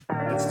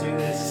Let's do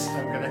this.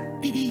 I'm gonna.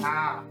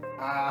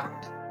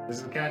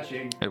 This is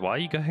catching. Hey, why are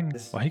you going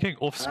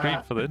off screen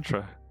for the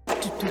intro?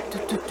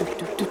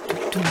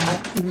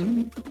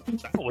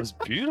 That was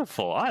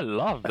beautiful. I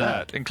love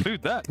that.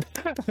 Include that.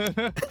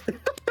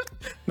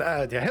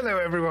 Hello,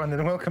 everyone,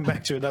 and welcome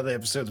back to another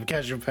episode of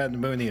Casual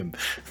Pandemonium.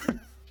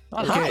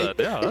 I love that.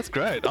 Yeah, that's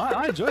great.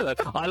 I enjoy that.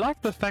 I like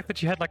the fact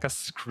that you had like a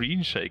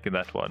screen shake in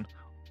that one.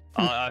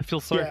 I feel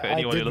sorry for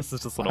anyone who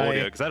listens to this on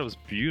audio because that was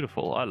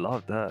beautiful. I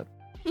love that.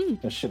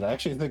 Oh, shit, I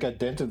actually think I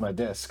dented my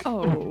desk.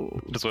 Oh,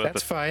 that's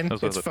fine.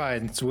 It's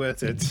fine. It's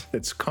worth it.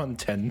 It's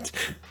content.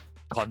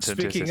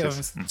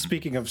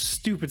 Speaking of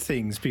stupid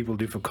things people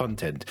do for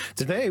content,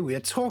 today we are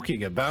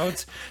talking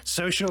about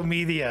social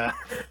media.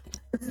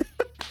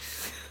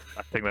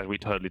 I think that we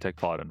totally take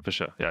part in, for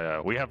sure. Yeah.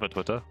 We have a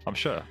Twitter, I'm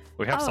sure.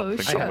 We have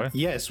something somewhere.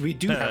 Yes, we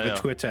do have a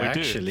Twitter,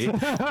 actually.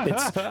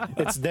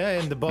 It's there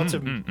in the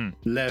bottom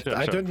left. Sure.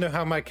 I don't know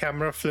how my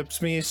camera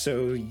flips me,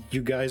 so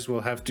you guys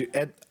will have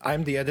to...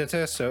 I'm the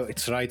editor, so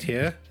it's right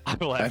here. I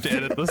will have to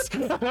edit this.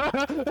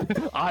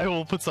 I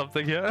will put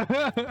something here.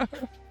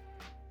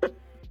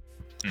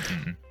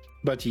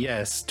 But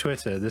yes,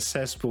 Twitter, the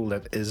cesspool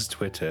that is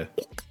Twitter.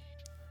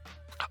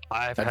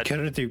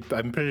 Currently,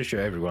 I'm pretty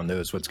sure everyone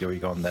knows what's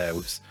going on there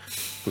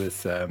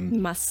with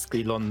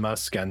Elon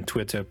Musk and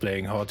Twitter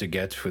playing hard to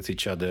get with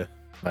each other.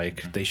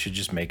 Like, they should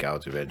just make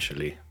out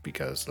eventually,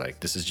 because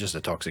like this is just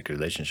a toxic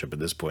relationship at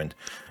this point.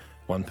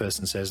 One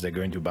person says they're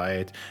going to buy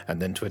it,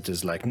 and then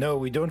Twitter's like, no,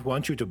 we don't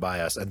want you to buy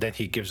us. And then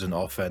he gives an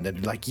offer, and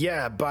then like,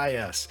 yeah, buy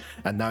us.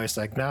 And now it's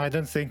like, no, I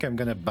don't think I'm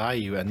gonna buy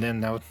you. And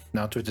then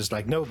now Twitter's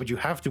like, no, but you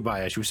have to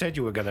buy us. You said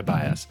you were gonna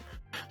buy us.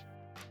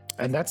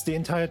 And that's the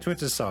entire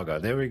Twitter saga.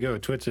 There we go.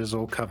 Twitter is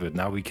all covered.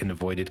 Now we can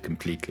avoid it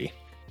completely.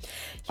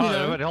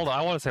 Wait, hold on.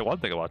 I want to say one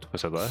thing about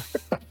Twitter, though.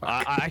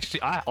 I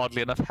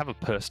oddly enough, have a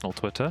personal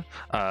Twitter.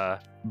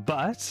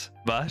 But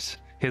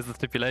here's the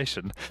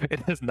stipulation. It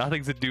has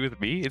nothing to do with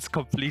me. It's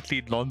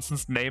completely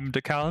nonsense named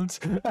account.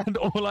 And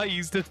all I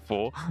used it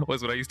for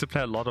was when I used to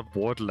play a lot of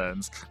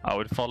Borderlands. I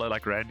would follow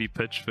like Randy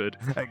Pitchford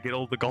and get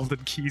all the golden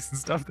keys and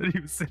stuff that he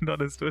would send on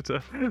his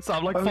Twitter. So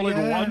I'm like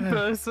following one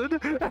person,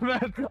 and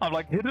then I'm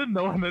like hidden.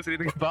 No one knows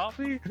anything about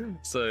me.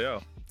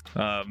 So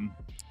yeah.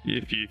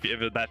 If you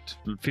ever that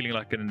feeling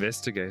like an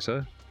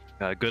investigator,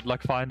 good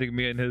luck finding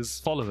me and his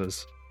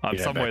followers. I'm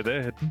somewhere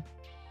there hidden.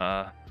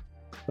 But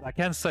I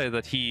can say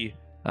that he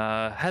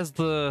has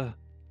the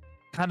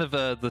kind of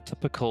the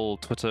typical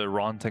Twitter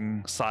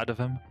ranting side of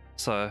him.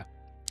 So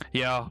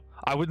yeah,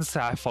 I wouldn't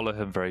say I follow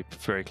him very,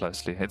 very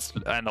closely.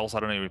 And also I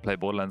don't even play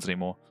Borderlands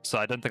anymore, so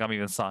I don't think I'm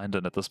even signed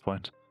in at this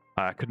point.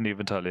 I couldn't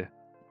even tell you.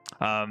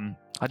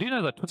 I do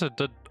know that Twitter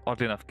did,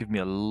 oddly enough, give me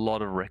a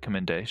lot of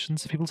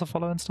recommendations of people to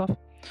follow and stuff.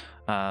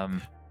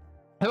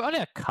 There were only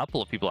a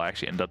couple of people I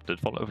actually did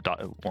follow.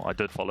 Well, I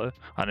did follow.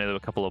 I know there were a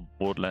couple of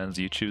Borderlands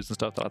YouTubes and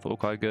stuff that I thought were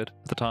quite good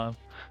at the time.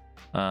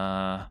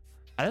 And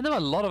then there were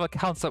a lot of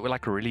accounts that were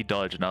like really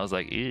dodgy, and I was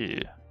like,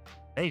 ew,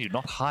 they do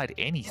not hide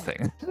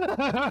anything.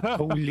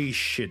 Holy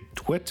shit.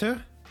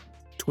 Twitter,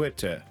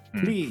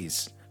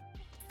 please.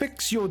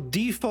 Fix your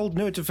default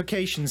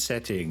notification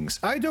settings.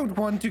 I don't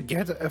want to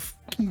get a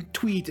fucking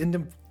tweet in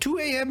the 2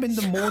 a.m. in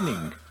the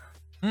morning.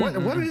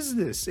 What is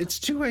this? It's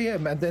 2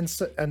 a.m. and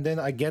then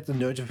I get a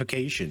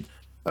notification.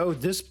 Oh,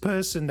 this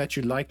person that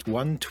you liked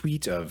one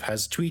tweet of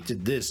has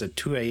tweeted this at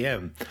 2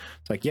 a.m.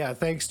 It's like, yeah,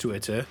 thanks,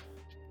 Twitter.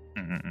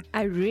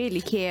 I really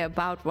care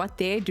about what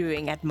they're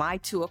doing at my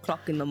 2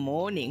 o'clock in the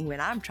morning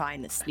when I'm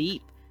trying to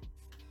sleep.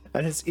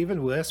 And it's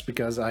even worse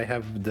because I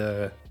have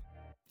the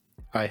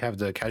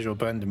Casual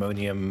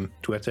Pandemonium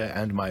Twitter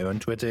and my own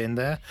Twitter in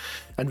there,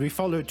 and we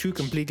follow two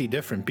completely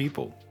different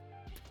people.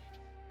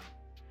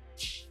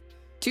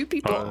 Two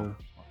people?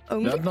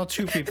 Not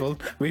two people.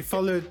 We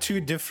follow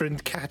two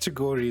different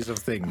categories of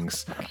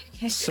things.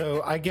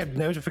 So I get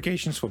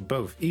notifications for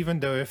both, even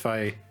though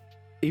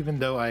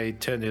I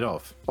turn it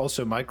off.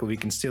 Also, Michael, we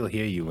can still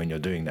hear you when you're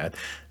doing that.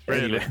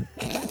 Really? Anyway,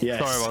 yes.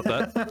 Sorry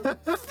about that.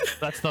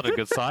 That's not a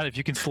good sign. If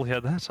you can still hear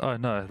that, oh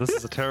no, this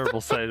is a terrible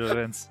state of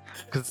events.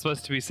 Because it's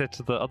supposed to be set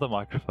to the other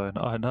microphone.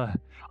 Oh no,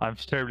 I'm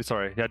terribly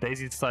sorry. Yeah,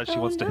 Daisy decided she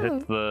wants to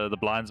hit the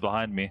blinds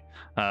behind me.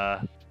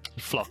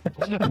 Flop.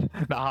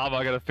 Now how am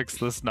I gonna fix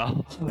this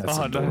now? That's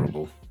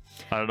adorable.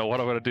 No. I don't know what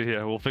I'm gonna do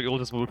here. We'll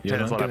pretend it's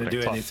not happening.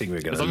 Do anything.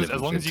 We're gonna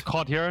as long as you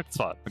can't hear it, it's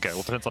fine. Okay,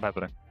 we'll pretend it's not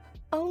happening.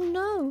 Oh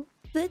no,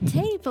 the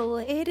table,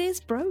 it is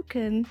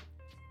broken.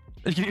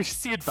 You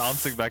see it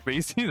bouncing back there.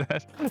 You see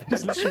that?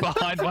 Just literally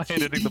behind my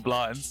head hitting the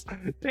blinds.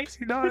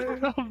 Daisy,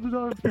 no,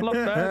 flop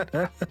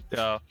that.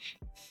 Yeah.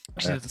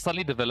 She's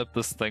suddenly developed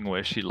this thing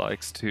where she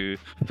likes to,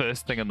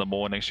 first thing in the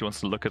morning, she wants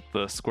to look at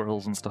the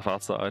squirrels and stuff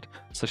outside.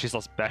 So she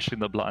starts bashing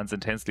the blinds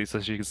intensely so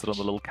she can sit on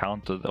the little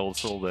counter, the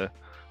sill there,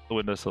 the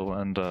windowsill,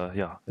 and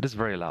yeah, it is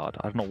very loud.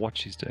 I don't know what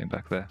she's doing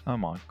back there. Oh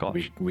my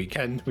gosh. We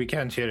can't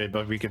hear it,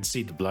 but we can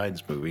see the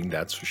blinds moving,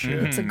 that's for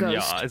sure. It's a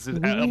ghost.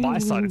 Yeah, on my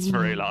side it's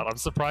very loud. I'm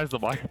surprised the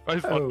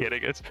microphone's not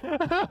getting it.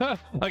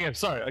 Okay,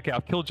 sorry. Okay,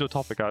 I've killed your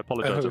topic. I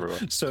apologize,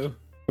 everyone. So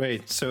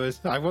Wait, so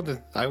I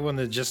want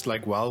to just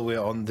like, while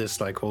we're on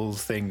this like whole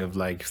thing of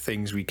like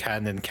things we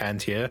can and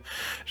can't hear,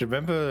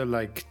 remember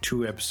like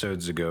 2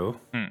 episodes ago?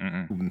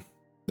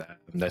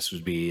 This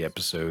would be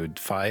episode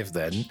 5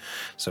 then,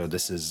 so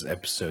this is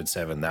episode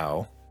 7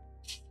 now.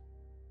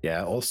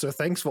 Yeah, also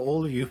thanks for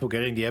all of you for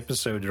getting the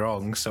episode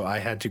wrong, so I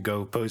had to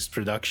go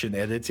post-production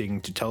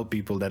editing to tell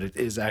people that it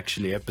is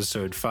actually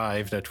episode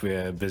 5 that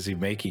we're busy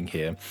making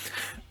here.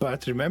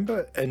 But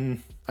remember,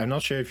 and I'm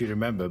not sure if you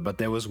remember, but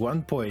there was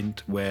one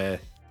point where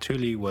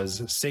Tuli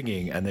was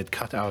singing and it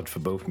cut out for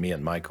both me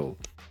and Michael.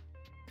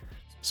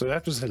 So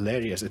that was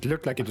hilarious. It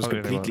looked like it was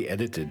completely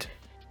edited.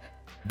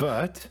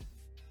 But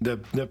the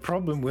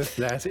problem with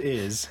that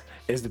is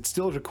it's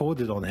still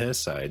recorded on her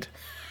side.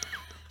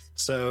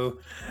 So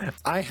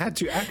I had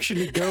to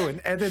actually go and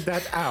edit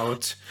that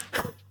out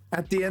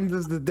at the end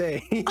of the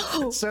day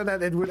so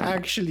that it would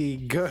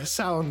actually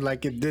sound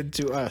like it did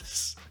to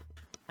us.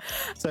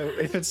 So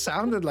if it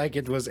sounded like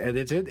it was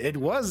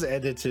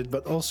edited,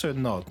 but also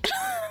not.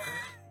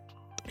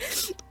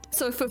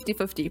 So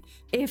 50-50.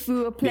 If we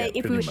were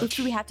if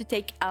we had to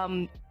take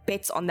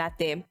bets on that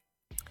there,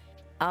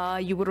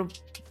 you would have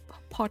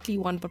partly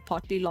won but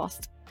partly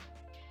lost.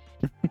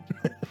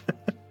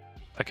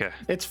 Okay.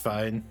 It's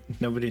fine.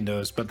 Nobody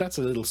knows, but that's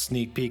a little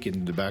sneak peek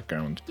in the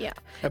background. Yeah.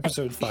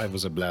 Episode 5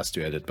 was a blast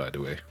to edit, by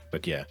the way.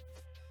 But yeah.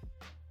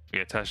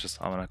 Yeah, Tash,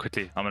 I'm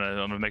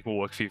gonna make more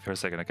work for you for a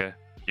second, okay?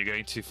 You're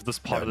going to, for this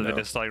part of the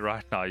video, starting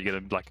right now, you're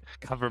gonna like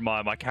cover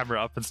my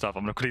camera up and stuff.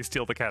 I'm gonna quickly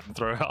steal the cat and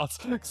throw it out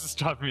because it's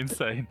driving me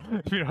insane.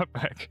 Be right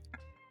back.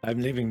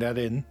 I'm leaving that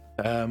in.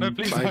 No,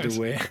 please by don't. the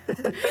way.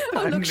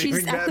 Oh look,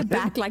 she's at the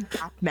back like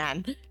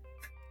Batman.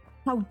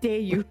 How dare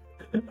you?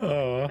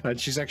 Oh, and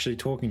she's actually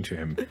talking to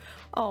him.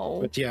 Oh.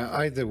 But yeah,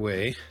 either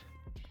way,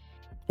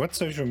 what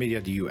social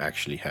media do you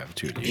actually have,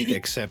 Tuli,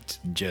 except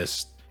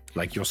just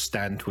like your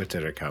Stan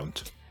Twitter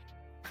account?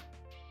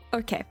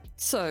 Okay,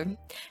 so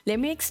let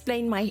me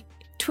explain my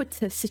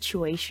Twitter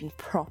situation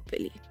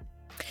properly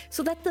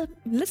so that the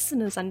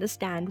listeners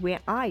understand where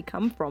I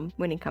come from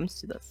when it comes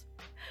to this.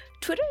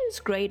 Twitter is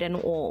great and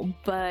all,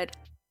 but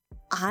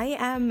I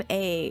am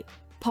a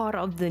part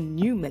of the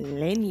new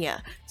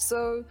millennia.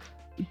 So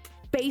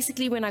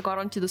basically, when I got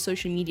onto the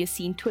social media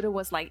scene, Twitter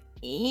was like,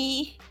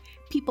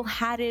 people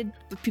had it,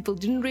 but people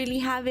didn't really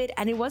have it,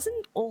 and it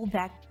wasn't all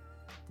that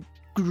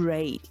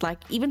great. Like,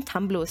 even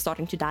Tumblr was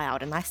starting to die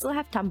out, and I still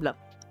have Tumblr.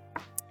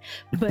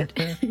 But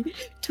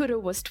Twitter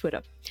was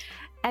Twitter.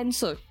 And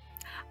so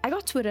I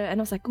got Twitter, and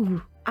I was like,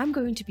 ooh, I'm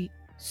going to be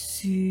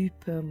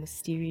super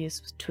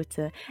mysterious with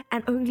Twitter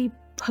and only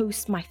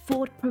post my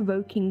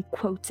thought-provoking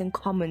quotes and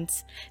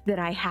comments that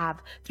I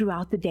have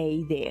throughout the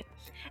day there.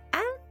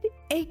 And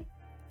it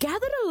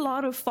gathered a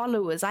lot of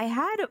followers. I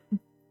had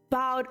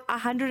about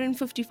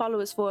 150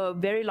 followers for a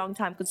very long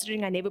time,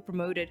 considering I never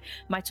promoted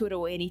my Twitter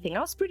or anything.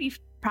 I was pretty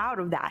proud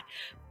of that.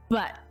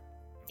 But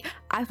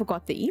I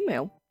forgot the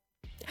email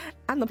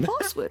and the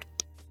password.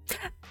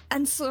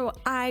 And so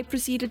I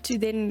proceeded to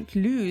then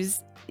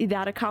lose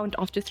that account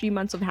after 3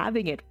 months of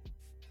having it,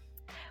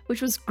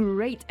 which was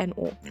great and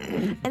all.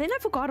 And then I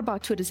forgot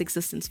about Twitter's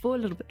existence for a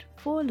little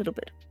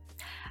bit.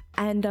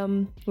 And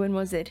when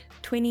was it?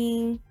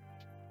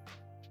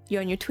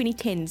 You're in your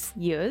 2010s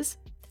years,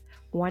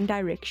 One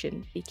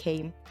Direction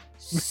became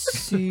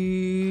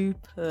super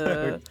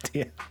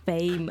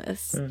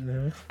famous.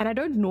 And I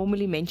don't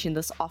normally mention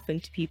this often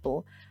to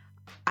people.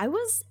 I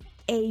was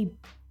a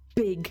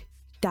big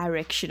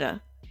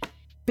directioner.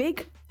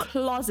 Big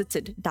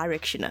closeted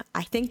directioner.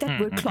 I think that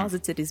word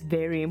closeted is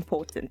very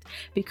important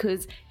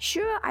because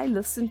sure, I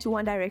listened to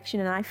One Direction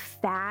and I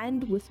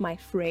fanned with my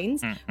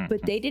friends,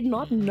 but they did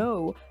not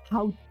know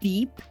how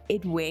deep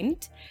it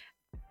went.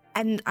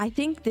 And I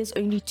think there's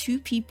only 2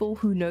 people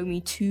who know me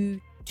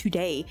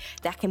today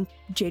that can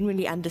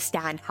genuinely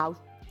understand how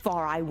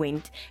far I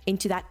went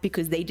into that,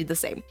 because they did the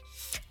same.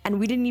 And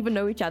we didn't even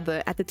know each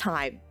other at the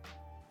time,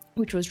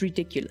 which was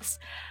ridiculous.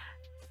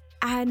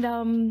 And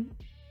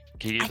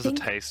can you give us a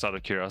taste, out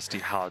of curiosity,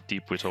 how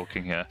deep we're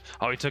talking here?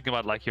 Are we talking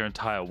about like your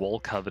entire wall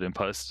covered in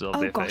posters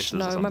of their faces? Oh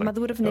gosh, no, my mother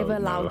would have never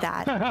allowed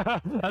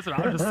that. That's what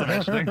I'm just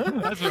imagining.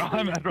 That's where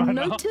I'm at right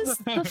now. Notice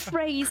the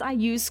phrase I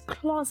use,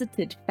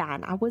 closeted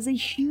fan. I was a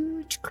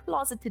huge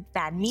closeted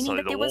fan, meaning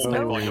that there was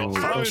no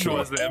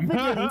actual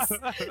evidence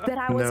that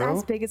I was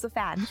as big as a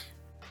fan.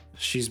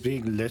 She's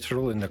being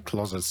literal in the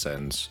closet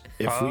sense.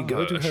 If we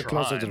go to her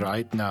closet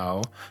right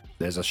now,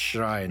 there's a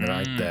shrine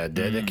right there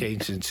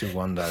dedicated to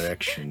One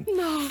Direction.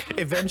 No.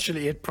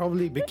 Eventually, it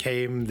probably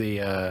became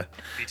the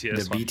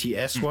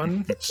BTS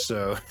one.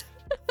 So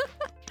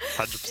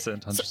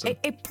 100%. So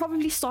it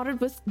probably started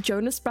with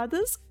Jonas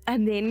Brothers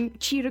and then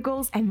Cheetah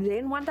Girls and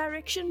then One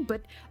Direction.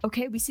 But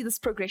okay, we see this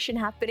progression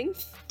happening.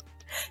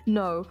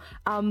 No,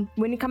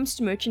 when it comes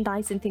to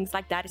merchandise and things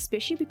like that,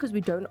 especially because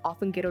we don't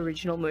often get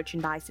original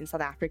merchandise in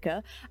South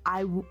Africa,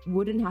 I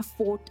wouldn't have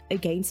fought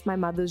against my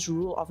mother's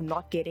rule of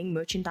not getting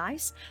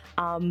merchandise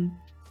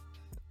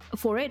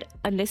for it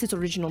unless it's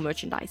original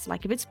merchandise.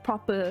 Like if it's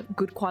proper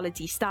good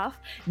quality stuff,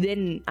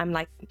 then I'm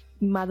like,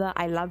 mother,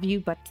 I love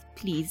you, but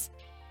please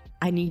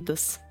I need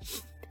this.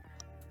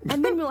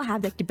 And then we'll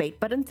have that debate.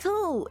 But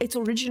until it's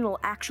original,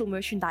 actual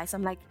merchandise,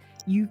 I'm like,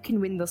 you can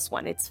win this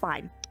one. It's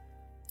fine.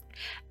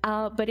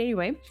 But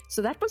anyway,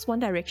 so that was One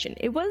Direction.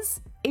 It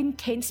was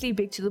intensely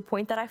big to the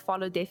point that I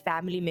followed their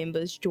family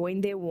members,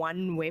 joined their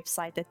one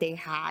website that they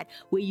had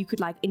where you could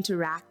like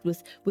interact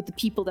with the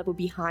people that were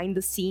behind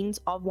the scenes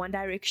of One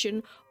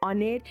Direction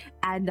on it.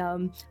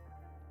 And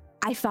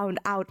I found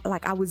out,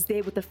 like, I was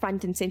there with the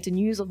front and center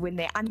news of when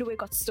their underwear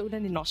got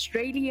stolen in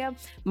Australia.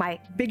 My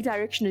big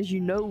directioners, you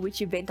know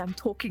which event I'm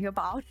talking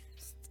about.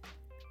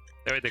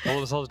 Wait, they call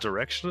themselves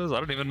Directioners? I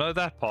don't even know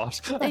that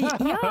part.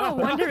 Yeah,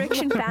 One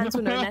Direction fans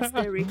were known as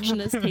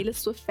Directioners. Taylor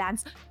Swift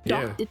fans,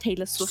 Dr. Yeah.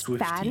 Taylor Swift Swifties.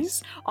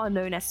 fans are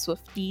known as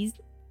Swifties.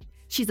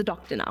 She's a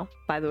doctor now,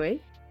 by the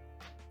way.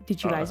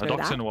 Did you guys know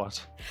doctor that? in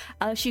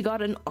what? She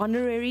got an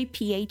honorary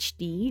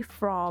PhD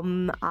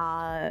from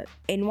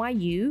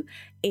NYU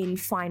in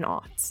fine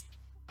arts.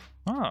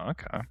 Oh,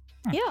 okay.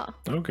 Yeah,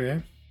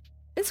 Okay.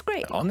 it's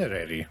great.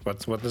 Honorary.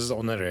 What does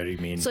honorary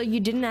mean? So you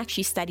didn't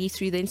actually study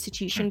through the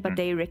institution, but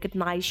they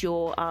recognize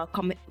your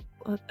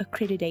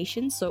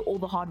accreditation, so all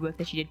the hard work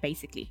that you did,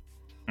 basically.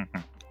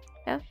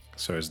 Yeah,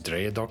 So is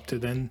Dre a doctor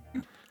then?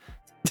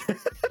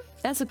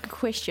 that's a good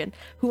question.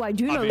 Who I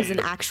do know is an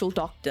actual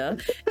doctor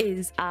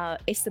is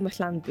Esther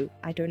Mahlangu.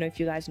 I don't know if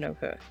you guys know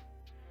her.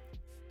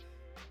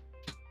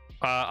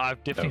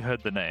 I've definitely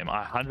heard the name.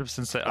 I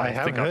 100% say I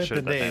have think I've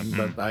heard the heard name,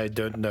 but I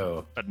don't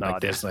know. But no like,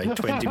 idea. there's like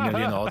 20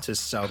 million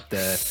artists out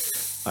there.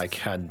 I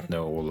can't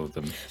know all of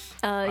them.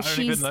 I don't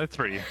She's even know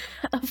 3.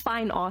 a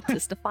fine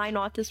artist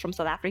from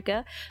South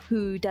Africa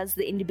who does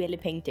the Indibele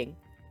painting.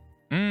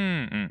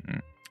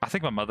 I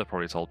think my mother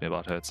probably told me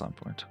about her at some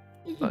point.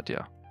 But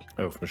yeah.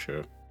 Oh, for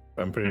sure.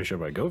 I'm pretty sure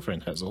my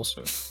girlfriend has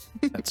also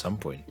at some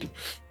point.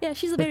 Yeah,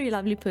 she's a very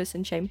lovely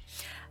person, Shame.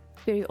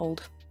 Very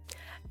old.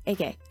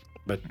 Okay.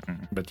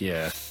 But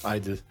yeah, I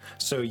did.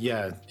 So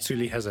yeah,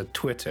 Suli has a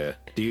Twitter.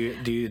 Do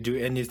you do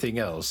anything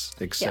else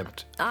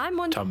except I'm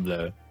on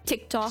Tumblr?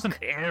 TikTok. It's on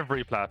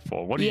every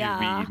platform. What do you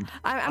mean?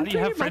 I'm How do you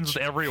have pretty friends much-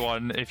 with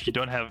everyone if you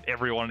don't have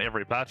everyone on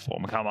every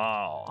platform? Come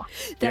on.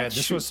 Yeah, That's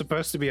this true. was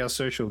supposed to be our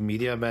social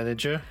media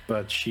manager,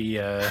 but she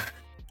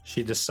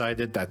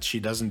decided that she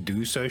doesn't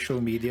do social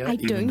media, I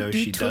even don't though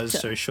do she does Twitter.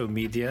 social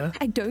media.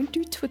 I don't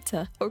do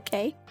Twitter,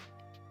 okay?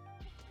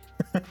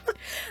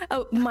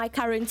 Oh, my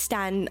current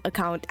Stan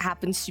account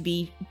happens to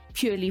be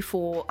purely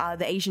for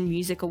the Asian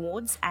Music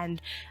Awards,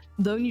 and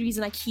the only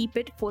reason I keep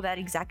it for that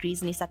exact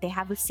reason is that they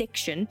have a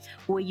section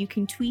where you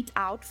can tweet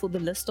out for the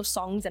list of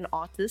songs and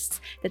artists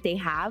that they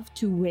have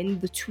to win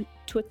the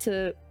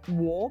Twitter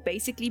war,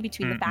 basically,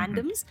 between the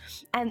fandoms.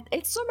 And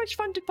it's so much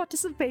fun to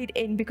participate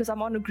in because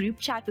I'm on a group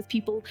chat with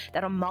people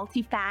that are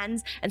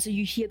multi-fans, and so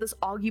you hear this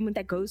argument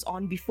that goes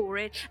on before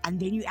it, and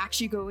then you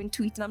actually go and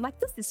tweet, and I'm like,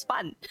 this is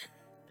fun.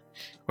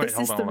 Wait, This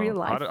hold is on, the hold on. real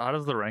life. How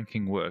does the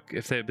ranking work?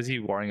 If they're busy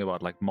worrying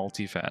about like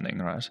multi-fanning,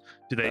 right?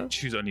 Do they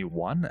choose only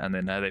one and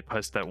then they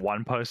post that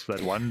one post for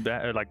that one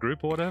like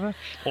group or whatever?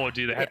 Or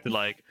do they have to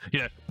like,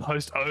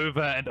 post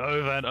over and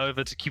over and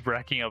over to keep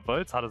racking up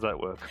votes? How does that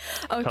work?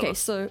 Tell Okay, us.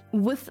 so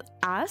with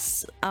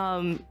us,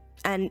 and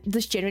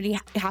this generally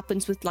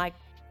happens with like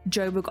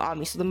Joburg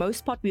Army. So the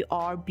most part we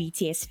are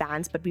BTS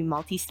fans, but we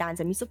multi-stands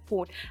and we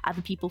support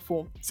other people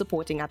for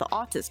supporting other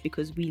artists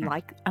because we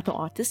like other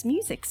artists'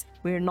 musics.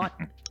 We're not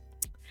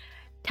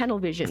tunnel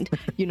visioned,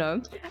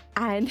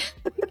 and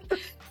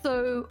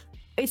so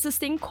it's this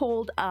thing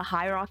called a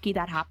hierarchy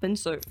that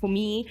happens. So for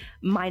me,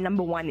 my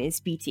number one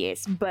is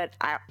BTS, but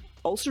I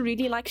also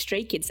really like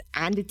Stray Kids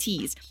and the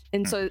T's,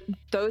 and so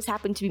those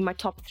happen to be my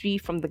top 3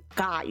 from the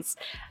guys.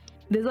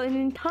 There's an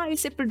entire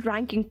separate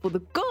ranking for the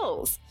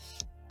girls.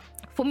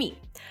 For me.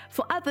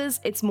 For others,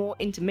 it's more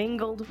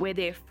intermingled, where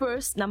their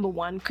first number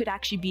 1 could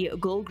actually be a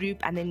girl group,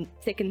 and then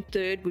second,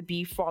 third would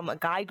be from a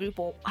guy group,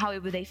 or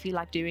however they feel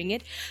like doing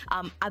it.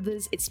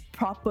 Others, it's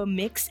proper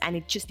mix, and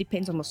it just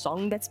depends on the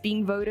song that's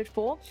being voted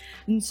for.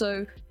 And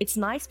so it's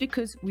nice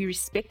because we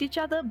respect each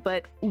other,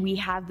 but we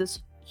have this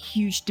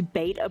huge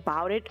debate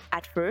about it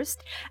at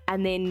first,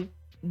 and then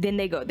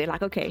they're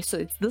like, okay, so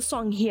it's this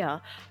song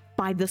here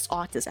by this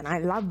artist, and I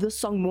love this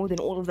song more than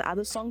all of the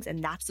other songs,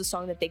 and that's the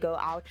song that they go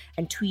out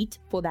and tweet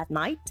for that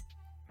night.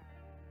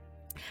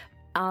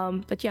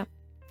 But yeah,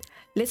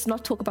 let's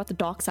not talk about the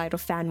dark side of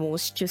fan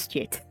wars just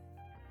yet.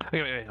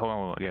 Wait, hold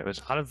on. Yeah, but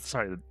I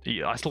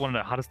still want to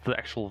know, how does the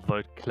actual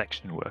vote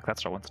collection work?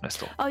 That's what I want to know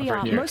still. Oh I'm yeah,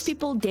 very curious. most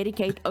people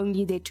dedicate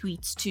only their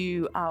tweets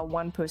to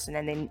one person,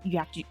 and then you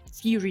have to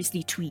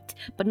furiously tweet,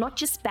 but not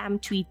just spam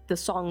tweet the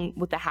song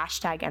with the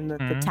hashtag and the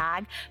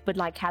tag, but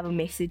like have a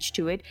message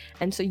to it.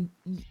 And so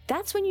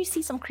that's when you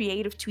see some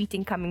creative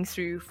tweeting coming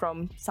through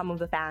from some of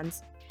the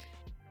fans.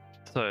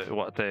 So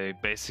what, they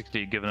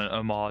basically given an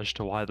homage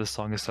to why the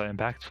song is so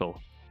impactful?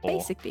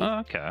 Basically. Oh,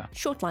 okay.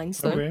 Short lines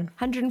though, Okay.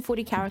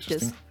 140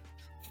 characters. Interesting.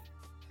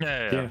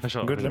 Yeah, for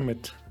sure. Good for sure.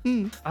 limit.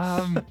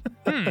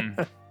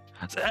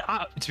 So,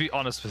 to be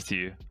honest with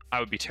you, I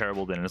would be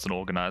terrible then as an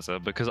organizer,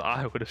 because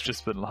I would have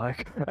just been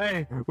like,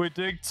 hey, we're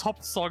doing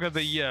top song of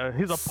the year.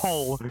 Here's a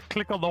poll.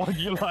 Click on the one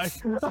you like.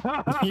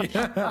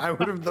 Yeah, I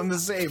would have done the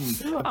same.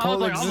 A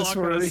poll I'm exists not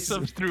for a going to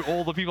reason. sift through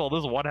all the people on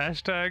this one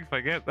hashtag.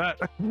 Forget that.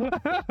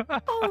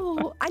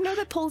 Oh, I know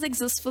that polls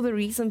exist for the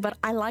reason, but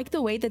I like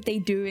the way that they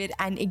do it,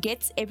 and it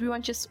gets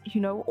everyone just,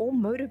 all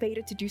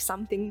motivated to do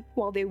something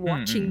while they're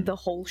watching the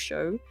whole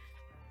show.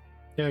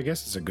 Yeah, I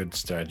guess it's a good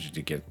strategy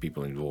to get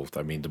people involved.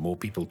 I mean, the more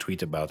people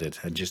tweet about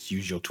it and just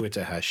use your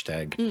Twitter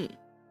hashtag,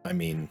 I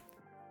mean,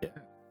 yeah,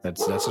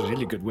 that's a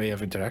really good way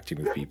of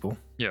interacting with people.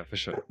 Yeah, for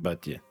sure.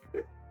 But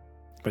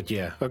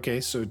yeah, okay,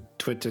 so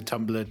Twitter,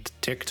 Tumblr,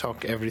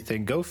 TikTok,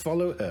 everything. Go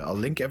follow her. I'll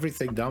link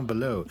everything down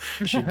below.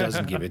 She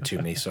doesn't give it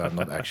to me, so I'm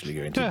not actually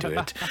going to do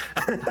it.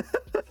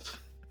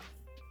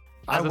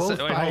 I will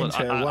find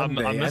her one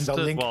day, and I'll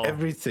link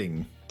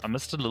everything. I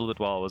missed it a little bit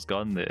while I was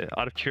gone there.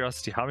 Out of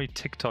curiosity, how many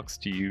TikToks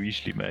do you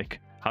usually make?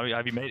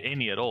 Have you made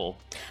any at all?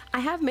 I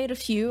have made a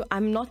few.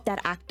 I'm not that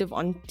active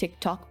on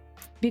TikTok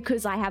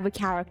because I have a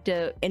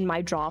character in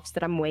my drafts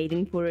that I'm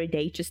waiting for a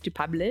day just to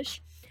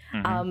publish.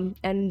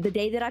 And the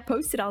day that I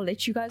post it, I'll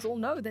let you guys all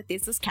know that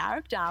there's this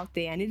character out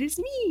there, and it is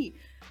me.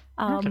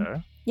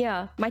 Okay.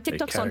 Yeah, my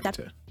TikToks aren't that.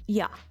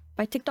 Yeah,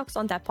 my TikToks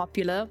aren't that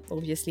popular,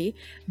 obviously,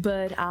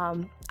 but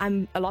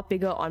I'm a lot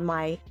bigger on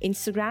my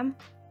Instagram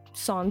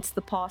since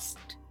the past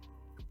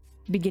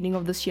beginning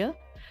of this year.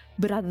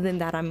 But other than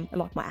that, I'm a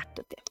lot more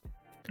active there.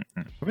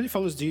 How many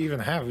followers do you even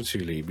have,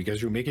 Tuli?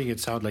 Because you're making it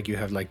sound like you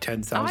have like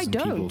 10,000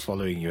 people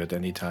following you at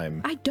any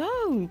time. I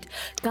don't,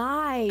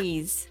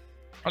 guys.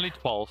 Only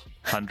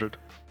 1,200.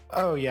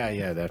 Oh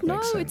yeah, that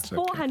makes sense.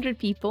 No, it's 400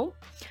 people.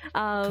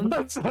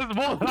 That's more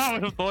than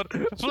I would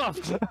have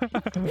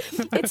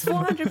thought. It's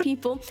 400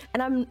 people,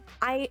 and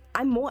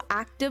I'm more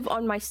active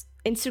on my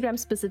Instagram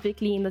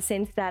specifically in the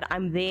sense that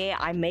I'm there.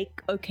 I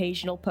make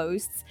occasional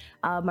posts.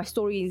 My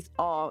stories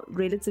are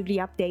relatively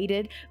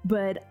updated,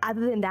 but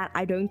other than that,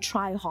 I don't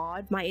try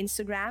hard my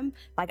Instagram.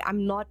 Like,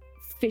 I'm not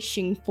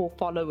fishing for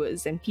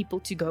followers and people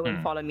to go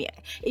and follow me.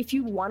 If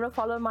you want to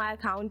follow my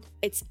account,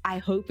 I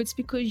hope it's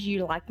because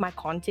you like my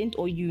content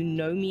or you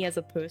know me as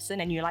a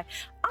person and you're like,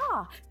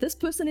 this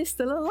person is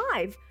still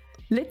alive,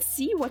 let's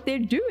see what they're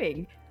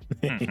doing.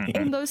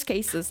 In those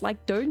cases,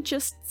 like, don't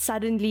just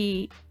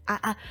suddenly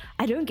I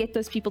don't get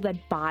those people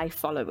that buy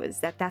followers.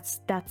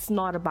 That's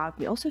not about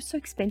me. Also, it's so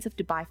expensive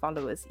to buy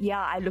followers. Yeah,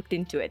 I looked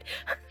into it.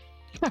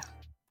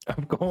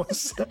 Of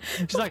course.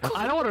 She's like,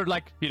 I don't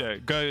want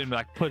to go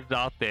and put it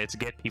out there to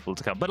get people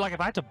to come. But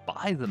if I had to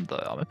buy them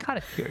though, I'm kind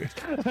of curious.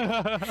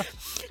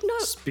 No.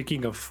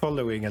 Speaking of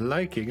following and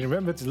liking,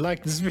 remember to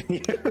like this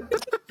video.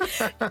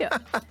 Yeah.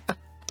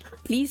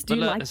 Please do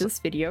like this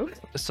video.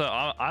 So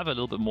I have a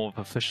little bit more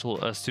of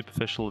a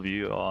superficial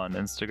view on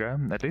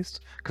Instagram, at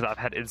least, because I've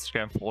had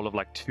Instagram for all of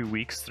 2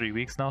 weeks, 3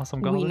 weeks now.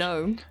 Some garbage. We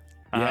know.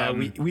 Yeah,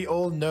 we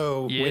all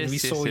know when we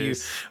saw you.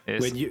 Yes.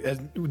 When you,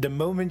 the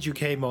moment you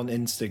came on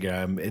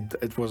Instagram,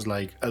 it was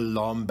like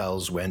alarm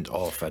bells went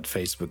off at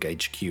Facebook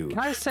HQ. Can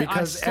I say,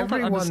 because I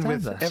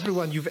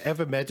everyone you've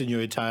ever met in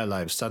your entire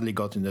life suddenly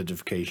got a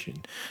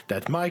notification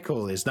that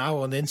Michael is now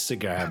on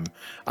Instagram.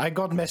 I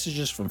got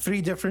messages from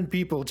 3 different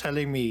people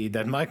telling me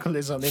that Michael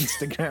is on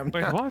Instagram.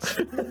 Wait, what?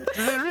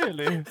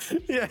 Really?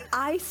 Yeah.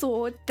 I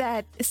thought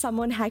that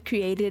someone had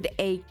created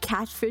a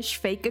catfish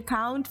fake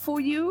account for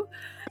you.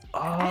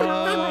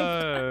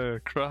 Oh,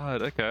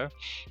 crud. Okay.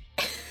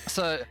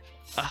 So,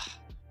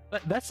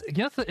 that's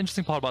the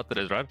interesting part about that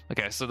is, right?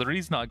 Okay, so the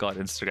reason I got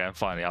Instagram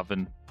finally, I've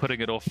been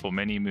putting it off for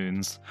many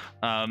moons.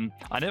 I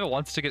never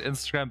wanted to get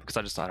Instagram because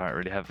I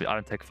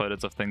don't take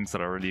photos of things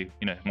that I really,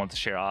 want to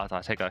share out.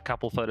 I take a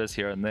couple photos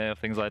here and there of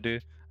things I do,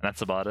 and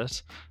that's about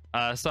it.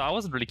 So I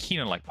wasn't really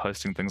keen on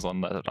posting things on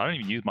that. I don't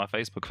even use my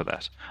Facebook for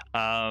that.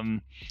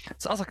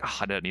 So I was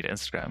like, I don't need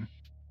Instagram.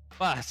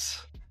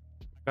 But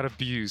got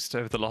abused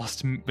over the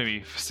last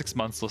maybe 6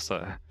 months or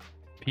so.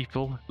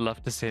 People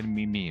love to send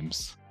me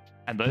memes,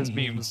 and those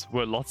memes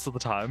were lots of the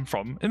time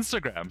from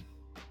Instagram.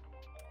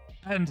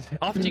 And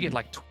after you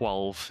get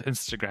 12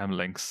 Instagram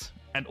links,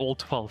 and all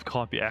 12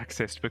 can't be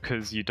accessed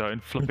because you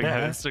don't flipping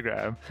have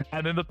Instagram,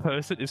 and then the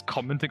person is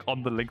commenting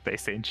on the link they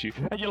sent you,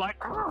 and you're like,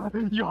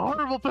 you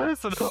horrible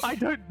person, I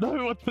don't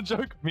know what the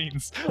joke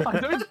means, I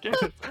don't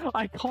get it,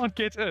 I can't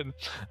get in.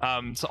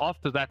 So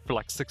after that,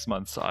 for 6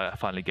 months, I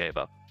finally gave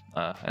up.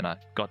 And I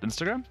got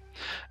Instagram.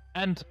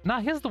 And now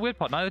here's the weird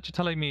part. Now that you're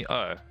telling me,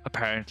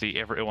 apparently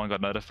everyone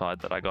got notified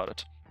that I got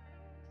it.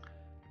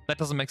 That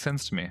doesn't make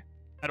sense to me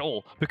at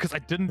all, because I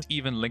didn't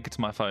even link it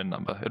to my phone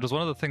number. It was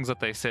one of the things that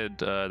they said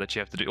that you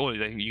have to do. Or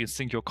you can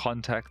sync your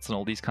contacts and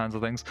all these kinds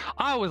of things.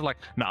 I was like,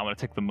 no, I'm going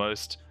to take the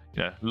most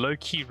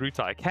low-key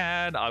route I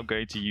can. I'm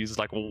going to use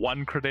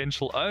one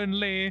credential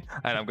only,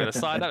 and I'm going to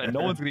sign up, and no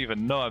one's going to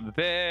even know I'm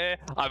there.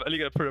 I'm only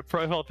going to put a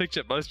profile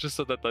picture at most, just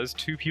so that those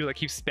 2 people that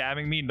keep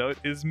spamming me know it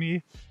is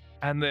me.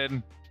 And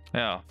then,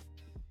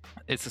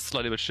 it's just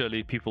slowly but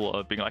surely people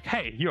are being like,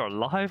 hey, you're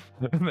alive,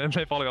 and then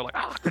they follow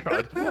like,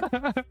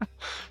 God.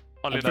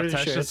 Only I'm pretty sure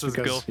Natasha's it's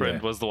because-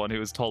 girlfriend yeah. was the one who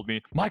was told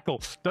me,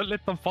 Michael, don't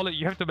let them follow.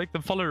 You have to make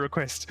them follow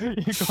request. You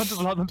can't just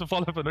allow them to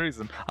follow for no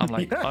reason. I'm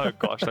like, oh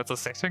gosh, that's a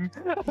setting.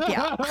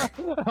 Yeah.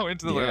 I went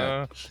to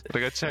Yeah. I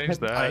gotta change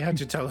that. I had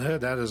to tell her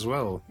that as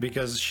well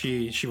because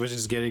she was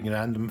just getting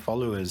random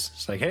followers.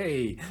 It's like,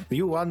 hey,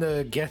 you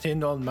wanna get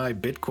in on my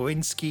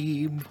Bitcoin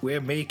scheme?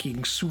 We're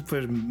making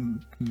super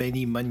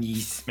many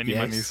monies. Many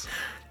monies.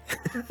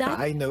 That,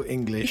 I know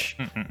English.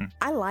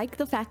 I like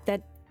the fact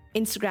that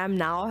Instagram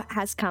now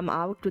has come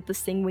out with this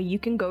thing where you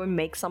can go and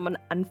make someone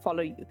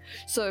unfollow you.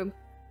 So,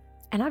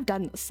 and I've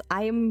done this.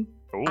 I am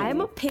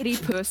a petty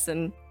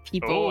person,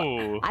 people.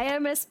 Oh. I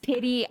am as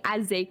petty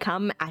as they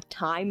come at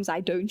times.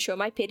 I don't show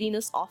my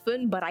pettiness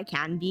often, but I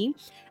can be.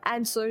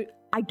 And so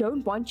I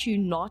don't want you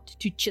not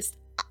to just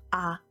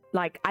I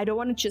don't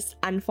want to just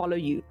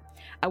unfollow you.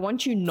 I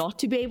want you not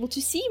to be able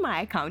to see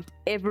my account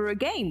ever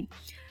again.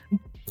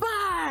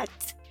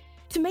 But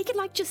to make it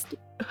like just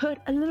hurt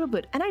a little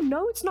bit, and I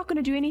know it's not going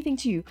to do anything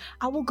to you,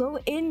 I will go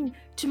in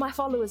to my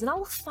followers and I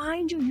will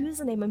find your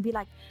username and be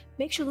like,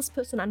 make sure this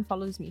person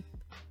unfollows me,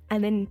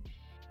 and then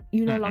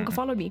you no longer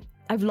follow me.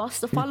 I've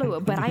lost a follower,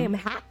 but I am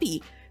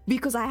happy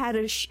because I had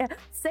a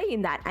say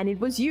in that, and it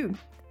was you.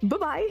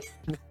 Bye-bye.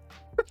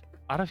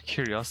 Out of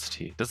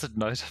curiosity, does it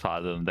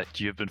notify them that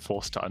you've been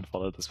forced to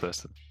unfollow this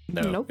person?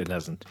 No, Nope. it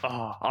doesn't.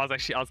 Oh, I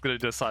was going to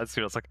do a side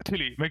story. I was like,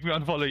 Tuli, make me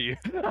unfollow you.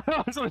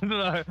 I just wanted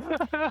to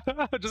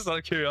know. Just out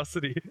of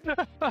curiosity.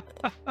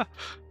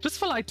 Just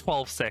for like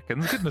 12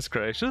 seconds. Goodness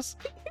gracious.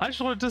 I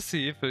just wanted to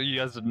see if you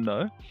guys didn't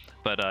know.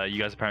 But you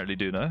guys apparently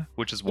do know,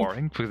 which is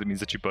worrying because it means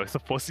that you both are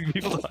forcing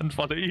people to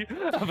unfollow you.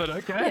 But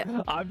okay,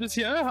 Yeah. I'm just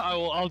here.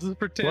 I'll just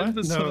pretend What?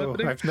 this is not No,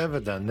 happening. I've never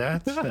done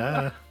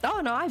that.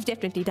 Oh no, I've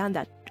definitely done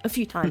that a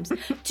few times.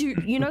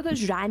 You know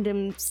those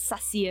random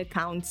sussy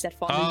accounts that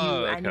follow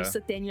you and you okay.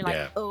 sit there and you're like,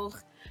 Yeah. ugh.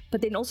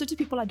 But then also to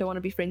people I don't want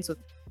to be friends with.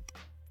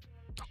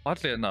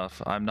 Oddly enough,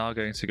 I'm now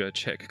going to go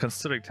check,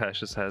 considering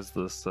Tashius has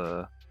this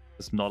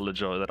this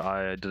knowledge that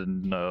I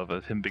didn't know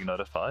of him being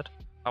notified.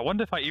 I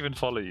wonder if I even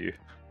follow you.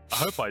 I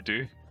hope I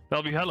do.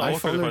 That'll be hella I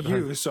awkward follow if I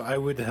don't. you, so I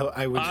would hope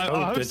I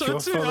hope that so you're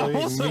too. I'm following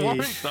also me.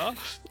 worried now.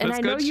 And Let's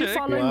I go know you check.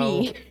 follow Wow.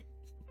 me. Okay,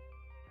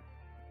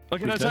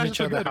 We've no, known Tashius, each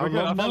we're other good. how We're good.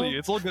 I'll long follow now? you.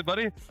 It's all good,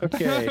 buddy.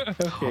 Okay,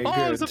 okay, Oh,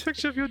 there's a good.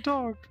 picture of your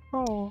dog.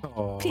 Oh,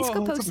 Oh. Please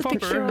go Oh, it's post a a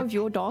picture pupper. of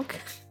your dog.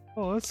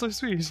 oh, that's so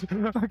sweet.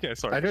 Okay,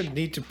 sorry. I don't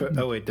need to put.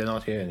 Oh wait, they're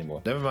not here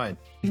anymore. Never mind.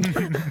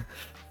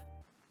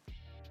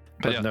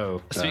 But yeah,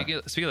 no. Speaking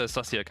of those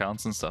sussy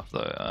accounts and stuff,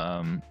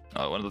 though,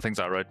 one of the things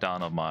I wrote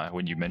down on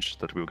when you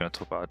mentioned that we were going to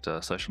talk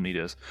about social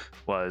medias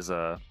was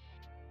one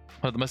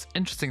of the most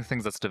interesting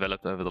things that's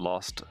developed over the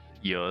last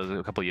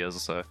a couple of years or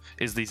so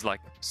is these like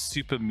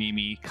super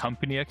meme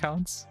company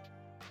accounts.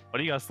 What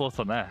are you guys' thoughts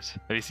on that?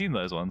 Have you seen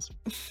those ones?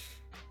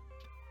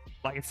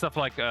 Like it's stuff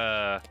like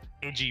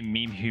edgy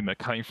meme humor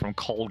coming from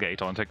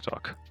Colgate on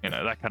TikTok,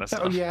 that kind of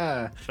stuff. Oh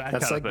yeah, That that's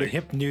kind of like the thing.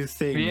 hip new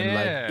thing.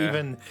 Yeah.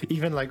 And like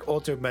even like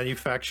auto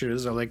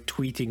manufacturers are like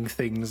tweeting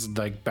things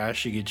like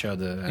bashing each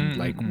other and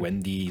like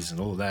Wendy's and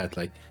all that.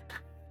 Like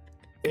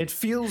it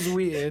feels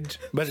weird,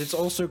 but it's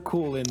also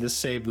cool in the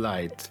same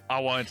light.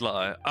 I won't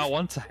lie. I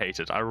want to hate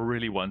it. I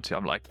really want to.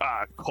 I'm like,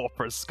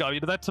 corporate scum.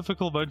 That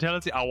typical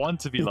mentality. I want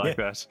to be like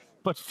that.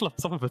 But flip,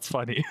 some of it's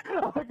funny.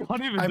 I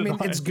can't even I mean,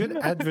 deny it's it. good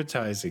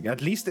advertising.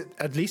 At least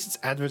it's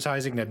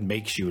advertising that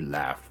makes you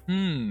laugh.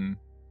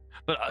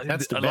 But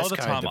That's the a lot of best the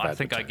kind time, of I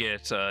think I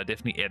get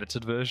definitely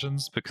edited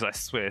versions because I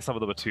swear some of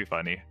them are too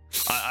funny.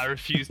 I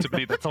refuse to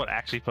believe that someone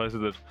actually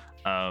posted it.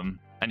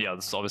 And yeah,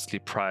 this is obviously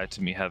prior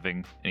to me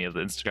having any of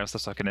the Instagram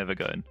stuff, so I can never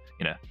go and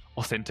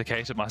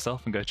authenticate it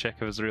myself and go check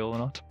if it's real or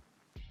not.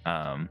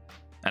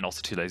 And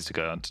also too lazy to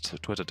go onto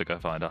Twitter to go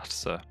find out.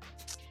 So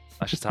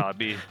that's just how I'd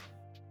be.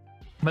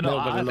 But no,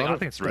 I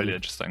think it's really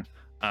interesting.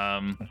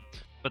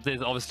 But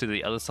there's obviously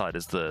the other side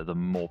is the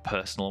more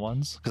personal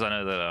ones, because I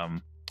know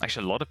that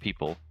actually a lot of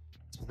people,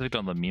 specifically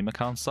on the meme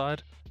account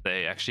side,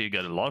 they actually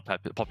get a lot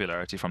of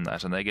popularity from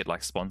that, and they get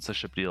like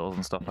sponsorship deals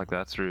and stuff like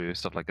that through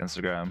stuff like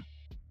Instagram, and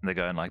they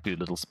go and like do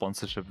little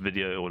sponsorship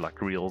video or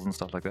like reels and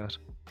stuff like that,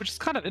 which is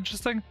kind of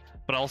interesting.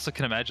 But I also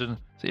can imagine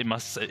it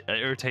must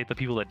irritate the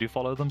people that do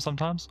follow them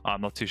sometimes.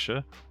 I'm not too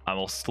sure. I'm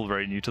also still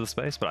very new to the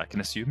space, but I can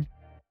assume.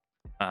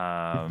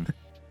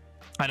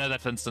 I know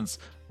that, for instance,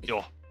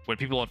 when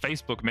people on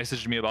Facebook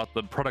messaged me about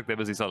the product they were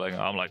busy selling,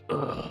 I'm like,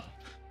 ugh.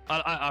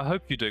 I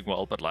hope you're doing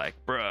well, but like,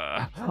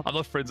 bruh, I'm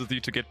not friends with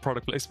you to get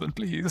product placement,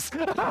 please.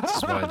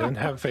 That's why I don't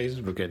have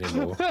Facebook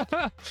anymore.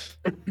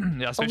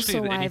 Yeah, especially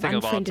Also, I've anything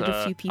about unfriended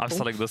a few people. I'm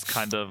selling this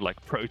kind of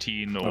like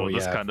protein or Oh,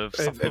 this yeah. kind of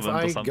If supplement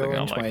I or something. go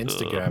I'm into like, my ugh.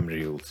 Instagram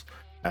reels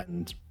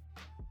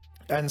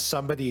and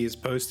somebody is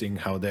posting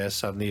how they're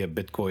suddenly a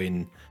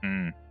Bitcoin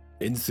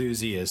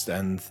enthusiast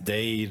and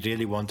they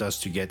really want us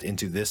to get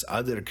into this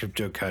other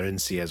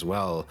cryptocurrency as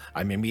well,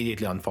 I'm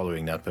immediately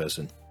unfollowing that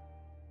person.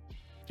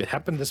 It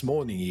happened this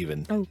morning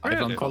even. Oh, I've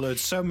really? unfollowed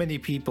so many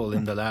people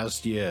in the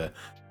last year.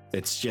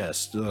 It's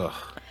just, ugh.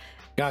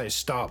 Guys,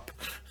 stop.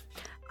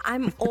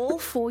 I'm all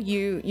for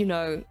you,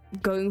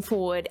 going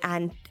forward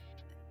and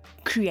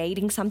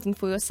creating something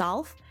for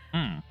yourself.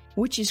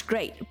 which is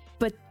great,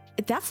 but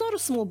that's not a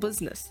small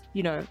business,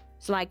 you know.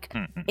 So like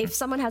if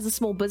someone has a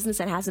small business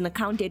and has an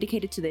account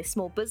dedicated to their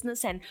small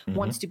business and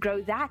wants to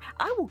grow that,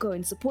 I will go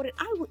and support it.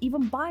 I will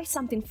even buy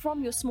something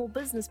from your small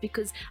business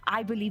because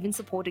I believe in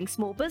supporting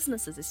small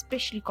businesses,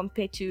 especially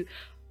compared to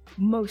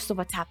most of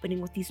what's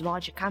happening with these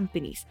larger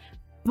companies.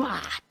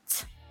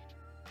 But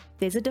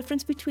there's a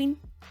difference between,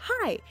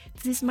 hi,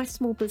 this is my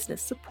small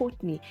business,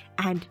 support me,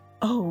 and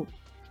ad,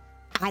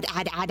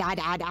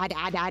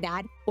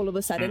 all of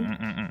a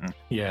sudden.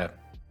 Yeah.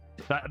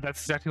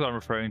 That's exactly what I'm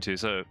referring to.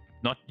 So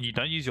you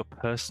don't use your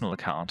personal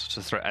account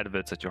to throw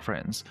adverts at your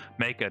friends.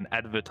 Make an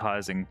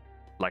advertising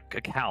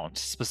account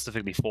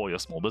specifically for your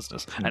small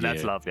business, and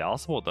that's lovely. I'll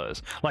support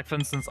those. Like for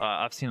instance,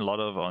 I've seen a lot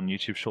of on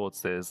YouTube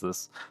Shorts. There's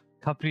this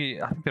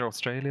company, I think they're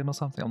Australian or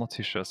something, I'm not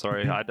too sure,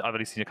 sorry. I've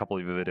only seen a couple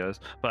of your videos,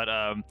 but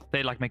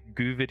they make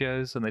goo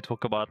videos, and they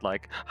talk about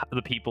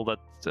the people that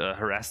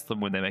harass them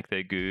when they make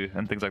their goo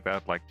and things like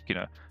that,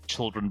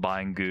 children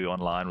buying goo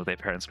online with their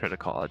parents' credit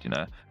card,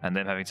 and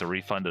them having to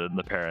refund it, and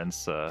the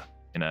parents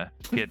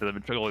get them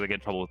in trouble, or they get in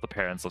trouble with the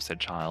parents of said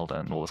child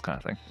and all this kind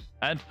of thing.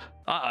 And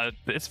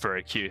it's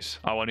very cute,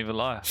 I won't even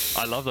lie.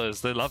 I love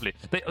those, they're lovely.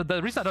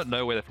 The reason I don't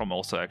know where they're from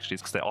also actually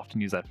is because they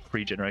often use that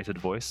pre-generated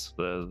voice,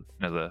 the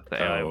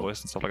AI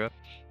voice and stuff like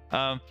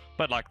that.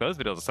 But those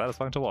videos are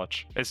satisfying to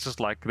watch. It's just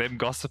them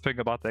gossiping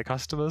about their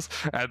customers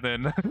and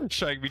then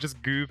showing me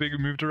just goo being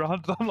moved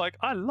around. I'm like,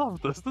 I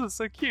love this is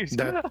so cute.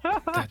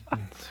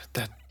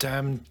 That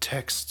damn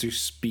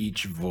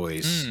text-to-speech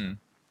voice.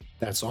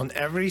 That's on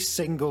every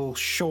single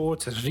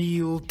short,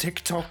 reel,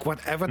 TikTok,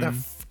 whatever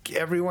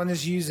everyone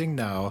is using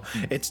now.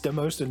 It's the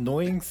most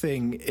annoying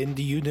thing in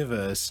the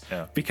universe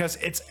because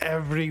it's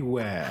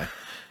everywhere.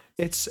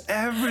 It's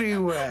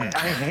everywhere.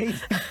 I hate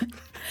it.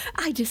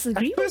 I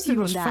disagree with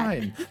you on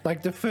that. Fine.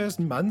 The first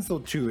month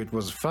or two, it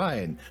was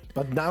fine.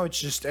 But now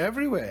it's just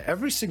everywhere.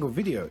 Every single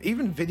video.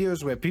 Even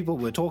videos where people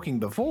were talking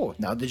before.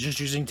 Now they're just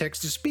using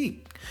text to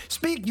speak.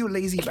 Speak, you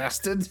lazy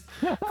bastard.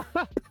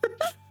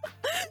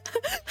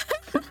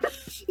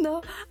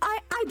 No,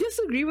 I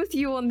disagree with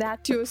you on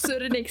that to a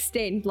certain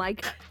extent.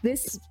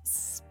 There's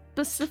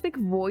specific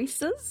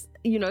voices,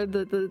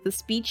 the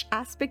speech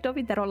aspect of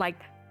it that are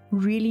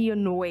really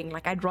annoying.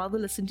 I'd rather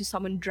listen to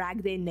someone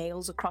drag their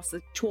nails across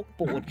the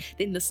chalkboard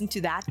than listen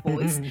to that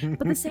voice.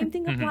 But the same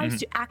thing applies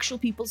to actual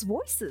people's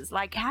voices.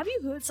 Have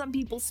you heard some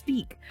people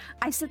speak?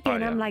 I sit there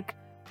and I'm like,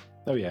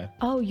 oh yeah,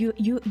 oh,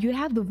 you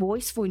have the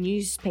voice for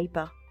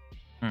newspaper.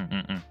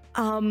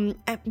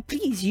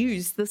 Please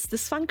use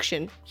this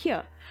function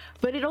here.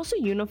 But it also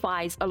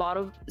unifies a lot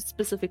of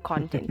specific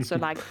content. So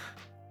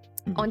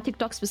on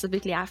TikTok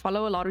specifically, I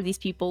follow a lot of these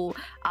people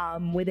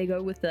where they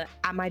go with the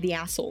am I the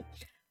asshole?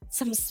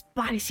 Some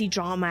spicy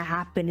drama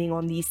happening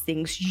on these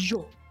things.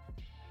 Yo.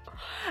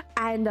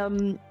 And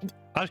out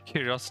of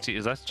curiosity,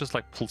 is that just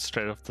pulled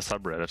straight off the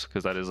subreddit?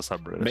 Because that is a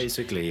subreddit.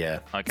 Basically, yeah.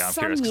 Okay, I'm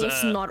some, curious.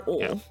 yes, not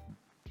all. Yeah.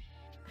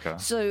 Okay.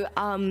 So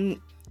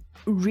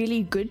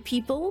really good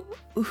people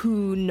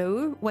who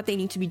know what they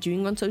need to be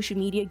doing on social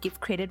media give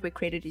credit where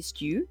credit is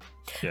due.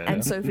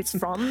 And so if it's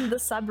from the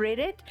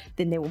subreddit,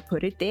 then they will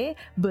put it there.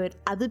 But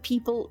other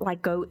people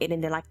go in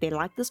and they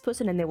like this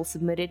person, and they will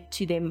submit it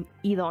to them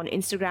either on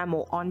Instagram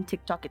or on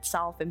TikTok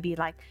itself and be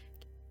like,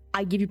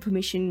 I give you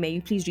permission, may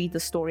you please read the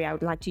story, I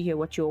would like to hear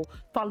what your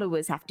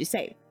followers have to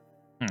say.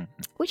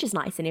 Which is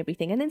nice and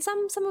everything. And then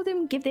some of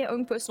them give their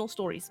own personal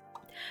stories.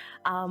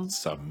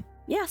 Some.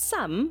 Yeah,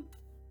 some.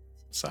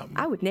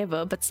 I would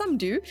never, but some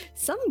do.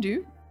 Some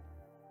do.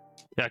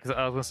 Yeah, because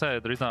I was going to say,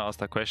 the reason I asked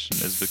that question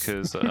is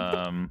because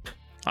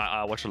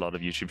I watch a lot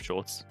of YouTube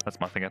Shorts. That's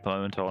my thing at the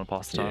moment. I want to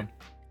pass the time.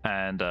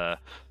 And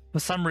for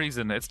some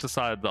reason, it's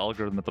decided, the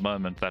algorithm at the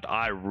moment, that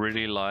I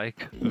really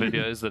like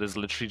videos that is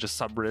literally just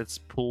subreddits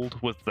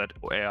pulled with that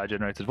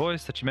AI-generated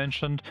voice that you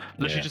mentioned.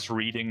 Literally just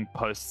reading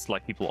posts,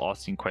 people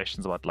asking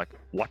questions about,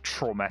 what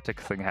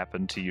traumatic thing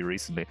happened to you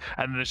recently.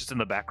 And then it's just in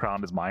the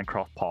background is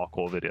Minecraft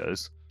parkour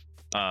videos.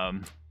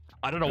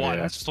 I don't know why,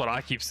 that's just what I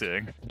keep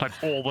seeing,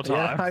 all the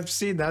time. Yeah, I've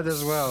seen that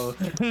as well.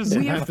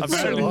 We happens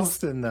so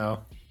often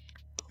now.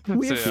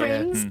 We're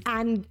friends,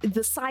 and the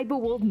cyber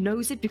world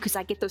knows it because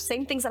I get those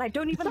same things, and I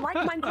don't even like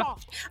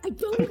Minecraft. I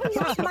don't even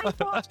like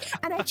Minecraft,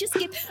 and I just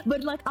get,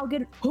 but I'll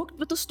get hooked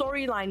with the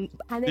storyline,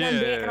 and then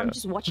I'm there, and I'm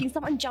just watching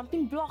someone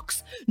jumping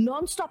blocks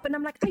non-stop, and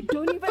I'm like, I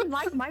don't even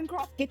like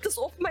Minecraft. Get this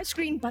off my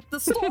screen, but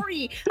the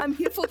story, I'm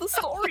here for the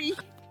story.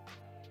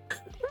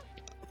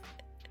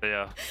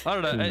 Yeah,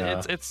 I don't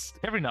know. It's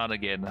every now and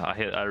again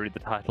I read the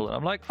title and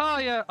I'm like, oh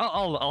yeah,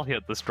 I'll hear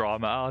this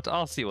drama out.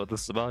 I'll see what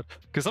this is about,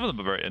 because some of them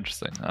are very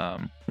interesting.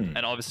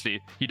 And obviously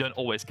you don't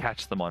always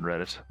catch them on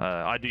Reddit.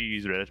 I do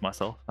use Reddit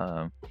myself,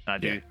 and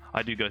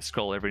I do go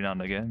scroll every now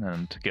and again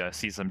and go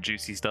see some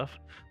juicy stuff.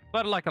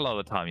 But a lot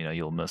of the time,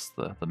 you'll miss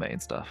the main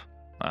stuff.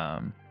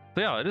 So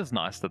yeah, it is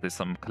nice that there's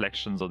some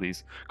collections of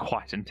these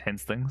quite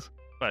intense things.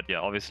 But yeah,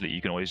 obviously you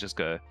can always just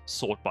go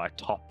sort by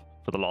top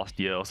for the last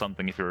year or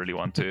something if you really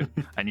want to,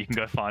 and you can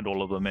go find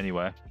all of them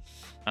anyway.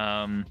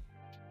 I'm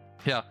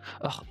trying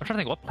to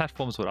think, what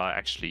platforms would I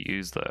actually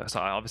use though? So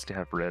I obviously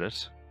have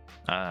Reddit.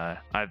 I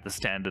have the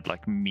standard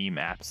like meme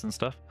apps and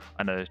stuff.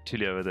 I know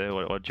Tuli over there.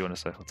 What do you want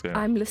to say? What's going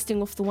on? I'm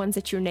listing off the ones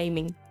that you're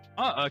naming.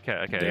 Oh,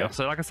 okay. Yeah.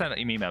 So like I said,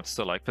 meme apps.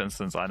 So like for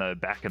instance, I know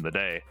back in the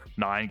day,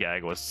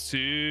 9gag was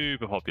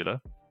super popular.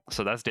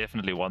 So that's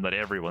definitely one that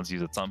everyone's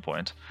used at some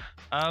point.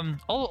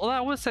 Although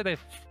I would say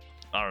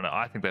I don't know.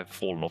 I think they've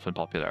fallen off in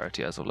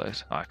popularity as of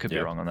late. I could be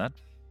wrong on that.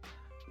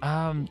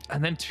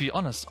 And then to be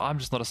honest, I'm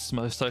just not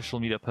a social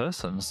media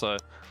person. So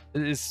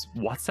is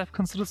WhatsApp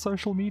considered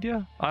social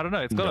media? I don't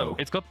know.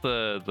 It's got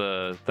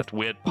that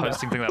weird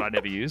posting thing that I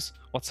never use.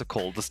 What's it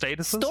called? The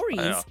statuses?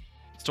 Stories.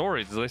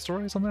 Stories. Are there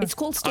stories on there? It's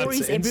called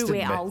Stories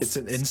everywhere else. It's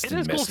an instant It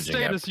is called messaging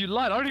status. app. You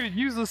lied. I don't even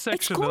use this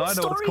section. It's called I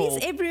know what it's Stories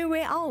called.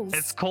 everywhere else.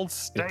 It's called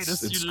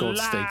status. It's you called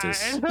lie.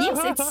 status. Yes,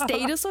 it's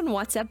status on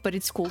WhatsApp, but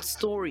it's called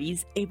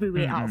Stories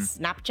everywhere else.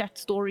 Snapchat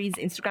stories,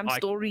 Instagram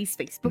stories,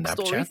 Facebook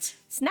stories.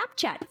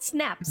 Snapchat.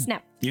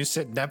 Snap. You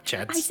said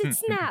Snapchats. I said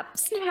snap.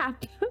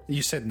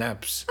 You said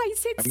naps. I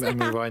said snap. I'm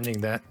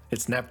rewinding that.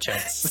 It's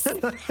Snapchats.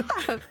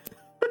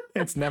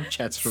 It's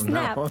Snapchats from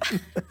now on.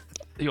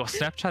 Your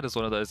Snapchat is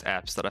one of those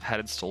apps that I've had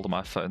installed on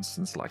my phone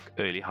since like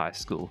early high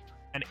school.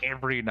 And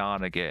every now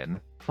and again,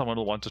 someone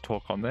will want to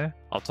talk on there.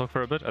 I'll talk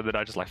for a bit, and then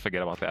I just like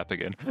forget about the app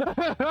again.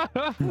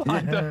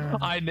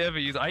 I never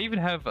use. I even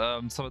have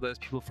some of those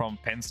people from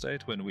Penn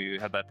State when we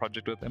had that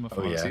project with them.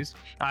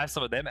 I have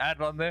some of them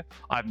added on there.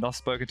 I've not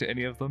spoken to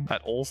any of them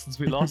at all since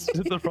we last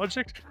did the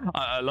project.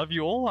 I love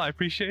you all. I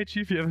appreciate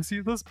you if you ever see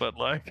this, but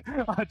like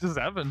I just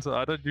haven't.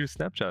 I don't use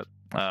Snapchat.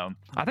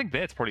 I think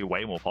that's probably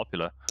way more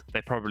popular.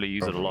 They probably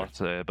use it a lot,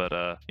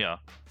 but yeah.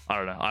 I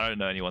don't know. I don't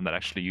know anyone that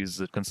actually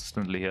uses it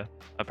consistently here.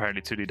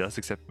 Apparently Tuli does,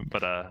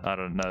 but I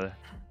don't know.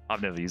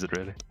 I've never used it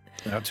really.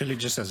 Tuli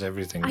just has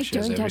everything. I She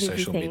has don't every have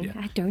social everything.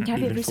 media. I don't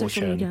have every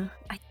social 4chan. media.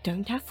 I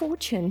don't have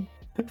Fortune.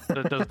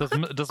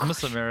 Does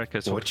Miss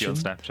America talk to you on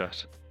Fortune?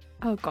 Snapchat?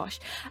 Oh gosh.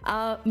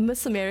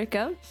 Miss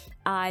America.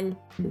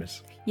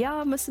 Miss.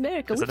 Miss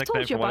America. It's a We've nickname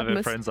told you for one about of her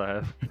Miss. friends I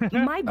have.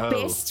 My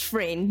best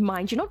friend,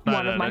 mind you, not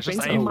one of my it's friends,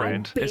 just but a my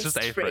friend. best It's just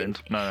a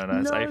friend. No, it's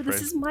a No, friend.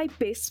 this is my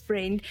best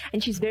friend,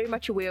 and she's very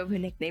much aware of her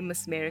nickname,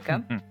 Miss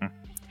America.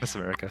 Miss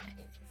America.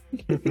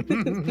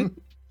 For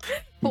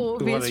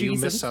What obvious are you,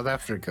 reasons. Miss South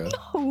Africa?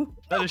 Oh.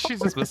 No,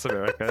 she's just Miss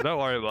America. Don't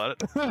worry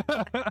about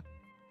it.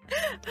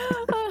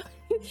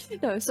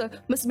 No, so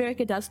Miss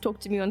America does talk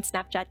to me on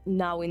Snapchat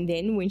now and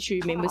then when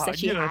she remembers that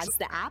she yes. has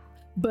the app.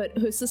 But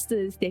her sister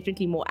is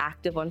definitely more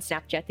active on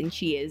Snapchat than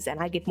she is, and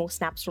I get more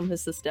snaps from her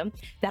sister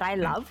that I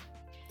love.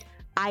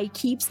 I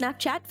keep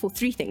Snapchat for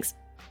 3 things.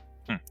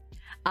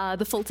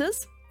 The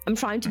filters. I'm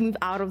trying to move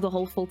out of the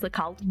whole filter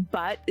cult,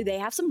 but they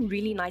have some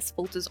really nice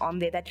filters on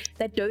there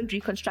that don't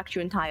reconstruct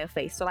your entire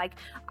face. So like,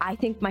 I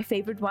think my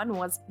favorite one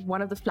was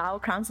one of the flower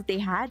crowns that they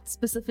had,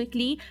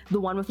 specifically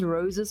the one with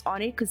roses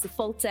on it, because the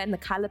filter and the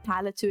color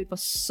palette to it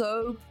was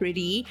so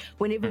pretty.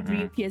 Whenever it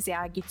reappears there,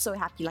 I get so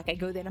happy. Like I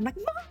go there and I'm like,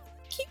 Mom,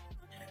 cute.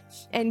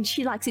 And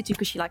she likes it too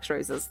because she likes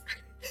roses.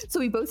 So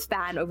we both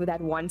fan over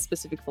that one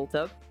specific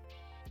filter.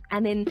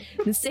 And then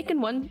the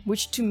second one,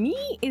 which to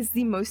me is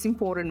the most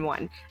important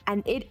one,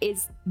 and it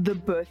is the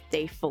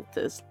birthday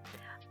filters.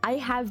 I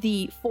have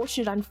the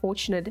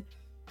unfortunate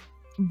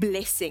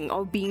blessing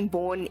of being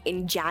born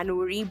in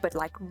January, but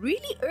like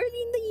really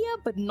early in the year,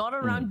 but not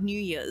around New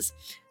Year's.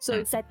 So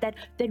it's that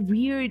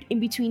weird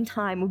in-between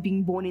time of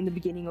being born in the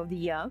beginning of the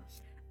year.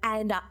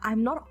 And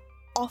I'm not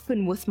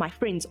often with my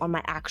friends on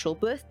my actual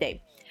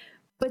birthday.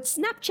 But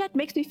Snapchat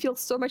makes me feel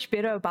so much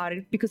better about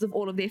it because of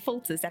all of their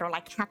filters that are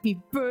like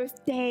happy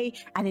birthday,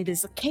 and it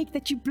is a cake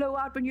that you blow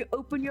out when you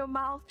open your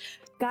mouth.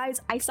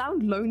 Guys, I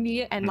sound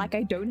lonely and like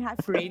I don't have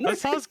friends. That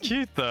sounds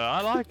cute though.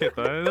 I like it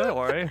though. Don't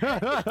worry.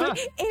 But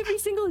every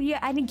single year,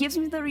 and it gives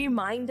me the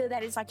reminder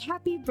that it's like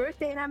happy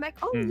birthday, and I'm like,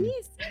 oh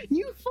yes,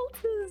 new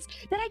filters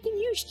that I can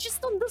use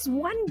just on this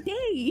one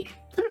day.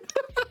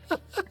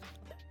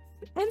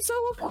 And so,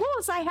 of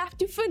course, I have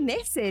to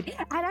finesse it.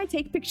 And I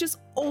take pictures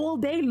all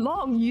day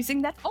long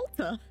using that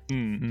filter.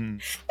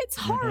 It's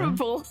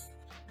horrible.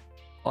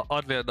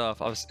 Oddly enough,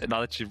 now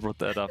that you brought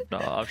that up,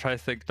 now I'm trying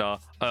to think. Now,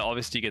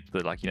 obviously, you get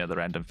the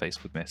random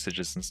Facebook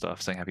messages and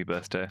stuff saying happy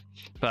birthday.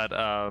 But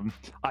I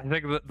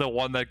think that the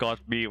one that got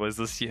me was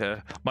this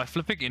year. My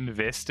flipping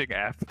investing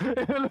app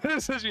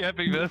says you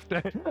happy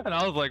birthday, and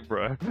I was like,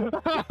 bro,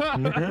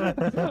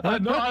 I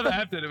had no other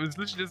app that it was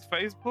literally just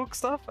Facebook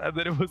stuff, and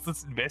then it was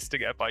this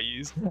investing app I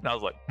use, and I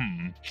was like,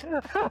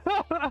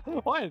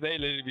 why are they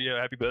letting me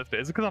happy birthday?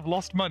 Is it because I've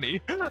lost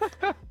money?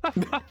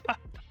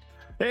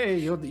 Hey,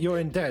 you're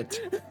in debt.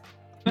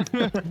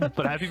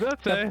 But happy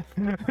birthday.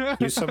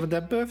 Use some of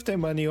that birthday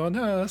money on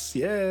us.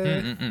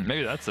 Yeah.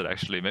 Maybe that's it,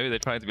 actually. Maybe they're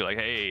trying to be like,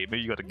 hey,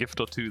 maybe you got a gift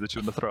or two that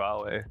you want to throw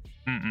our way.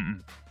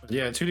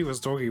 Yeah, Tuli was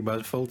talking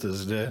about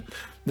filters. The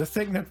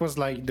thing that was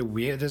like the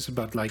weirdest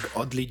but like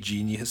oddly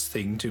genius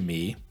thing to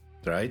me,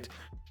 right?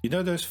 You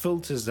know those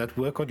filters that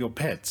work on your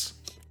pets?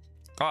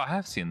 Oh, I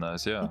have seen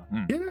those, yeah.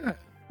 Yeah.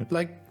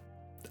 Like,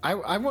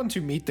 I want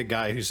to meet the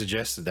guy who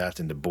suggested that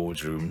in the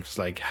boardroom. It's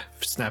like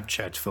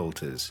Snapchat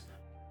filters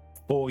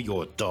for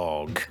your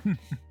dog.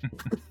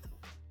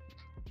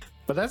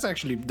 But it's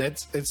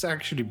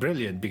actually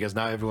brilliant because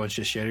now everyone's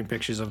just sharing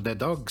pictures of their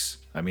dogs.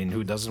 I mean,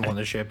 who doesn't want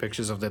to share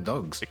pictures of their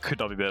dogs? It could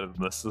not be better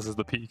than this. This is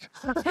the peak.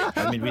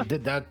 I mean, we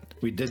did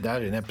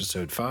that in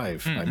episode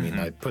 5. I mean,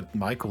 I put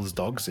Michael's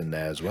dogs in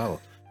there as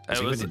well.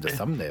 It was in the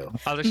thumbnail.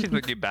 I was actually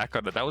looking back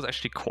on it. That was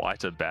actually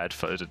quite a bad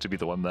photo to be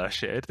the one that I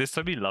shared. There's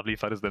so many lovely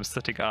photos of them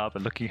sitting up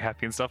and looking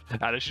happy and stuff.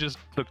 And I actually just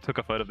took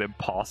a photo of them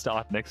passed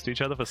out next to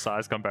each other for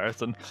size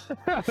comparison.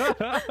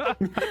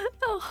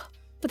 Oh,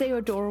 but they were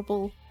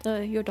adorable.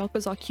 Your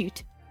doggos are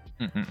cute.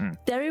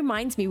 That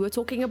reminds me, we're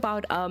talking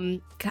about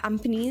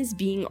companies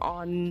being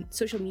on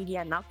social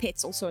media and now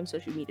pets also on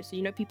social media. So,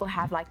 you know, people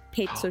have like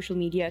pet social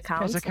media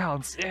accounts. Pet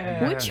accounts,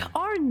 yeah. Which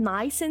are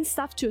nice and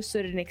stuff to a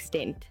certain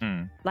extent.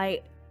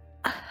 Like,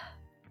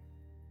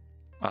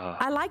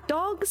 I like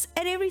dogs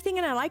and everything,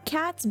 and I like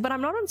cats, but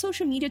I'm not on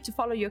social media to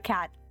follow your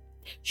cat.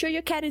 Sure,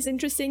 your cat is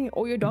interesting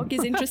or your dog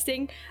is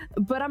interesting,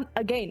 but I'm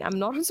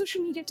not on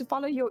social media to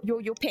follow your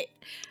pet.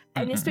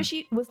 And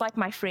especially with like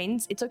my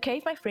friends, it's okay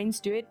if my friends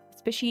do it.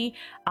 Especially,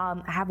 I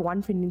have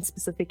one friend in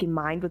specific in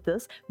mind with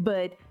this,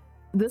 but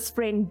this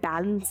friend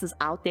balances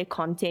out their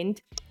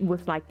content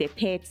with like their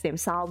pets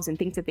themselves and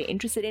things that they're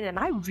interested in, and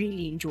I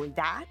really enjoy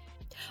that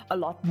a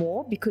lot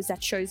more because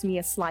that shows me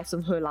a slice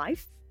of her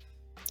life.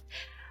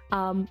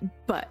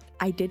 But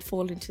I did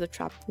fall into the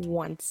trap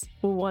once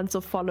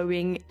of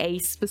following a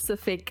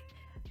specific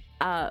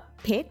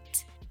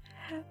pet,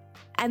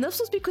 and this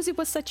was because it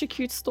was such a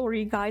cute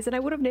story, guys, and I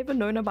would have never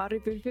known about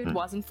it if it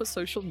wasn't for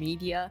social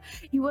media.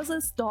 He was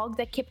this dog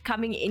that kept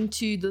coming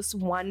into this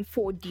one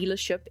Ford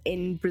dealership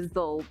in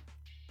Brazil.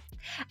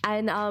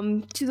 And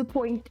to the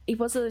point, it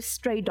was a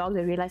stray dog.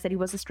 They realized that he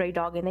was a stray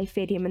dog, and they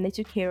fed him and they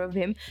took care of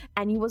him,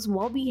 and he was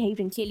well behaved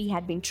and clearly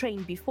had been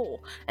trained before.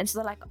 And so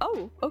they're like,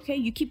 oh, okay,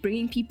 you keep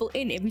bringing people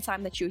in every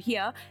time that you're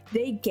here.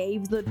 They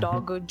gave the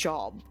dog a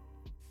job.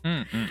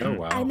 Oh,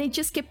 wow. And they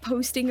just kept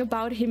posting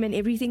about him and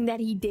everything that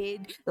he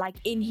did, like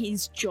in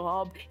his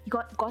job. He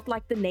got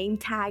like the name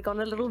tag on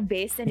a little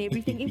vest and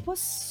everything. It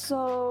was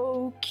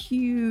so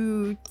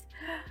cute.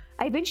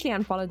 I eventually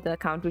unfollowed the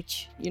account,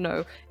 which, you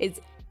know, is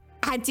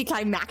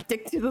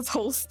anticlimactic to this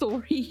whole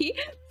story,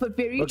 but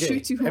very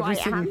true to who I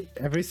am.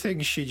 Everything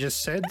she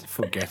just said,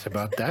 forget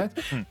about that.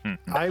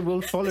 I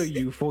will follow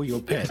you for your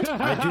pet.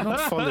 I do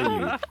not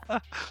follow you.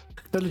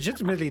 So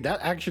legitimately, that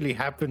actually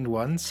happened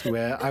once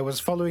where I was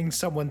following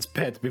someone's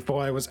pet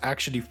before I was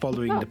actually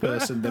following the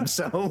person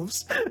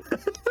themselves.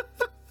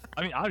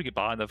 I mean, I would get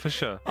behind that for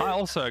sure. I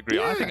also agree.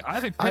 Yeah. I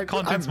think pet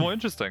content's more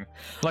interesting.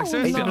 Like,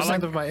 seriously, seriously,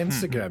 80% of my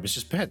Instagram is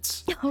just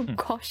pets. Oh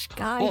gosh,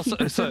 guys.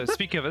 Well, so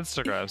speaking of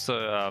Instagram,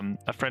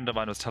 a friend of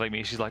mine was telling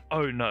me, she's like,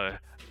 oh no,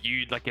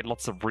 you like get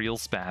lots of real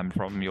spam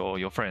from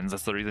your friends.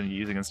 That's the reason you're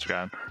using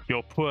Instagram.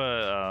 Your poor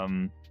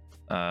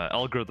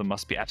algorithm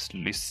must be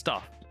absolutely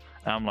stuffed.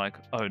 And I'm like,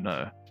 oh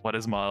no, what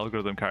is my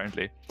algorithm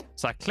currently?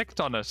 So I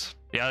clicked on it.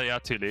 Yeah,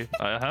 Tuli.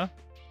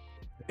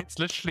 It's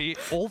literally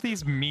all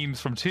these memes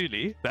from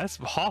Tuli. That's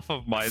half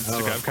of my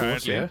Instagram of course,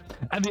 currently. yeah.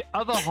 And the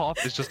other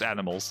half is just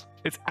animals.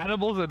 It's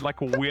animals and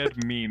like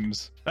weird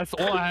memes. That's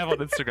all I have on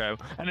Instagram.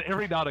 And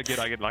every now and again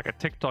I get like a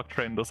TikTok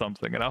trend or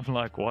something. And I'm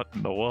like, what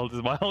in the world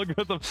is my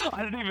algorithm?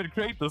 I didn't even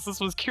create this. This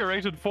was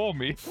curated for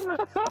me.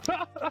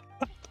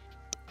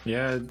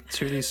 Yeah,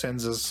 Tuli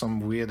sends us some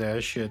weird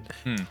ass shit.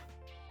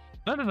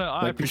 No,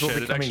 I Like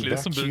appreciate it. Actually,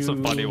 there's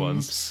some funny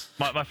ones.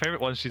 vacuums. My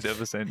favorite one she's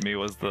ever sent me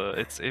was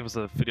it was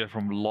a video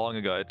from long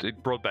ago.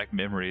 It brought back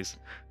memories.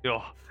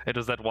 It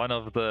was that one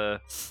of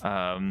the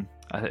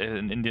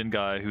an Indian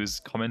guy who's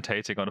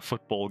commentating on a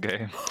football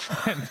game,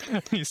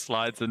 and he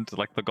slides into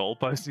like the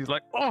goalpost. He's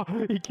like, "Oh,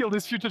 he killed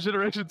his future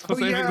generations for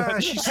saving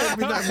that." She sent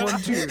me that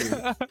one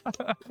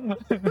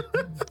too.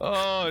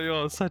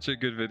 Oh, such a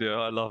good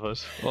video. I love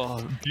it.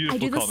 Oh, beautiful I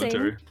do the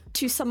commentary. same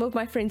to some of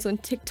my friends on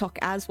TikTok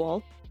as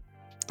well,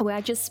 where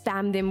I just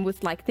spam them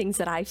with like things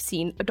that I've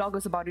seen. A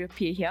doggo's about to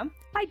appear here.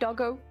 Hi,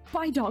 doggo.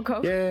 Bye,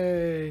 doggo.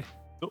 Yay!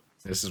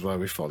 This is why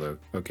we follow.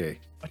 Okay.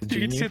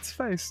 You can see its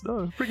face.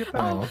 No, bring it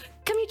back. Oh,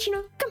 come here,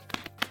 Chino.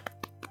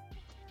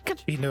 Come.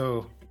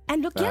 Chino.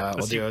 And look here.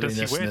 Does he wear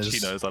listeners,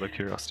 chinos out of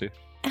curiosity?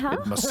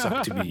 it must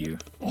suck to be you.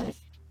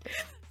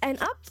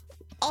 And up.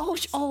 Oh,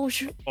 Oh,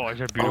 it's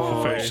a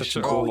beautiful face. Such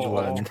an old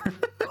one.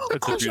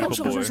 It's a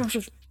beautiful boy.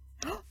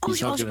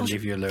 He's not gonna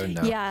leave you alone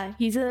now. Yeah,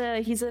 he's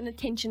an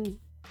attention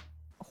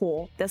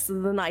whore. That's the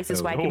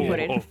nicest way I can put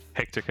it. Oh,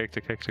 hectic.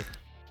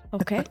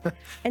 Okay.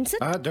 And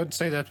sit. Don't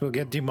say that, we'll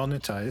get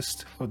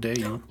demonetized. How dare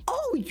you?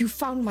 Oh, you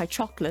found my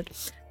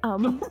chocolate.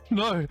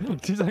 No,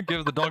 please don't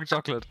give the dog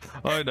chocolate.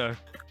 Oh no.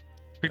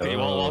 Quickly,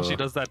 while she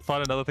does that,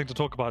 find another thing to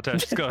talk about,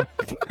 Tash. Let's go.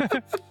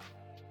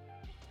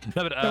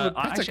 No, but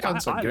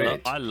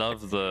I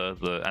love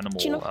the animal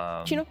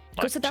Chino,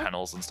 go sit down.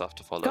 channels and stuff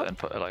to follow. Go. And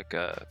for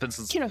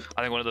instance, Chino,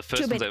 I think one of the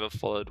first ones I ever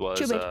followed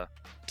was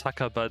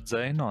Tucker Bud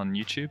Zane on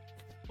YouTube,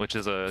 which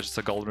is just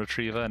a golden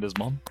retriever and his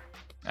mom.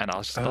 And I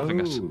was just loving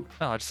it.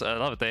 I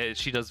love it.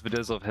 She does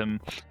videos of him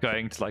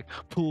going to like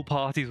pool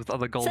parties with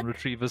other golden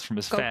retrievers from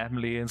his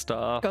family and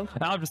stuff. Go.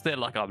 And I'm just there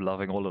like I'm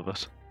loving all of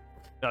it.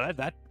 No,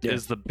 that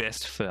is the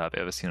best fur I've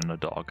ever seen on a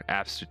dog.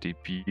 Absolutely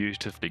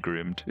beautifully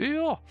groomed.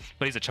 Yeah.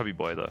 But he's a chubby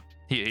boy though.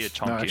 He a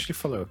chunky. No, I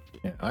actually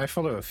I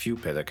follow a few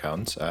pet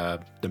accounts.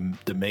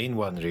 The main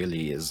one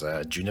really is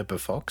Juniper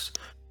Fox.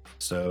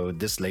 So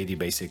this lady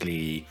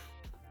basically,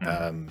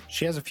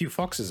 she has a few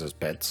foxes as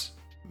pets,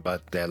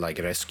 but they're like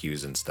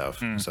rescues and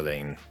stuff. So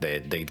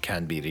they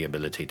can be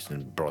rehabilitated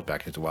and brought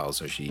back into the wild.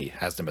 So she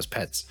has them as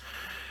pets.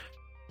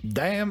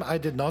 Damn, I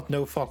did not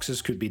know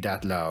foxes could be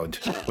that loud.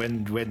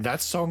 When that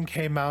song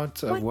came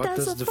out, what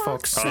does the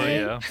fox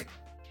say? Oh, yeah.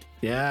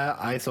 Yeah,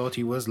 I thought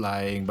he was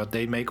lying, but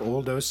they make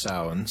all those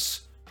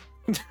sounds.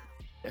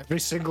 Every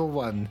single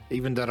one,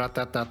 even the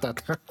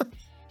rat-tat-tat-tat.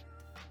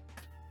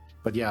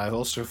 But yeah, I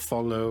also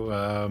follow,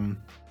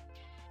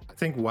 I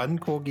think one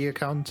corgi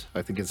account.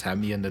 I think it's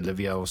Hammy and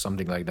Olivia or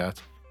something like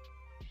that.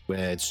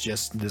 Where it's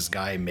just this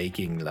guy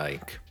making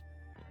like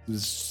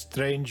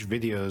strange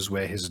videos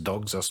where his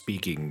dogs are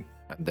speaking.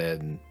 And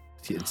then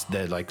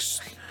they're like,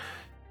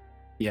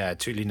 yeah,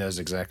 Tuli knows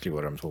exactly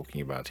what I'm talking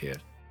about here.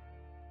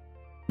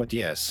 But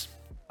yes.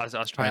 I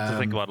was trying to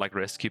think about like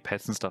rescue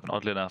pets and stuff, and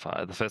oddly enough,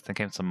 the first thing that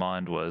came to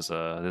mind was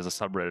there's a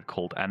subreddit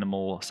called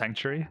Animal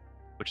Sanctuary,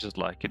 which is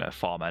like,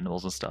 farm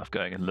animals and stuff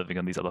going and living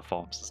on these other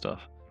farms and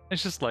stuff.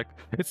 It's just like,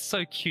 it's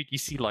so cute. You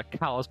see like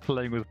cows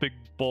playing with big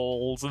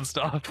balls and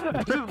stuff.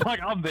 It's just like,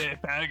 I'm there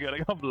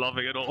fangirling. I'm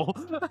loving it all.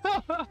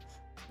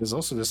 There's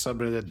also the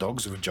subreddit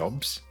Dogs with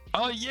Jobs.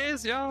 Oh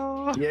yes,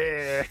 yeah.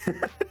 Yeah.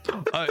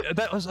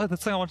 That was the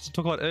thing I wanted to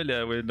talk about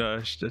earlier when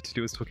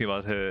Tuli was talking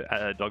about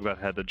her dog that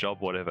had a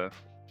job, whatever.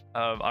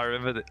 I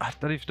remember that, I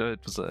don't even know if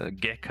it was a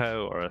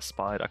gecko or a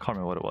spider. I can't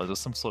remember what it was. It was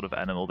some sort of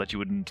animal that you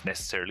wouldn't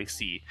necessarily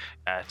see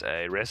at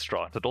a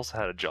restaurant. It also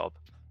had a job,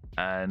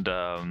 and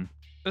it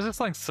was just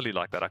something silly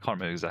like that. I can't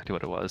remember exactly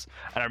what it was.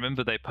 And I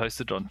remember they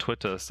posted on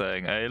Twitter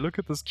saying, "Hey, look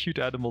at this cute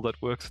animal that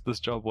works at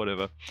this job,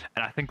 whatever."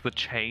 And I think the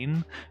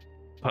chain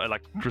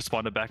like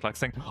responded back like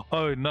saying,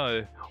 "Oh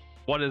no,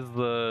 what is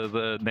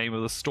the name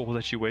of the store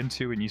that you went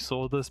to when you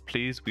saw this?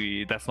 Please,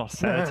 that's not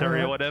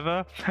sanitary or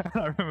whatever." And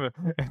I remember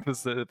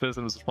the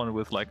person was responding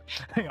with like,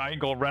 "Hey, I ain't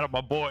gonna rat out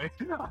my boy.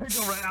 I ain't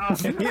gonna rat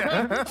out.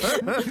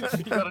 Yeah.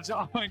 He got a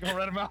job. I ain't gonna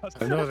rat him out.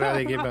 I'm not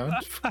ratting him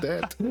out for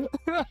that."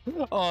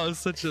 Oh, it's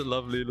such a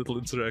lovely little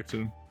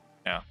interaction.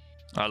 Yeah.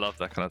 I love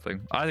that kind of thing.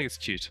 I think it's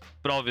cute.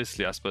 But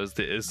obviously, I suppose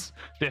there is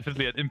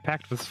definitely an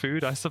impact with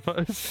food, I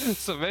suppose.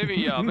 So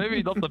maybe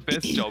not the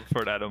best job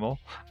for an animal.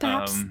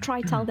 Perhaps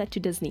tell that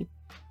to Disney.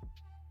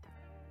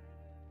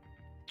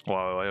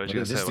 Why would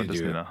you say what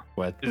Disney now?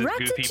 What? Is it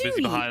Goofy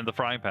busy behind the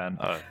frying pan?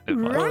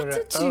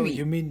 Ratatouille.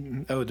 You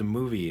mean the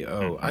movie?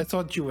 Oh, I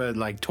thought you were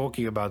like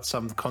talking about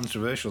some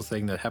controversial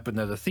thing that happened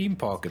at a theme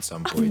park at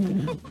some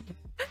point.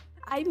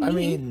 I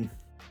mean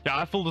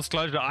yeah, full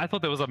disclosure, I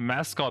thought there was a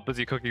mascot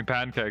busy cooking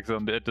pancakes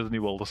at Disney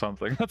World or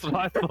something. That's what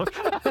I thought.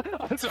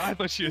 That's what I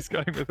thought she was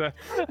going with that.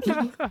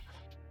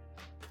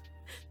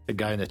 A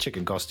guy in a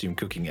chicken costume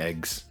cooking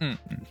eggs.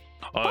 Mm-hmm.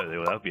 Oh,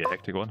 that would be a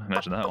hectic one.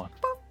 Imagine that one.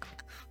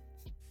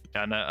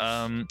 Yeah,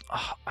 no,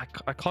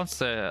 I can't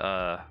say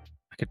I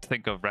could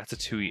think of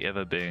Ratatouille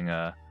ever being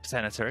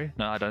sanitary.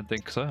 No, I don't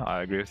think so.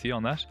 I agree with you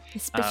on that.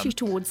 Especially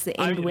towards the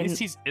end when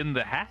he's in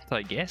the hat,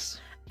 I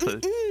guess. So,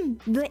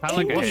 the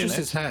ending. Washes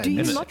his hands. Do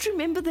you not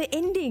remember the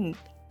ending?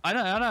 I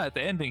know. At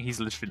the ending, he's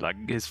literally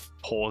like his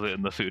paws are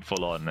in the food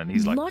full on, and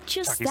he's like not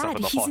just that.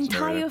 His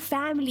entire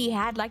family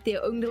had like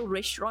their own little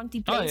restauranty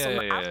place on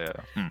the up.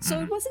 Mm-hmm. So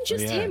it wasn't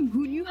just him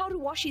who knew how to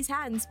wash his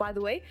hands, by the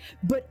way,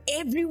 but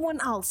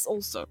everyone else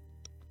also.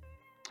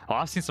 Oh,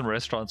 I've seen some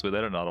restaurants where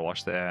they don't know how to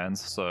wash their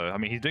hands. So I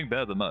mean, he's doing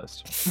better than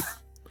most.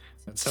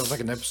 That sounds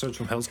like an episode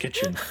from Hell's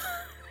Kitchen.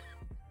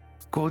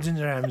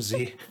 Gordon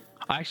Ramsay.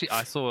 I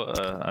saw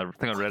a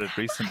thing on Reddit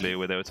recently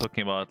where they were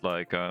talking about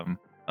like well,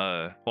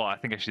 I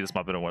think actually this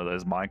might have been one of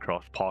those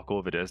Minecraft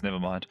parkour videos, never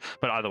mind.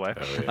 But either way,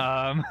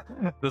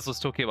 this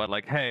was talking about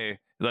like, hey,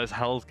 those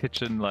Hell's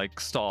Kitchen like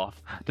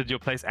staff, did your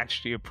place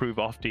actually improve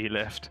after he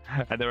left?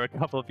 And there were a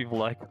couple of people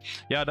like,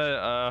 yeah,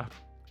 no,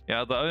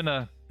 yeah, the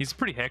owner, he's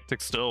pretty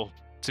hectic still.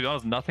 To be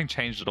honest, nothing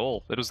changed at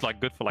all. It was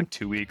like good for like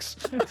 2 weeks.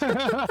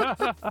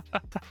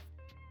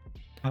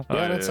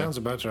 Yeah, that sounds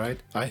about right.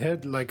 I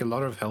heard like a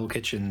lot of Hell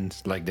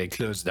Kitchens, like they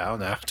closed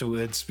down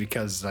afterwards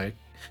because like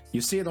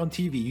you see it on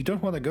TV, you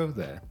don't want to go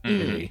there.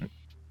 Really.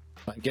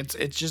 Like it's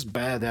just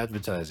bad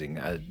advertising.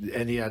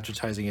 Any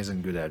advertising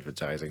isn't good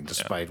advertising,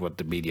 despite what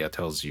the media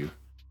tells you.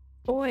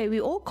 Boy,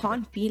 we all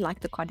can't be like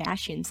the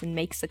Kardashians and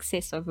make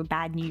success over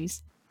bad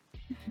news.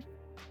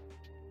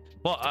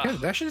 Well,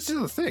 Kardashians is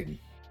a thing.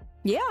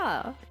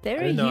 Yeah,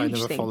 they're I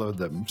never thing. followed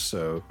them,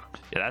 so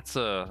yeah, that's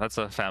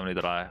a family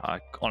that I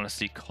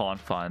honestly can't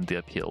find the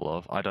appeal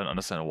of. I don't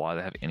understand why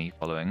they have any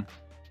following.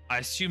 I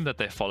assume that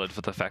they're followed for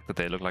the fact that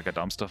they look like a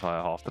dumpster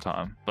fire half the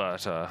time,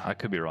 but I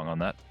could be wrong on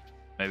that.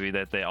 Maybe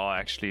that they are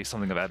actually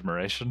something of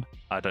admiration.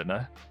 I don't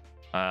know.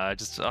 I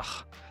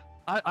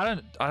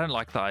don't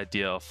like the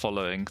idea of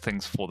following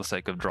things for the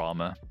sake of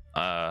drama.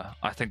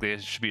 I think there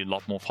should be a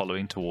lot more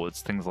following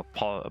towards things of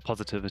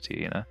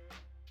positivity.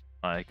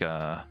 Like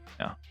yeah.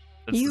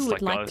 You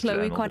would like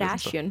Khloe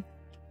Kardashian.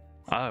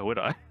 Oh, would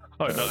I?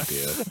 Oh no.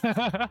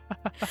 dear.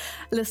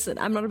 Listen,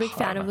 I'm not a big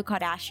fan of the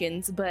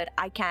Kardashians, but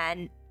I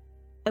can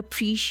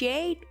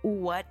appreciate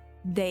what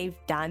they've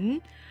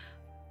done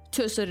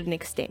to a certain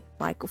extent.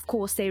 Like, of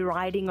course, they're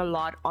riding a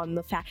lot on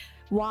the fact,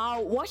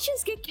 wow,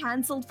 watchers get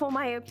cancelled for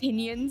my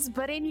opinions,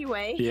 but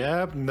anyway.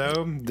 Yeah,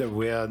 no,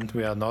 we are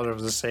not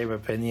of the same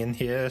opinion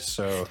here,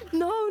 so...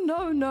 No.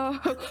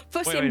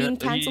 First, I'm being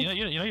cancelled.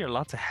 You know, you're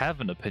allowed to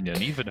have an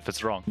opinion, even if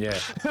it's wrong. Yeah.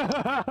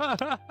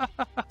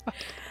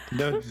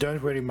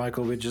 Don't worry,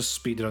 Michael, we're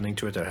just speedrunning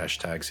Twitter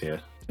hashtags here.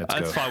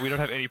 That's fine. We don't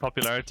have any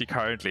popularity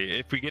currently.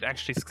 If we get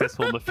actually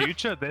successful in the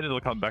future, then it'll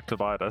come back to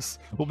bite us.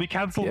 We'll be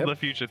cancelled in the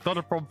future. It's not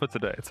a problem for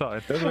today. It's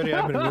fine. Don't worry,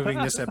 I'm removing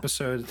this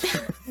episode.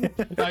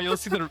 You'll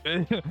see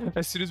that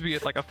as soon as we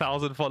get like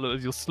 1,000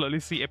 followers, you'll slowly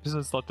see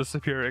episodes start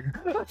disappearing.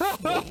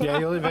 Yeah,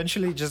 you'll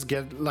eventually just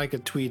get like a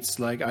tweet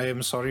like, I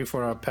am sorry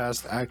for our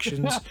past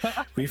actions.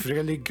 We've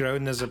really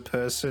grown as a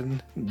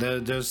person.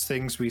 Those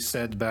things we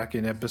said back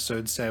in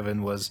episode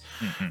 7 was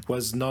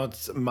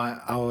not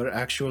our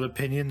actual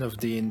opinion of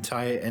the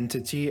entire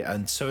entity,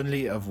 and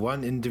solely of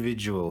one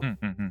individual.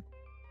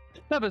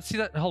 No, but see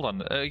that. Hold on.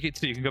 You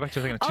can go back to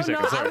the thing in 2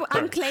 seconds. No, Sorry.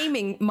 I'm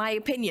claiming my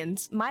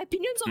opinions. My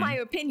opinions are my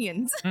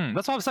opinions.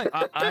 That's what I'm saying.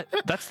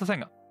 That's the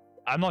thing.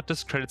 I'm not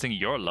discrediting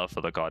your love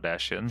for the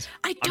Kardashians.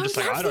 I'm just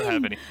saying I don't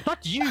have any.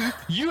 Not you.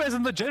 You as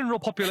in the general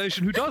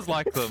population who does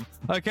like them.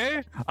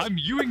 Okay? I'm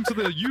youing to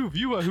the you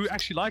viewer who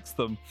actually likes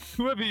them.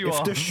 Whoever you are.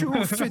 If the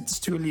shoe fits,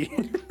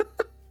 Tuli.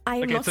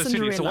 I'm okay, not so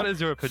Cinderella. Sudi, so what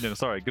is your opinion?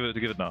 Sorry, give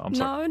it now. I'm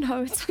sorry.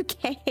 No, it's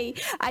okay.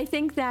 I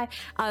think that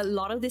a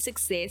lot of the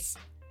success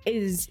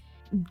is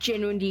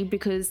genuinely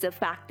because the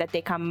fact that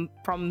they come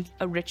from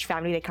a rich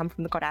family. They come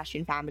from the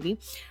Kardashian family,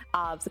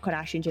 the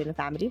Kardashian Jenner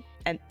family.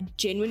 And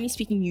genuinely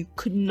speaking, you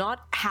could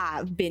not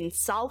have been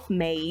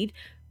self-made,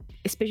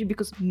 especially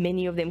because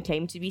many of them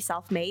claim to be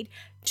self-made,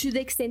 to the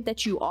extent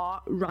that you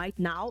are right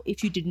now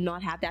if you did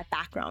not have that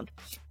background.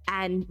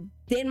 And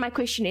then my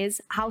question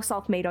is, how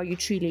self-made are you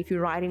truly if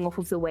you're riding off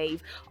of the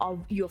wave of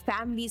your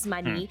family's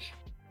money,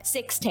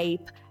 sex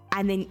tape,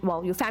 and then,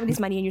 well, your family's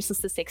money and your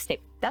sister's sex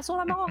tape? That's all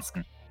I'm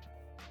asking.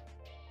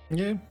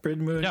 Yeah,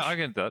 pretty much. Yeah, I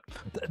get that.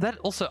 That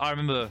also, I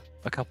remember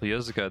a couple of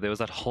years ago, there was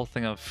that whole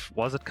thing of,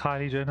 was it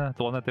Kylie Jenner?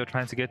 The one that they were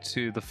trying to get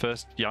to the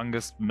first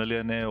youngest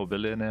millionaire or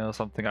billionaire or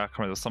something. I can't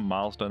remember, some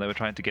milestone they were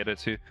trying to get her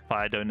to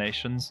via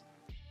donations.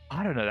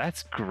 I don't know,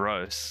 that's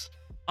gross.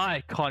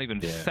 I can't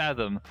even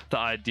fathom the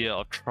idea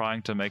of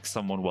trying to make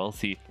someone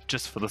wealthy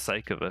just for the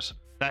sake of it.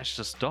 That's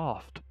just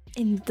daft.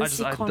 In this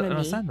I economy. don't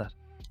understand that.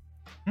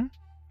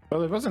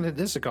 Well, it wasn't in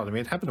this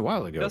economy. It happened a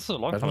while ago. That's a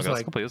long time ago.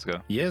 That's a couple of years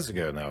ago. Years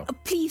ago now.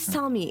 Please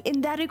tell me,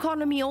 in that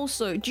economy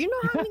also, do you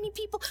know how many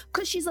people,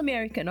 because she's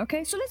American,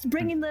 okay? So let's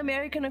bring in the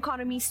American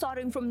economy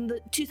starting from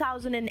the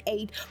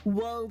 2008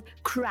 world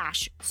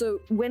crash. So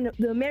when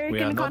the American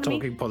We are not economy...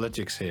 talking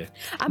politics here.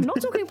 I'm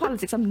not talking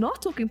politics.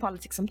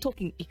 I'm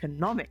talking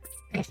economics.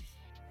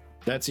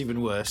 That's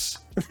even worse.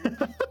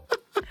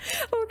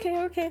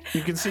 Okay.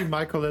 You can see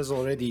Michael has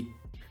already...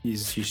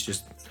 He's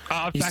just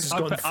gone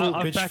full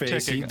I'm bitch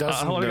face. He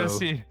doesn't know.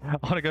 I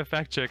want to go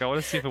fact check. I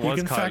want to see if it was Kylie.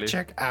 You can fact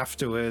check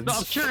afterwards. No,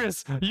 I'm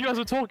curious. You guys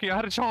were talking. I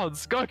had a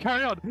chance. Go,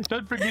 carry on.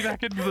 Don't bring me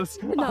back into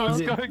this. No. I was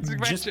going to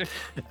fact check.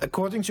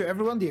 According to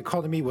everyone, the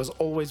economy was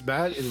always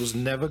bad. It was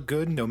never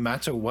good, no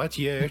matter what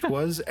year it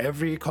was.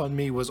 Every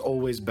economy was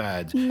always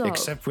bad,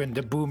 except when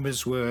the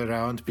boomers were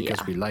around,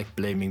 because we like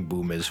blaming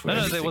boomers for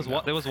everything.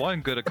 There was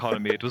one good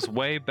economy. It was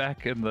way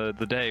back in the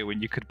day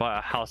when you could buy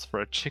a house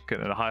for a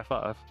chicken and a high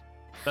five.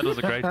 That was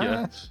a great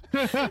year.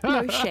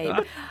 No shame.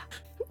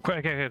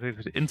 Okay,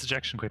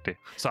 interjection quickly.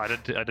 So I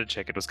did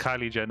check. It was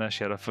Kylie Jenner.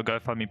 She had a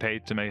GoFundMe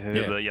page to make her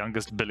the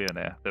youngest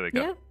billionaire. There we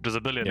go. Yeah. It was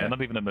a billionaire,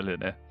 not even a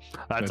millionaire.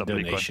 That's a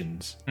big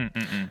donations.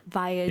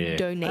 Via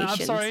donations.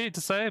 I'm sorry to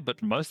say, but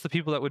most of the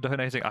people that were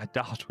donating, I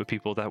doubt were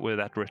people that were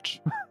that rich.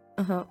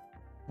 Uh-huh.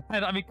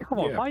 And I mean, come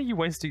on, why are you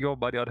wasting your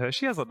money on her?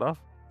 She has enough.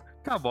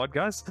 Come on,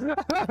 guys.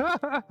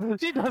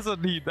 She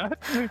doesn't need that.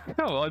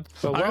 Come on.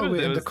 But while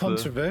we're in the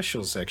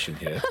controversial section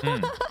here,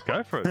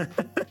 go for it.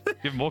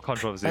 Give more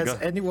controversy. Has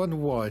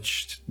anyone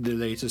watched the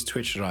latest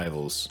Twitch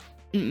rivals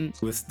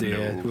with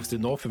the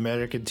North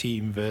American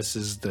team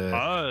versus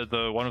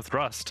the one with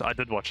Rust? I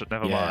did watch it.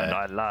 Never mind.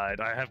 I lied.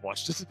 I have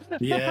watched it.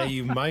 Yeah,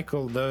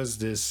 Michael knows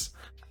this.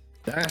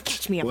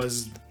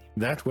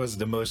 That was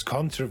the most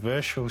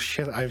controversial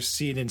shit I've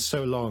seen in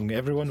so long.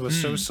 Everyone was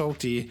so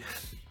salty.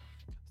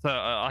 So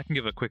I can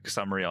give a quick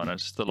summary on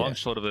it. The long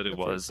short of it, it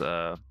was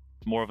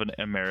more of an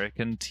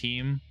American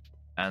team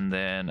and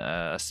then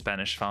a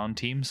Spanish found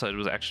team. So it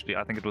was actually,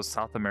 I think it was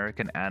South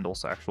American and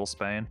also actual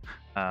Spain.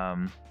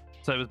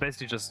 So it was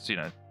basically just,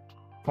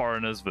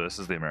 foreigners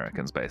versus the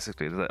Americans,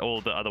 basically. All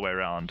the other way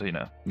around,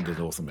 The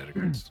North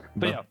Americans.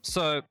 But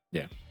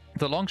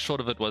the long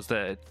short of it was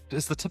that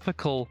it's the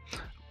typical,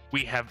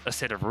 we have a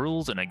set of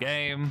rules in a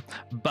game,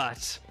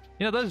 but...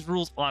 those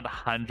rules aren't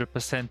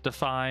 100%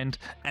 defined,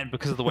 and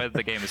because of the way that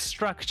the game is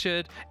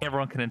structured,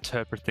 everyone can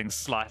interpret things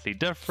slightly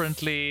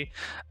differently,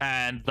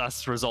 and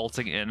thus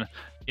resulting in,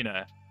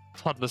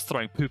 toddlers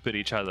throwing poop at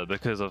each other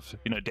because of,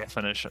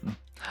 definition.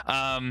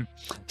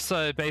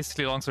 So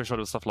basically, long story short,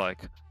 it was stuff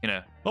like,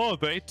 oh,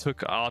 they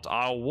took out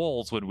our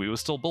walls when we were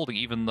still building,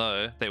 even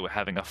though they were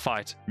having a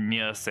fight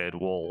near said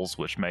walls,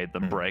 which made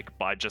them break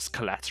by just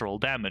collateral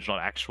damage, not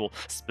actual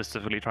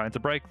specifically trying to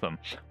break them.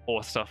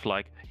 Or stuff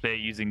like they're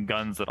using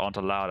guns that aren't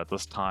allowed at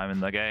this time in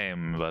the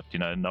game, but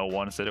no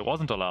one said it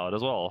wasn't allowed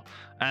as well.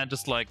 And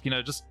just like,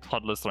 just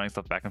toddlers throwing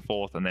stuff back and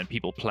forth, and then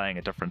people playing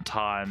at different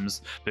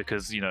times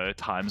because,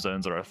 time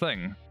zones are a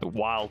thing.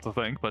 Wild to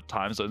think, but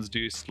time zones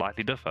do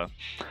slightly differ.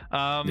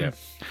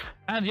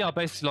 And yeah,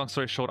 basically, long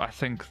story short, I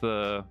think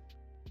the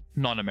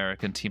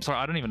non-American team, sorry,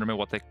 I don't even remember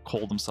what they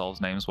call themselves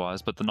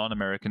names-wise, but the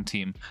non-American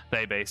team,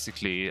 they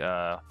basically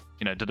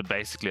did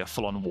basically a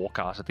full-on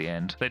walkout at the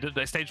end.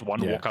 They staged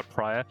one walkout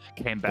prior,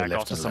 came back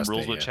after some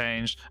rules were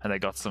changed, and they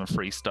got some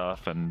free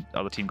stuff, and the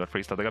other team got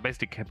free stuff. They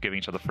basically kept giving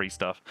each other free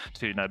stuff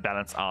to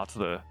balance out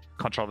the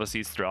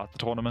controversies throughout the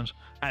tournament.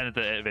 And at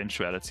the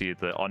eventuality,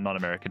 the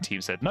non-American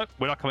team said, nope,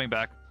 we're not coming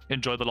back.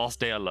 Enjoy the last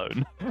day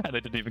alone. And they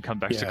didn't even come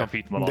back to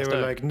compete in the last day. They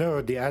were like,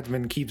 no, the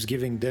admin keeps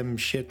giving them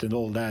shit and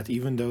all that,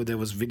 even though there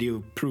was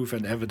video proof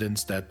and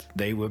evidence that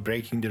they were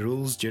breaking the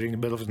rules during the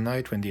middle of the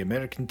night when the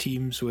American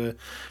teams were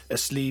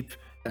asleep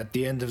at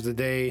the end of the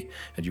day,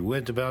 and you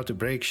weren't about to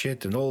break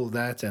shit and all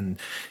that. And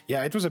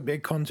yeah, it was a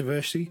big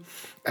controversy.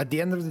 At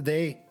the end of the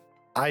day,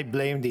 I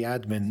blame the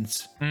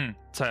admins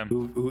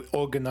who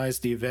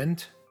organized the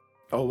event.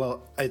 Oh,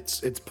 well,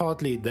 it's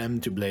partly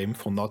them to blame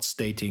for not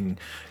stating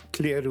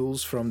clear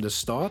rules from the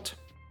start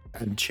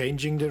and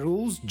changing the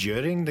rules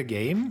during the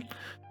game,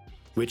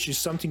 which is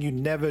something you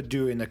never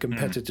do in a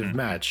competitive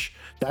match.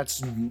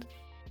 That's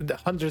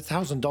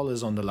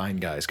 $100,000 on the line,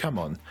 guys. Come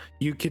on.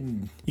 You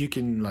can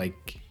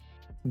like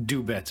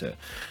do better.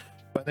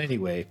 But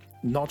anyway,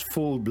 not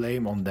full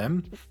blame on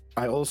them.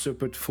 I also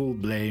put full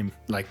blame,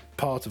 like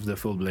part of the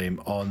full blame,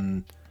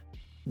 on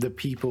the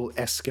people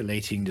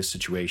escalating the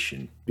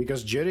situation,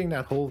 because during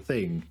that whole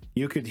thing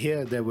you could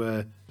hear there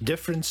were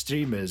different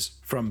streamers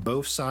from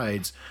both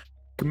sides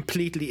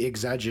completely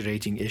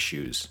exaggerating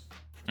issues,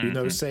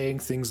 saying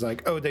things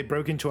like, oh, they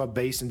broke into our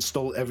base and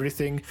stole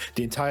everything,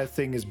 the entire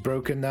thing is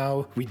broken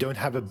now, we don't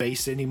have a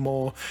base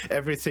anymore,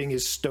 everything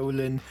is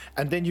stolen.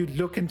 And then you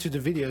look into the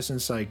videos and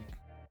it's like,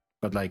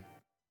 but like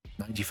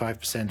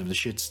 95% of the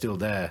shit's still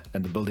there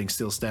and the building's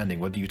still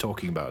standing, what are you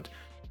talking about?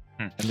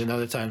 And then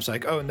other times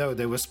like, oh no,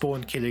 they were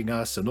spawn killing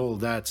us and all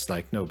that. It's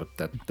like, no, but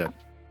that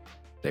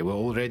they were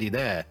already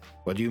there.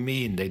 What do you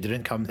mean? They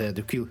didn't come there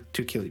to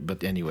kill you.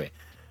 But anyway,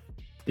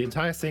 the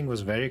entire thing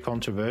was very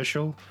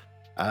controversial.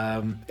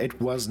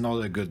 It was not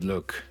a good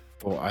look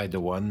for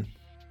either one.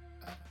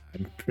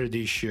 I'm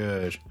pretty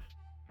sure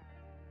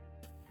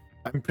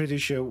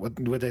what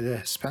were they, the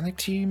Hispanic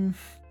team?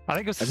 I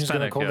think it was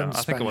Hispanic. I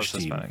think it was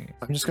Hispanic.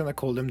 I'm just gonna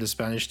call them the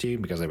Spanish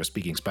team because they were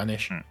speaking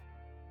Spanish.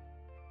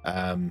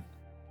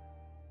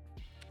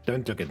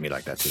 Don't look at me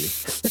like that, silly.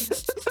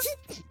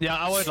 Yeah,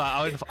 I would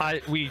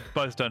like. We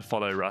both don't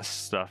follow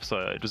Rust stuff, so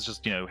it was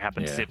just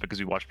happened to see it because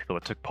we watched people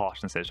that took part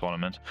in the stage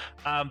tournament.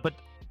 But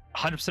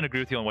 100%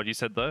 agree with you on what you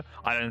said, though.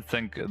 I don't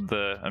think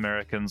the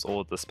Americans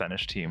or the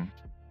Spanish team,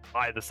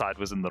 either side,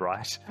 was in the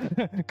right.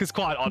 Because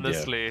quite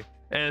honestly,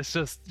 it's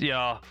just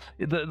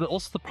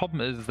also the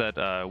problem is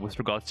that with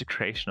regards to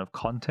creation of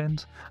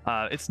content,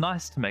 it's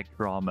nice to make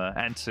drama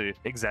and to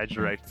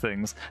exaggerate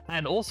things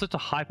and also to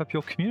hype up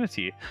your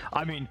community.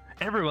 I mean,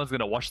 everyone's going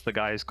to watch the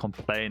guy who's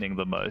complaining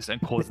the most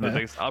and causing the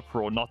biggest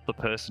uproar, not the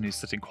person who's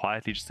sitting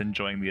quietly just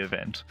enjoying the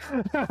event.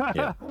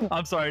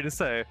 I'm sorry to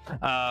say.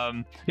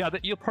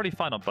 You'll probably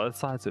find on both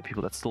sides there are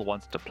people that still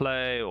wanted to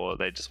play or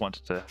they just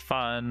wanted to have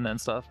fun and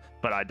stuff,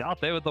 but I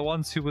doubt they were the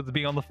ones who would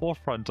be on the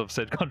forefront of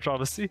said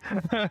controversy.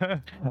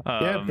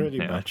 Pretty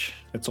much.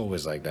 It's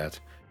always like that.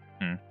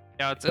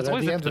 Yeah, it's always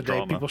at the end of the day,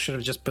 drama. people should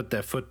have just put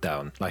their foot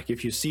down. Like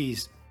if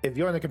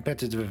you're in a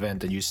competitive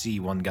event and you see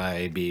one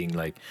guy being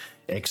like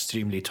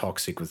extremely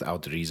toxic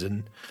without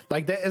reason,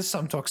 like there is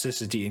some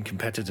toxicity in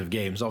competitive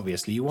games.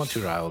 Obviously, you want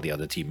to rile the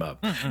other team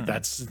up.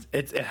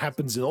 It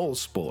happens in all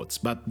sports.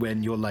 But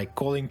when you're like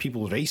calling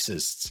people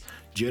racists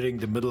during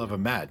the middle of a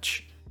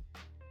match,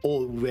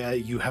 or where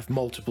you have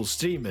multiple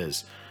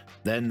streamers,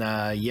 then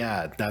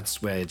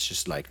that's where it's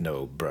just like,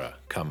 no, bruh,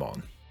 come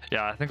on.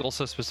 Yeah, I think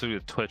also specifically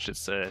with Twitch,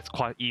 it's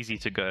quite easy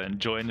to go and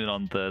join in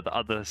on the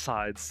other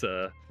side's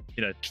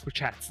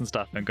chats and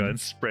stuff and go and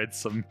spread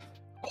some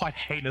quite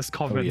heinous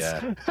comments.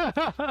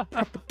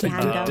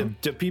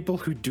 The people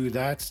who do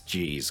that,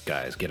 geez,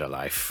 guys, get a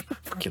life.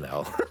 Fucking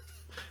hell.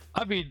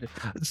 I mean,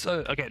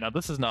 so okay, now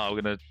this is now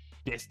we're gonna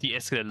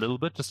de-escalate a little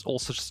bit, just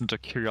into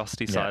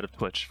curiosity side of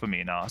Twitch for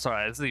me now.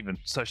 Sorry, this is even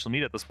social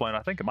media at this point.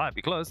 I think it might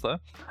be closed though.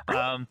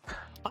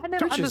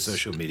 Twitch is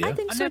social media. I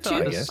think so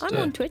too. I'm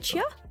on Twitch,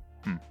 yeah.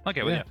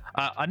 Okay, well,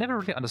 I never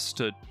really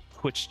understood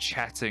Twitch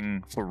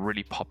chatting for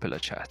really popular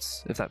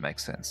chats, if that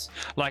makes sense.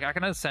 Like, I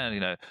can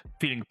understand,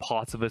 feeling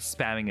part of it,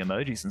 spamming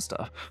emojis and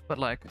stuff, but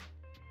like,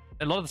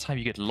 a lot of the time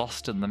you get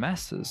lost in the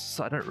masses,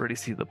 so I don't really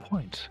see the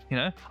point.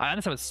 I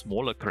understand with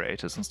smaller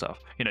creators and stuff.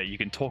 You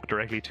can talk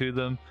directly to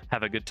them,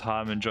 have a good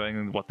time,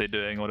 enjoying what they're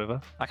doing, or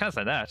whatever. I can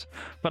understand that,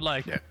 but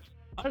like. Yeah.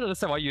 I don't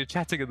understand why you're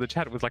chatting in the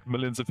chat with like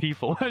millions of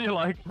people and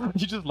you're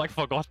just like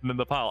forgotten in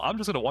the pile. I'm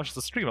just gonna watch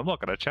the stream. I'm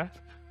not gonna chat.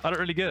 I don't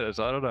really get it.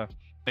 I don't know.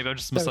 Maybe I'm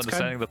just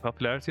misunderstanding the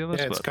popularity of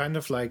it. Yeah, it's kind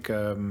of like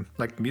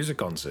music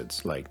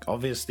concerts. Like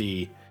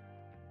obviously,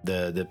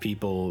 the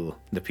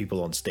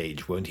people on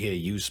stage won't hear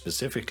you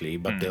specifically,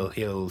 but they'll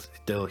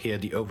hear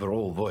the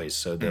overall voice.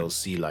 So they'll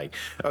see like,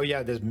 oh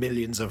yeah, there's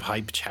millions of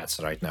hype chats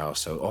right now.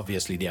 So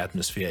obviously the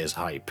atmosphere is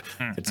hype.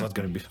 It's not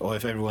going to be. Or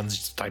if everyone's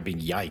just typing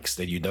yikes,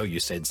 then you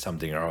said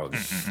something wrong.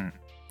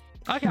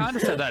 Okay, I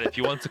understand that if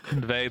you want to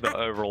convey the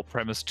overall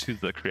premise to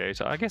the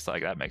creator, I guess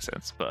like that makes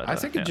sense. But I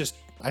think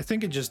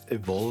it just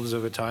evolves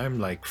over time,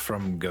 like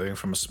from going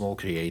from a small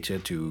creator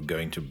to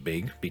going to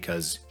big.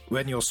 Because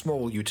when you're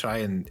small, you try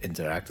and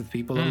interact with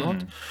people a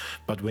lot,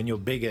 but when you're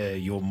bigger,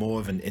 you're more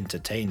of an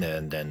entertainer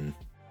and then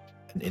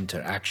an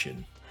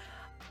interaction.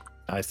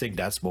 I think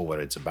that's more what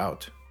it's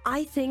about.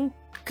 I think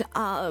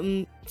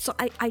so.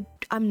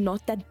 I'm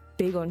not that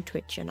big on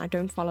Twitch, and I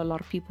don't follow a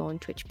lot of people on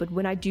Twitch, but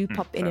when I do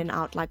pop in and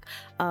out, like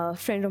a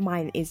friend of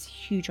mine is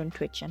huge on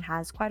Twitch and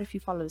has quite a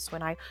few followers.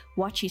 When I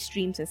watch his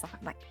streams and stuff,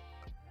 I'm like,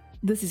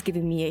 this is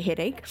giving me a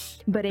headache.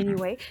 But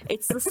anyway,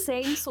 it's the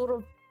same sort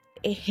of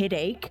a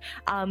headache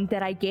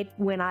that I get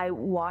when I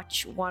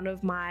watch one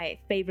of my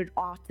favorite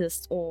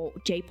artists or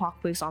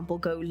J-Park, for example,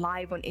 go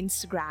live on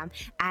Instagram,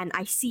 and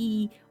I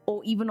see,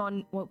 or even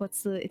on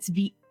it's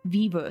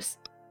Weverse,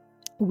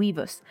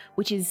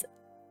 which is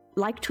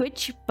like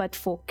Twitch but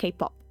for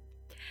K-pop.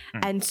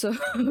 And so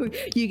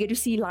you get to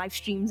see live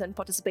streams and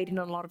participate in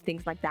a lot of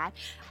things like that.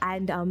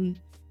 And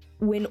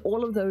when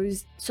all of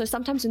those, so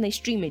sometimes when they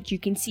stream it, you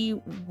can see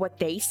what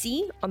they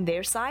see on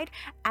their side,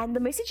 and the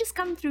messages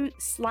come through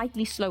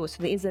slightly slower,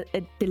 so there is a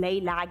delay,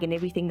 lag, and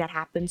everything that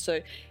happens. So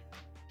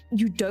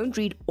you don't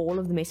read all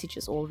of the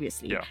messages,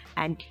 obviously.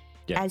 And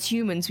as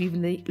humans, we've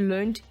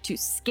learned to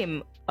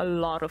skim a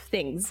lot of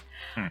things.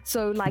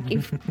 So like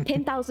if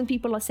 10,000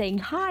 people are saying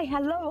hi,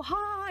 hello,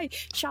 hi,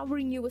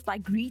 showering you with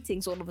like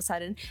greetings all of a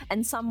sudden,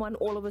 and someone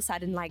all of a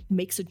sudden like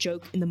makes a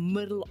joke in the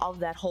middle of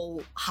that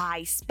whole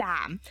hi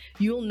spam,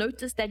 you'll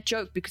notice that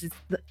joke because it's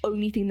the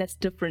only thing that's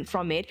different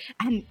from it,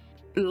 and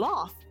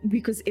laugh,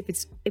 because if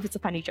it's a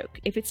funny joke,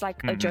 if it's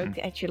like a joke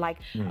that you're like,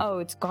 oh,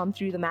 it's gone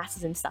through the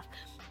masses and stuff,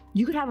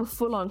 you could have a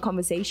full-on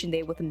conversation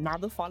there with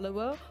another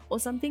follower or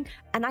something.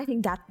 And I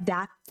think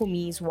that for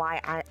me is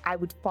why I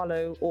would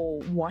follow or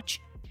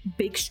watch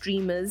big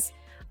streamers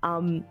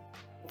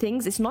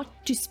things. It's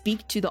not to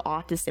speak to the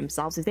artists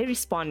themselves. If they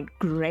respond,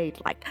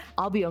 great, like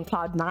I'll be on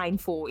cloud 9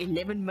 for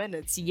 11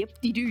 minutes,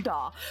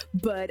 yip-de-doo-dah.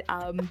 But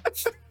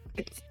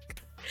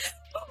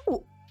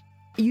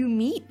you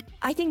meet,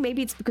 I think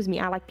maybe it's because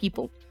I like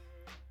people.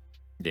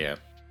 Yeah.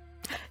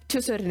 To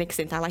a certain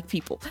extent, I like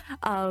people,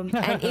 and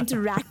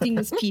interacting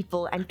with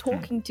people and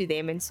talking to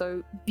them. And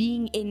so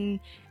being in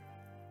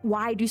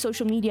why I do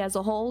social media as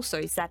a whole, so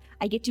it's that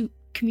I get to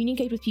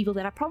communicate with people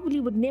that I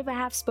probably would never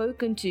have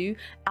spoken to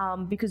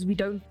because we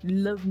don't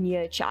live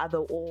near each other,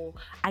 or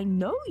I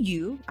know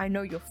you, I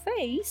know your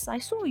face, I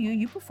saw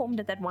you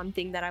performed at that one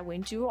thing that I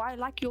went to, or I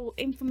like your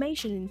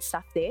information and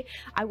stuff there,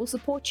 I will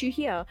support you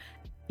here.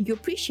 You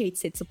appreciate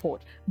said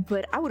support,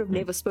 but I would have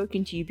never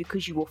spoken to you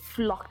because you were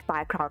flocked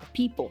by a crowd of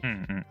people.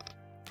 And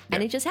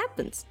it just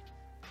happens.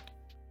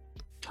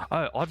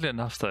 Oh, oddly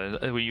enough though,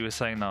 when you were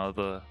saying now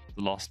the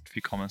last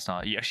few comments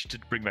now, you actually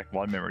did bring back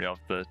one memory of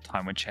the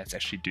time when chats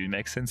actually do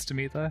make sense to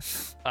me though.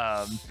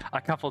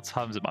 A couple of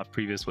times at my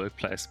previous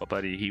workplace, my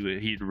buddy,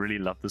 he'd really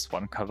love this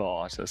one cover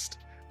artist.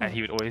 And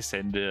he would always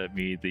send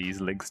me these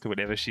links to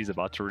whenever she's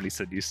about to release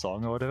a new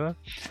song or whatever.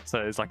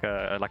 So it's like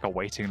a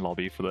waiting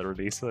lobby for the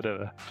release or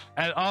whatever.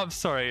 And I'm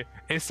sorry,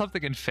 there's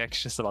something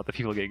infectious about the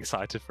people getting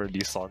excited for a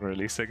new song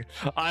releasing.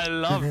 I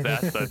love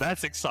that though.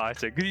 That's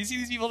exciting. You see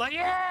these people like,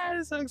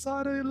 yeah, so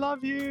excited,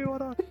 love you.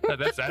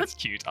 That's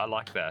cute. I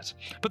like that.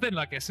 But then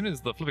like as soon as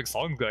the flipping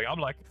song's going, I'm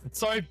like,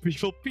 sorry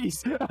people,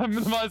 peace. I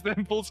minimize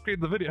them, full screen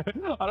the video.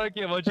 I don't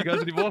care about you guys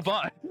anymore.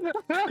 Bye.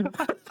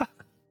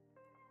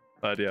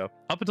 But yeah,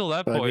 up until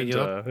that point,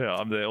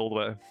 I'm there all the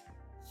way.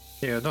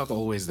 Yeah, not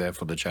always there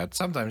for the chat.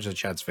 Sometimes the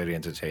chat's very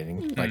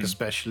entertaining, like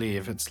especially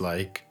if it's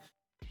like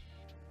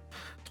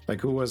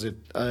who was it?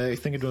 I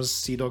think it was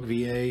CDog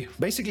VA.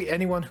 Basically,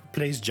 anyone who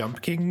plays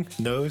Jump King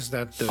knows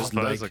that there's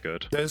those are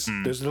good. There's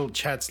little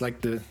chats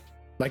like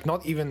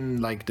not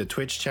even like the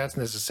Twitch chats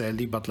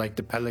necessarily, but like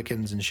the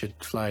pelicans and shit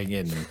flying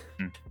in,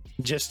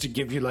 just to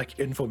give you like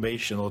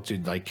information or to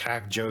like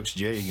crack jokes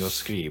during your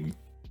stream.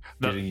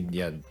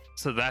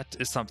 So that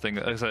is something.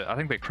 So I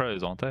think they're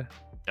crows, aren't they?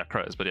 Yeah,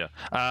 crows. But yeah.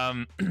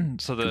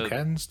 So the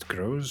toucans,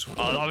 crows.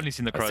 I've only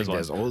seen the crows one.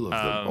 There's all of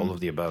them, all of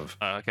the above.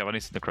 Okay, I've only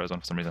seen the crows one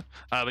for some reason.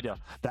 But yeah,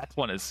 that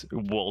one is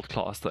world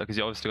class though, because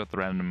you obviously got the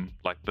random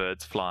like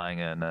birds flying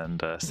in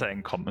and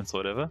saying comments or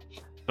whatever.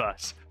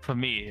 But for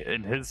me,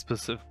 in his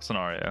specific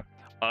scenario,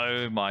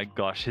 oh my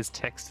gosh, his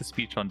text to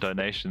speech on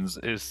donations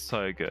is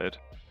so good.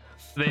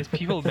 there's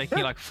people making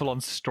like full-on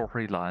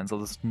storylines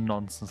of this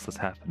nonsense that's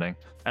happening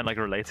and like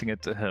relating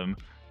it to him.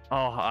 Oh,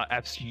 I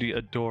absolutely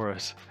adore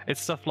it.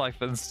 It's stuff like,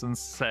 for instance,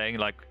 saying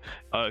like,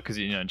 because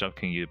in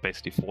jumping, you're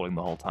basically falling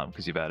the whole time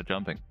because you're bad at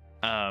jumping.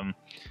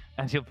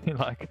 And he'll be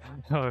like,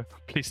 "Oh,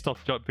 please stop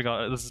jumping.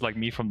 This is like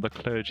me from the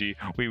clergy.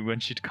 We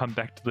want you to come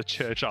back to the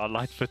church. Our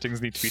light fittings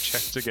need to be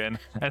checked again,"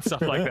 and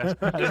stuff like that.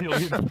 And then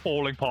he'll be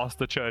falling past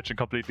the church and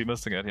completely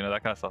missing it.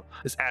 That kind of stuff.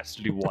 It's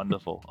absolutely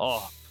wonderful.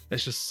 Oh,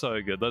 it's just so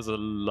good. Those are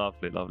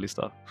lovely, lovely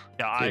stuff.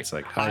 Yeah,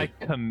 I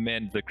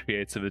commend the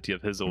creativity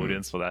of his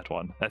audience for that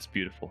one. That's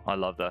beautiful. I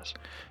love that.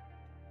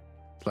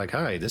 Like,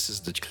 hi, this is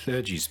the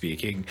clergy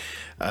speaking.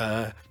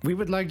 We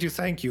would like to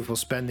thank you for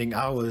spending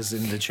hours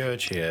in the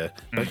church here,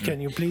 but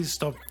can you please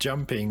stop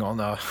jumping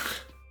on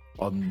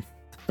on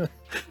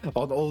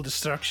all the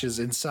structures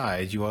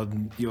inside? You are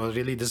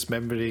really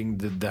dismembering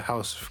the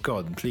house of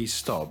God. Please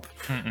stop.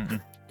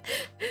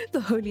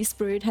 The Holy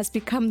Spirit has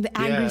become the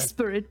angry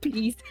spirit.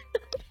 Please.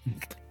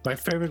 My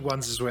favorite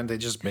ones is when they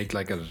just make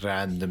like a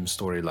random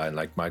storyline,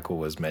 like Michael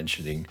was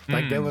mentioning.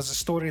 Like there was a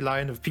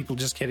storyline of people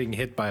just getting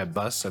hit by a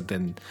bus and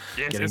then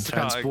getting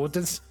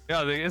transported.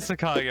 Yeah, the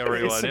isekai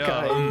everyone.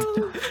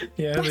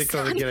 Yeah, they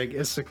call it getting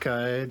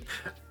isekai.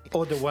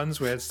 Or the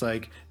ones where it's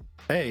like,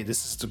 hey,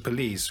 this is the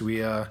police.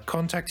 We are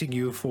contacting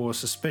you for a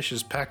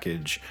suspicious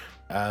package.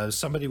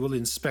 Somebody will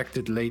inspect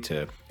it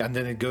later. And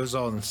then it goes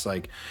on. It's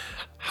like,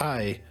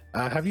 hi.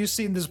 Have you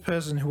seen this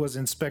person who was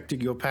inspecting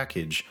your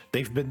package?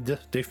 They've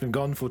been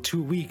gone for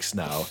 2 weeks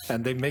now,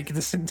 and they make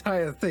this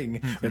entire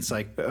thing. It's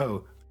like,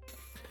 oh,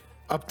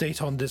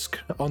 update on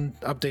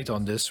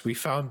this. We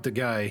found the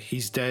guy.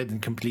 He's dead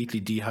and completely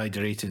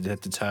dehydrated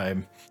at the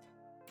time.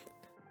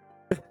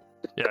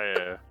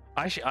 Yeah.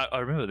 Actually, I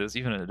remember there's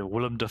even a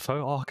Willem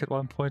Dafoe arc at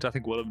one point. I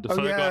think Willem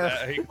Dafoe got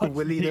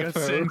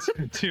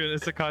sent to an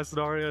isekai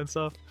scenario and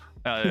stuff.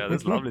 Yeah,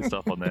 there's lovely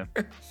stuff on there.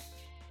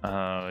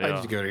 I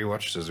need to go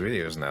rewatch those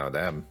videos now.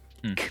 Damn.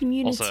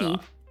 Community. Also,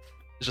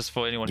 just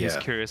for anyone who's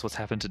curious what's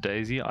happened to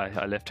Daisy,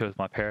 I left her with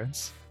my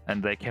parents,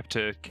 and they kept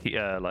her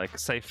like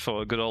safe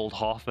for a good old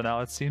half an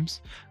hour, it seems.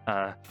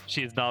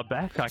 She is now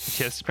back. I can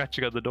hear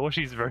scratching at the door.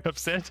 She's very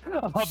upset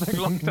about being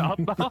locked out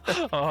now.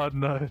 Oh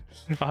no!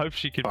 I hope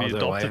she can be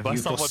adopted by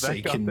someone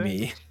back out there.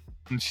 Me?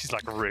 And she's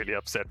like really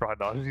upset right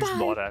now. She's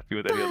not happy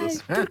with any of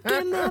this.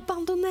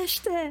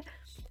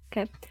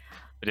 Okay.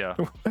 Yeah.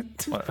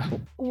 What?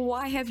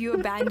 Why have you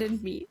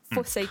abandoned me?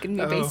 Forsaken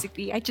me,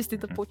 basically. I just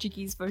did the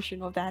Portuguese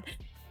version of that.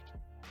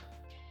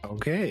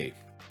 Okay.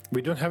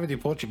 We don't have any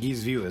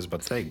Portuguese viewers,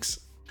 but thanks.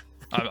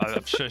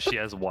 I'm sure she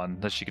has one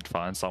that she could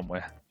find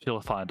somewhere.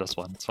 She'll find us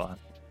one. It's fine.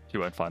 She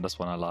won't find us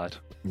one. I lied.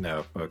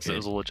 No. Okay. So it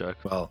was all a joke.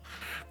 Well,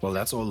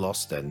 that's all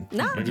lost then.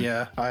 No.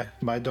 Yeah.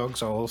 My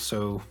dogs are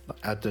also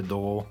at the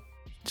door,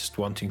 just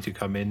wanting to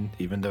come in,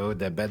 even though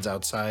their bed's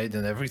outside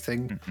and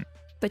everything.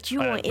 But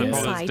you are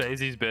inside.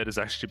 Daisy's bed is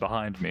actually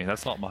behind me.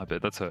 That's not my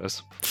bed. That's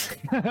hers.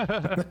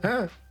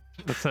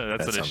 that's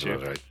an issue.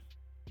 Right.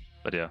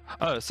 But yeah.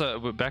 Oh, so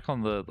we're back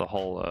on the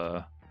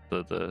whole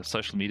the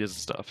social medias and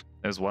stuff.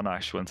 There's one I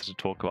actually wanted to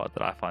talk about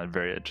that I find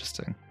very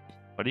interesting.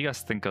 What do you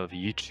guys think of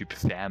YouTube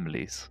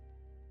families?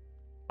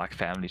 Like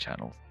family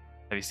channels.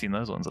 Have you seen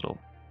those ones at all?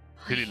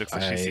 Really looks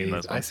like she's seen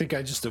those ones. I think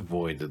I just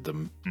avoided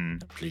them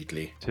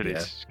completely.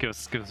 Yeah. Give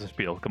us a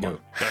spiel. Come on,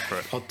 go for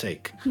it. Hot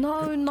take.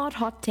 No, not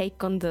hot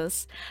take on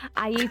this.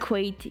 I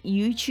equate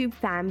YouTube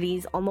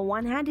families. On the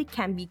one hand, it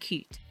can be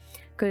cute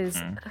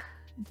because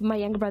my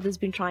younger brother's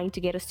been trying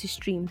to get us to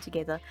stream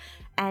together,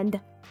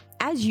 and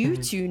as you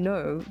two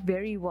know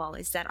very well,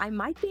 is that I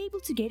might be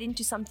able to get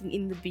into something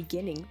in the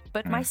beginning,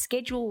 but my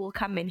schedule will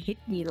come and hit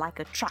me like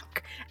a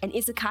truck and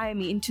isekai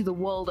me into the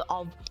world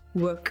of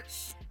work.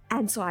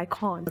 And so I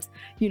can't,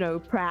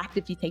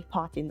 proactively take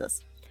part in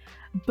this.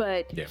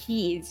 But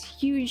he is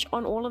huge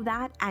on all of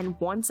that and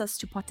wants us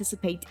to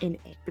participate in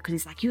it because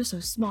he's like, you're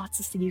so smart,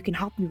 sister, you can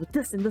help me with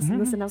this and this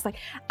and this. And I was like,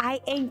 I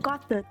ain't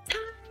got the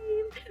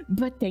time,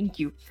 but thank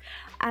you.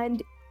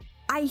 And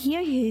I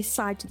hear his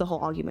side to the whole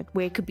argument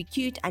where it could be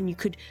cute and you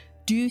could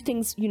do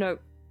things,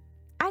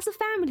 as a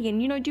family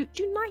and, do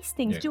nice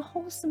things, do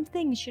wholesome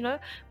things,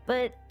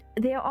 But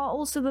there are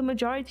also the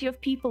majority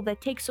of people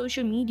that take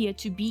social media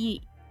to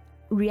be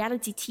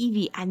reality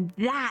TV, and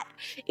that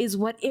is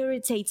what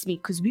irritates me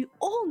because we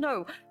all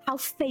know how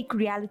fake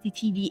reality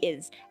TV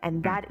is,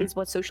 and that is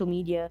what social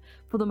media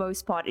for the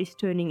most part is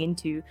turning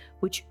into,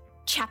 which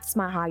chaps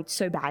my hide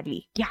so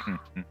badly.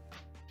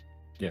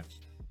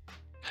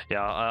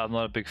 I'm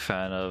not a big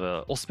fan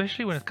of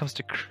especially when it comes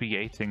to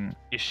creating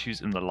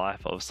issues in the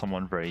life of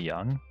someone very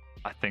young.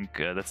 I think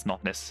that's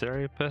not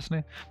necessary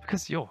personally,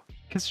 because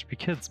kids should be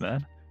kids,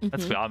 man.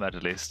 That's where I'm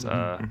at least.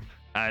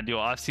 And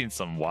I've seen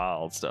some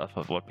wild stuff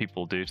of what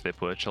people do to their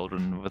poor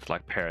children with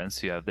like parents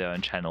who have their own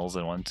channels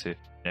and want to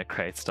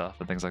create stuff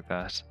and things like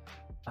that.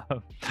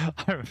 I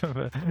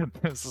remember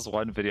there's this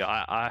one video.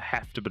 I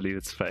have to believe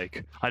it's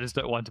fake. I just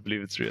don't want to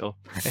believe it's real.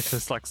 It's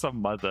just like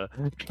some mother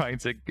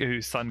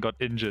whose son got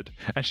injured,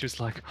 and she was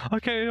like,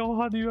 "Okay, oh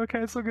honey, okay,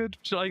 it's all good.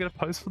 You gotta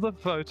pose for the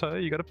photo.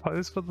 You gotta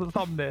pose for the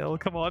thumbnail.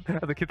 Come on."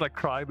 And the kid's like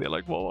crying. They're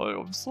like, "Well,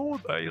 I'm sore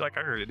though." You're like,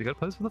 "I really gotta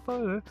pose for the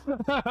photo."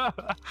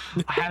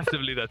 I have to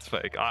believe that's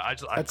fake. I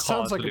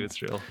can't believe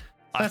it's real.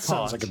 That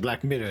sounds like a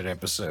Black Mirror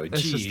episode.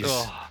 It's Jeez.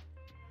 just,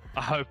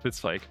 I hope it's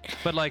fake.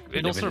 But like,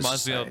 it also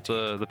reminds me of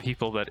the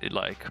people that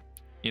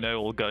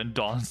will go and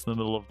dance in the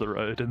middle of the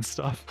road and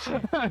stuff,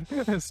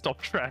 and stop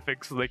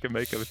traffic so they can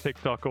make a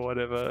TikTok or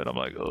whatever. And I'm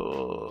like,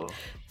 oh.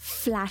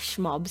 Flash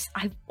mobs.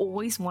 I've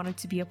always wanted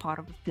to be a part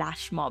of a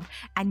flash mob,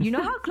 and you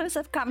know how close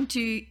I've come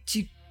to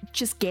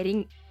just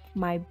getting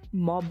my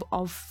mob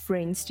of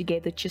friends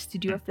together just to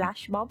do a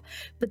flash mob.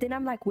 But then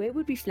I'm like, where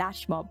would we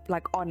flash mob?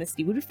 Like,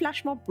 honestly, would we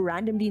flash mob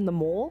randomly in the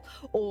mall,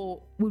 or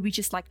would we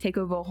just like take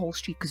over a whole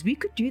street? Because we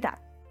could do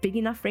that. Big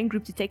enough friend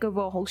group to take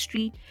over a whole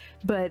street.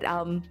 But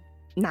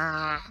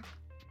nah,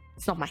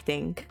 it's not my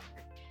thing.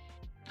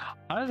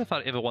 I don't know if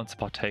I'd ever want to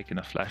partake in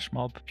a flash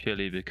mob,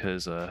 purely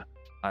because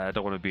I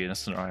don't want to be in a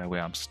scenario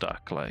where I'm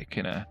stuck, like,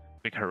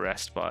 being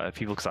harassed by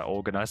people because I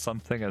organize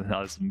something and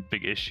there's some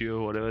big issue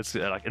or whatever. It's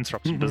like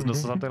interruption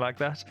business or something like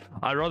that.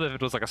 I'd rather if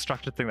it was like a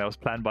structured thing that was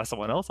planned by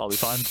someone else, I'll be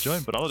fine to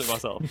join, but I'll do it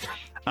myself.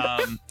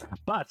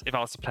 But if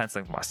I was to plan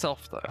something for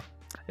myself though,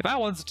 if I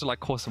wanted to like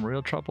cause some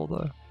real trouble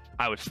though,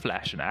 I would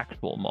flash an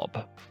actual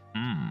mob.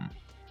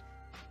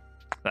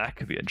 That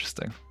could be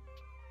interesting.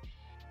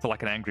 So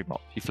like an angry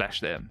mob, you flash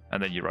them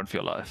and then you run for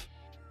your life.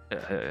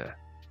 Yeah.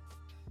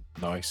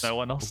 Nice. No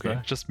one else? Okay.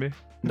 No, just me?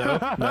 No,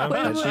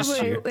 it's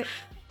just you. Wait.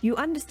 You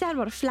understand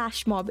what a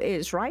flash mob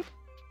is, right?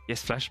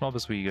 Yes, flash mob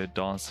is where you go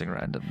dancing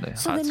randomly.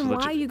 So then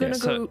why are you going to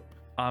go... So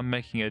I'm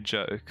making a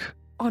joke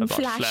on about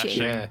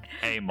flashing Yeah.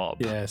 a mob.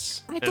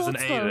 Yes. I There's thought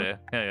an A so. there.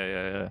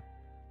 Yeah.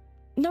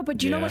 No, but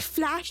do you know Yeah. what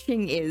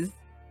flashing is?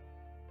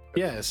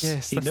 Yes.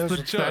 Yes, He that's knows the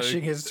what joke.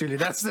 flashing is, Julie.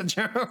 That's the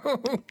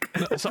joke.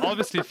 So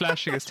obviously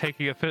flashing is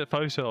taking a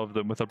photo of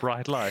them with a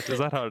bright light. Is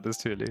that how it is,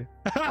 Tuli?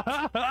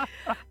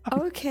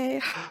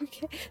 Okay.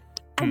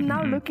 I'm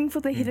now looking for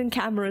the hidden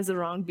cameras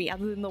around me,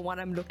 other than the one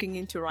I'm looking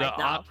into right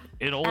now.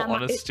 In all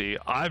honesty,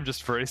 I'm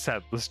just very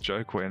sad this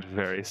joke went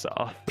very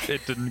south.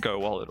 It didn't go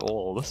well at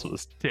all. This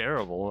was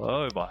terrible.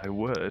 Oh my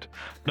word.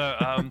 No,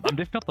 I'm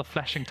definitely not the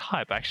flashing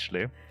type,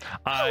 actually.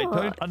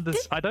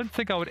 I don't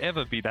think I would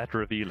ever be that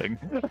revealing.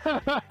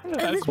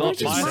 That's not Which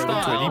is my why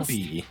I style.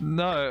 asked.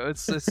 No,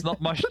 it's not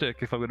my shtick,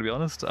 if I'm going to be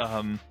honest.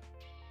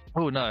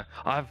 Oh no,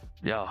 I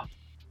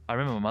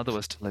remember my mother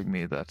was telling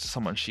me that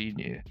someone she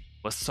knew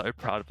was so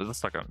proud of it.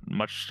 It's like a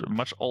much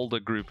older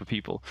group of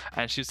people,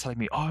 and she was telling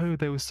me, oh,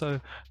 they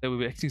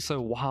were acting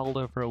so wild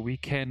over a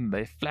weekend.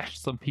 They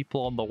flashed some people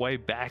on the way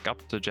back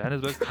up to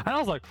Johannesburg, and I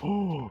was like,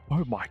 oh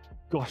my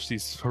gosh,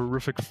 these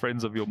horrific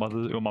friends of your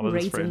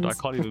mother's friend. I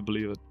can't even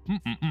believe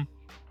it.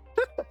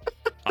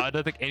 I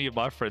don't think any of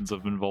my friends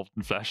have been involved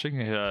in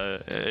flashing.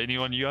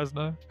 Anyone you guys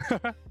know?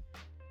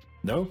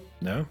 No,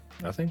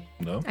 nothing.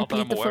 No. Not that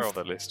I'm aware of,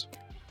 at least.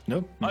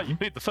 Nope. Oh, you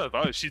beat the fifth.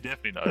 Oh, she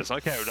definitely knows.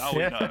 Okay, now we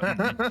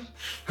know.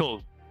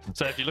 Cool.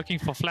 So if you're looking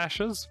for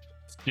flashes,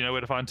 you know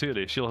where to find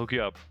Tuli. She'll hook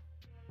you up.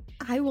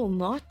 I will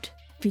not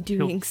be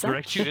doing He'll such.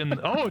 direct you in.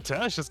 Oh,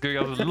 Tash is going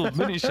on a little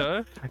mini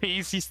show.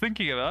 He's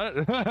thinking about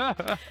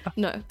it.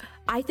 No,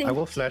 I think I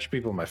will flash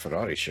people my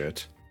Ferrari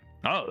shirt.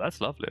 Oh,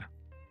 that's lovely.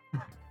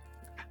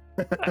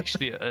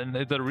 Actually, and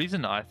the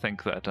reason I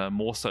think that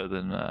more so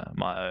than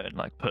my own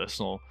like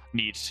personal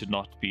need to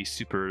not be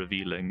super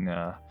revealing,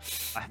 I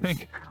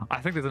think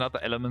there's another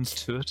element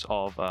to it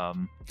of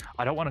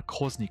I don't want to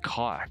cause any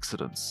car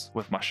accidents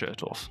with my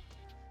shirt off.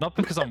 Not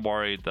because I'm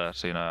worried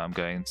that I'm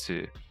going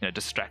to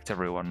distract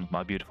everyone with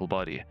my beautiful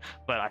body,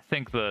 but I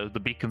think the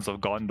beacons of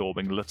Gondor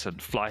being lit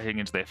and flying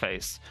into their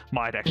face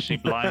might actually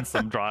blind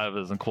some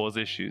drivers and cause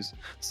issues.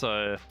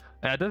 So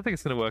I don't think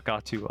it's going to work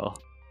out too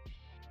well.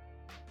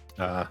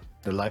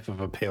 The life of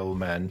a pale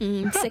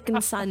man.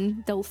 second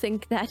son, they'll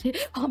think that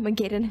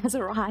Armageddon has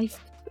arrived.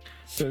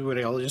 So would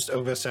they'll just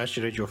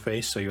oversaturate your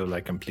face so you're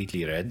like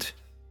completely red?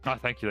 Oh,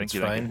 thank you. It's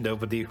fine.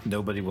 Nobody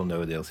will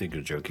know. They'll think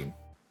you're joking.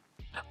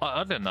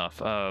 Oddly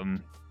enough,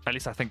 at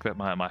least I think that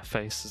my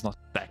face is not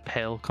that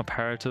pale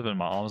comparative, and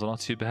my arms are not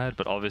too bad.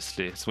 But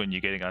obviously, it's when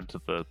you're getting onto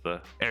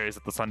the areas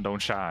that the sun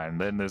don't shine,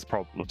 then there's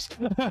problems.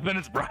 Then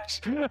it's bright.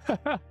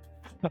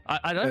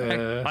 I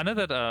know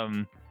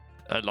that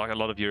like a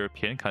lot of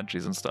European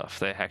countries and stuff,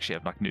 they actually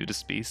have like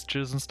nudist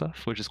beaches and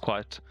stuff, which is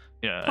quite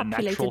a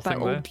natural Populated by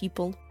thing old there.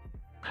 people.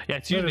 Yeah,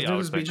 it's usually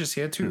There's beaches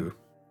here too.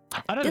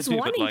 I know There's they do,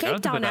 one but, in like, I don't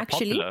Cape think Town, they're that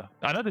actually. popular.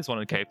 I know there's one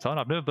in Cape Town.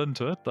 I've never been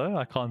to it though.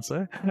 I can't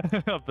say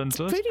I've been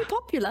to it. Pretty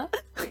popular.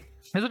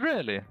 Is it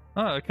really?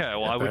 Oh, okay.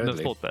 Well, I wouldn't have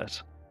Apparently. thought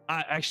that.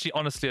 I actually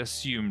honestly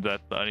assumed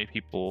that the only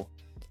people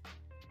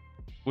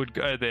would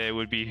go there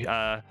would be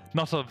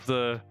not of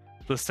the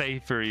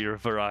savory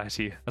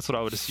variety. That's what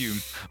I would assume.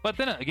 But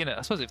then again,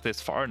 I suppose if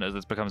there's foreigners,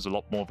 it becomes a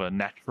lot more of a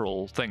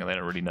natural thing, and they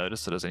don't really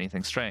notice it as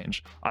anything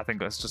strange. I think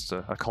that's just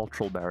a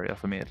cultural barrier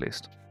for me, at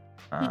least.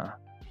 Yeah.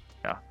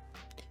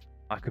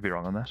 I could be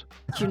wrong on that.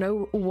 Do you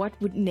know what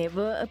would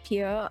never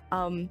appear?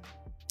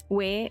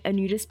 Where a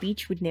nudist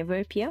speech would never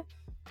appear?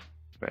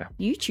 Where?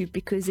 YouTube,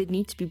 because it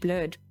needs to be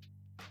blurred.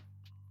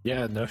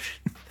 Yeah, no.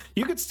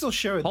 You could still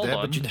show it there,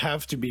 but you'd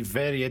have to be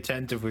very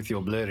attentive with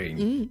your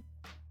blurring.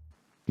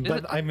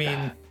 But I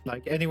mean,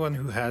 like anyone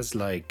who has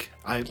like,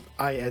 I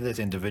edit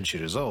in DaVinci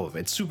Resolve.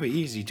 It's super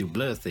easy to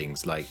blur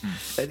things. Like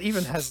it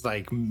even has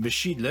like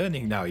machine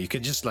learning now. You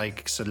can just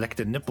like select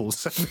the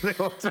nipples.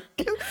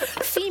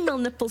 Female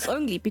nipples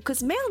only,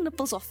 because male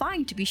nipples are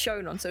fine to be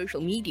shown on social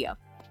media.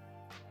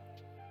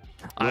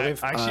 I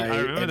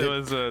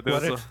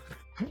remember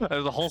there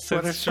was a whole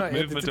censorship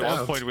movement at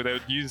one point where they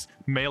would use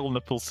male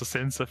nipples to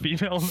censor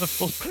female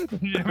nipples.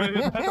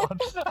 Yeah,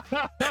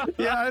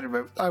 I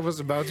remember. I was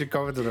about to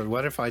comment on it.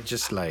 What if I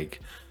just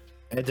like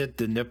edit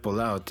the nipple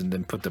out and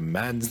then put the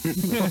man's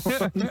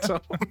nipple on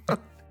top?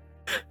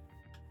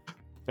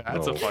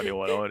 That's a funny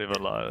one. I won't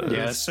even lie.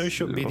 Yeah,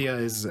 social media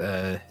is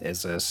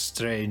a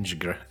strange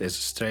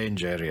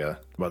area.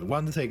 But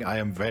one thing I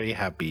am very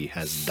happy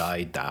has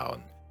died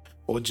down,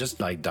 or just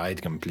like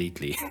died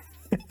completely.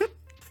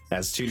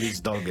 As Chuli's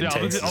dog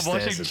intends to I'm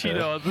watching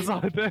Chino on the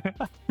side there.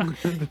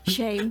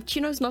 Shame.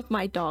 Chino's not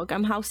my dog.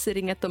 I'm house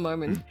sitting at the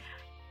moment.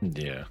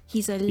 Yeah.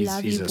 He's a lovely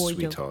boy. He's a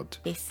sweetheart.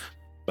 Yes.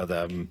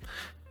 But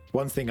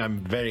one thing I'm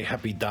very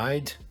happy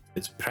died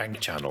is prank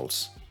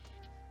channels.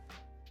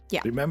 Yeah.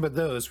 Remember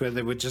those where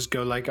they would just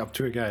go like up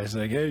to a guy, it's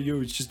like, hey,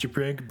 yo, it's just your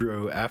prank,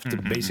 bro, after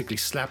basically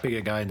slapping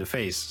a guy in the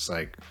face. It's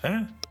like,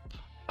 huh?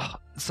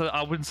 So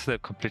I wouldn't say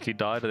they've completely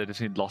died, they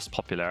just lost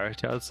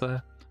popularity, I'd say.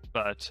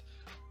 But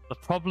the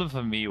problem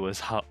for me was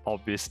how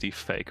obviously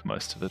fake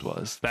most of it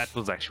was. That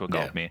was actually what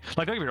got me.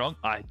 Like, don't get me wrong,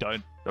 I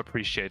don't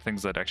appreciate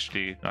things that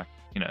actually, like,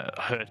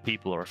 hurt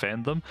people or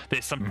offend them.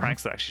 There's some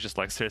pranks that are actually just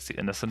like seriously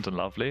innocent and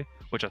lovely,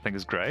 which I think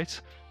is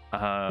great.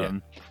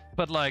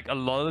 But like a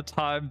lot of the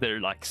time they're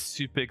like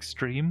super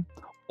extreme,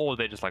 or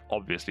they're just like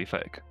obviously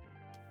fake.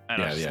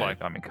 And I was just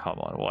like, I mean, come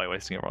on, why are you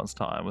wasting everyone's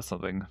time with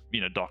something,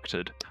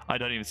 doctored? I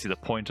don't even see the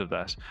point of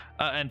that.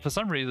 And for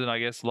some reason, I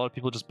guess a lot of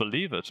people just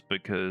believe it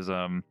because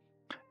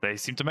they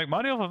seem to make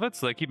money off of it,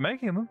 so they keep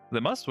making them. They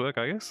must work,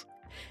 I guess.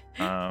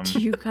 Do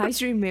you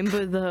guys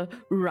remember the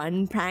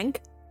run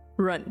prank?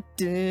 Run.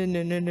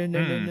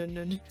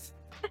 Yeah,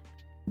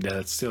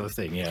 that's still a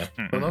thing, yeah.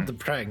 Well, not the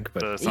prank,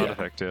 but the sound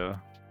effect, yeah.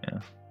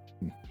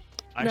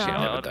 Actually,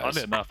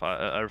 oddly enough,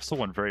 I saw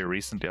one very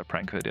recently, a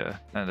prank video,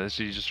 and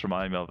she just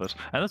reminded me of it.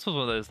 And this was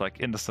one of those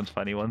like innocent,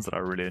 funny ones that I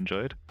really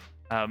enjoyed.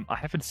 I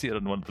haven't seen it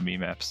on one of the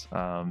meme apps,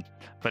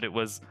 but it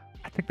was,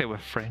 I think they were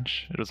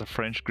French. It was a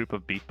French group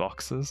of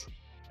beatboxers,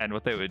 and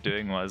what they were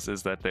doing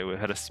is that they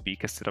had a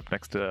speaker set up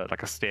next to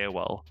like a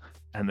stairwell,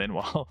 and then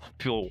while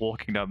people were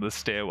walking down the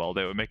stairwell,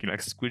 they were making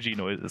like squidgy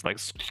noises, like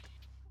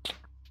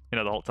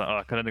the whole time.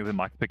 I don't think the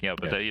mic picking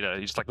up, but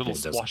just like little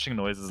swashing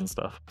noises and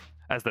stuff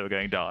as they were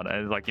going down,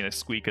 and like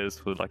squeakers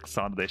for like the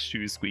sound of their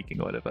shoes squeaking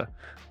or whatever.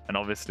 And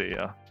obviously,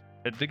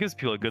 it gives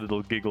people a good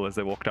little giggle as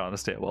they walk down the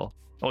stairwell,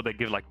 or they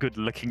give like good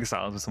licking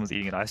sounds when someone's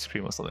eating an ice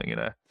cream or something,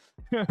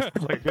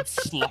 like a good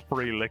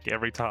sloppery lick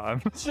every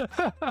time.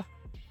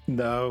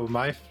 No,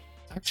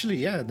 actually,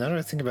 yeah, now that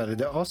I think about it,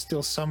 there are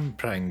still some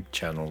prank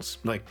channels.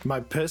 Like, my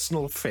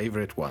personal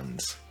favorite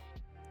ones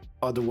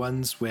are the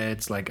ones where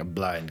it's like a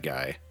blind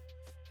guy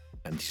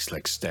and he's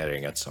like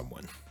staring at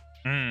someone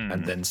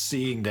and then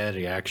seeing their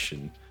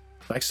reaction.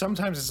 Like,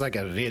 sometimes it's like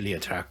a really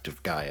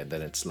attractive guy, and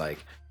then it's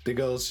like the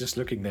girl's just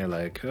looking there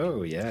like,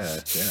 oh yeah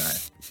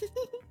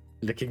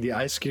licking the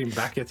ice cream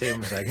back at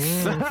him, like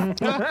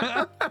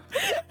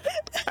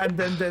and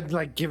then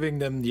like giving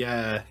them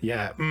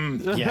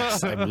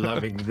yes, I'm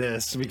loving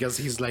this, because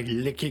he's like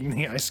licking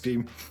the ice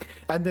cream.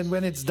 And then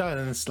when it's done,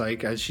 it's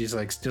like, and she's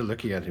like still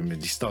looking at him,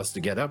 and he starts to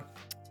get up,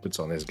 puts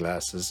on his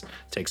glasses,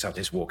 takes out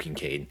his walking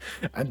cane,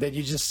 and then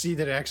you just see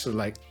the reaction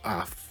like,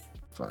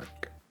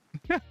 fuck.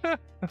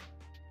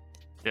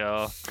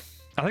 Yeah,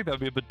 I think that would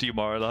be a bit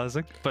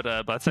demoralizing,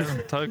 but by the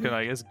same token,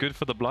 I guess good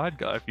for the blind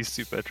guy if he's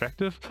super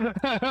attractive.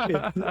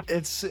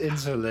 It's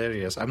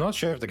hilarious. I'm not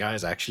sure if the guy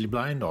is actually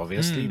blind,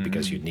 obviously,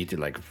 because you need to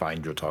like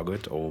find your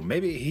target, or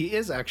maybe he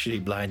is actually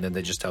blind and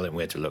they just tell him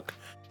where to look.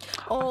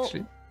 Or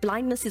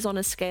blindness is on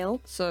a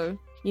scale, so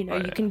you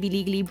can be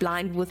legally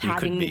blind with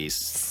having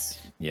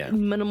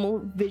minimal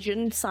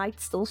vision sight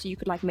still, so you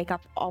could like make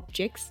up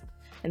objects,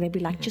 and they'd be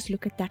like, just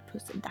look at that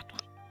person, that one.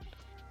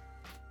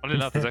 Funny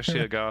enough, there's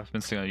actually a guy I've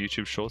been seeing on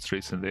YouTube Shorts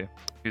recently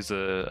who's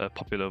a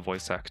popular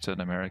voice actor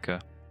in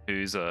America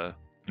who's a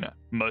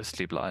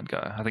mostly blind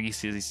guy. I think he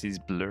sees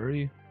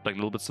blurry, like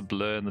little bits of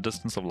blur in the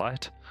distance of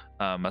light.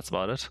 That's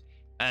about it.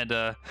 And one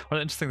of the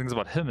interesting things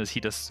about him is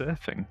he does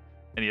surfing,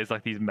 and he has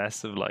like these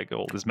massive print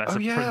on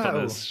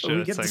his shirt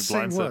we get the saying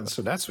blind same one, surfer.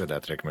 so that's where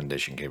that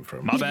recommendation came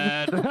from. My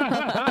bad.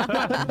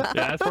 Yeah,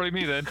 that's probably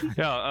me then.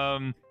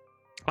 Yeah,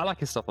 I like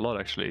his stuff a lot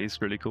actually.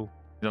 He's really cool.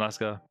 He's a nice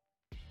guy.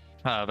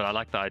 But I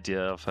like the idea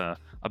of a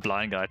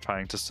blind guy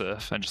trying to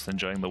surf and just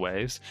enjoying the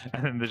waves,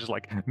 and then they're just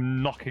like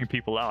knocking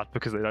people out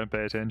because they don't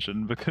pay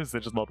attention, because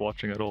they're just not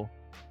watching at all.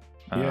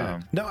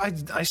 No,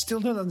 I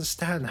still don't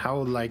understand how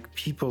like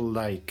people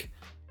like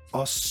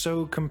are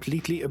so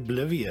completely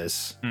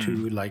oblivious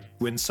to like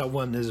when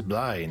someone is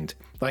blind.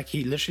 Like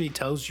he literally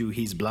tells you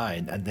he's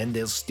blind and then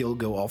they'll still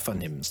go off on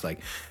him. It's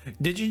like,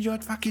 did you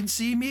not fucking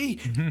see me?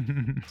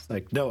 It's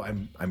like, no,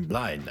 I'm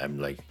blind. I'm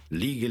like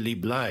legally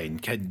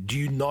blind. Do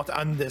you not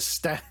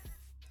understand?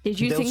 Did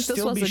you think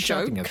this was a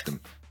joke? At them.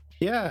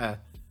 Yeah.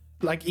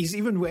 Like he's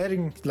even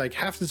wearing, like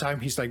half the time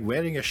he's like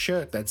wearing a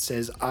shirt that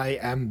says I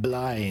am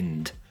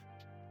blind.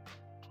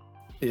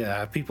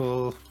 Yeah,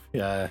 people,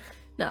 yeah.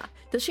 Nah,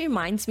 this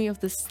reminds me of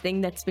this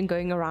thing that's been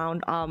going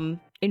around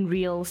in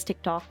Reels,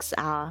 TikToks,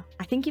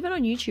 I think even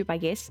on YouTube, I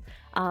guess,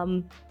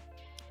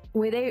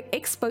 where they're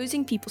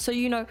exposing people. So,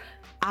 you know,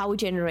 our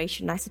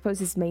generation, I suppose,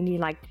 is mainly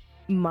like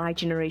my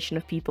generation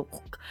of people.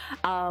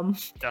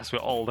 Yes, we're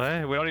old,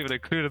 eh? We're not even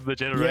included in the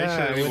generation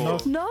anymore.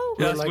 No,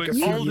 we're Yes, like we're a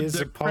few old years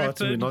and apart,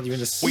 and we're not even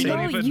the We same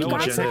don't even know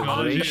what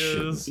technology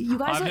generation. is. You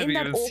guys I've are in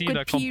never that even seen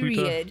awkward a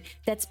computer. period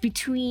that's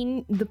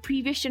between the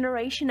previous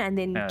generation and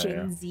then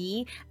Gen yeah.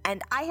 Z.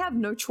 And I have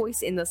no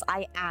choice in this.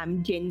 I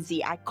am Gen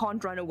Z. I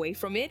can't run away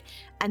from it.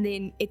 And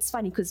then it's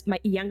funny because my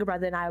younger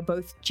brother and I are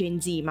both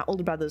Gen Z. My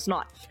older brother's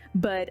not.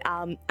 But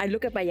I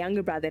look at my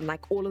younger brother and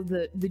like all of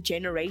the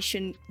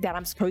generation that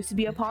I'm supposed to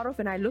be a part of,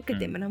 and I look at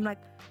them and I'm like,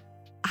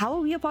 how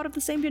are we a part of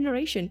the same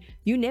generation?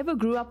 You never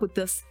grew up with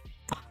this.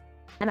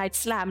 And I'd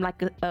slam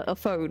like a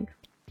phone,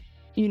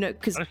 you know,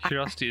 because Out of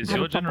curiosity, is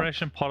your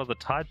generation part of the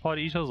Tide Pod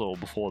Eaters or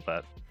before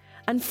that?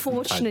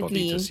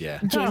 Unfortunately, Eaters, yeah.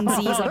 Gen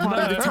Zs are part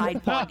of the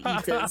Tide Pod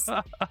Eaters.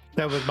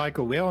 No, but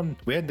Michael,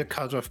 we're in the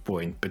cutoff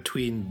point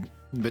between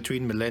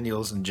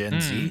millennials and Gen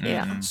Z.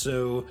 Yeah.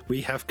 So we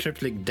have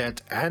crippling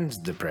debt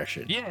and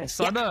depression. Yes,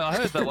 I know. I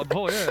heard that one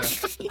before. Yeah,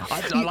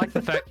 I like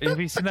the fact. Have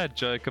you seen that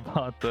joke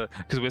about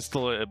because we're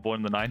still born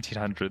in the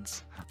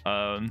 1900s?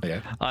 Yeah.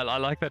 I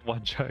like that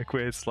one joke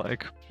where it's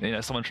like, you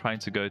know, someone trying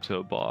to go to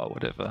a bar or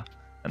whatever,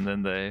 and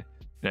then they, you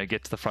know,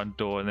 get to the front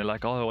door and they're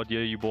like, oh, what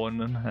year are you born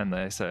in? And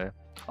they say,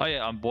 oh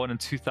yeah, I'm born in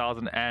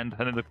 2000 and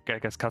then the guy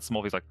cuts them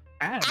off. He's like,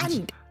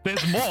 and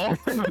there's more.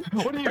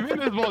 What do you mean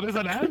there's more? There's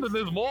an and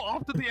there's more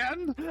after the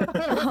end.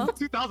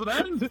 2000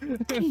 and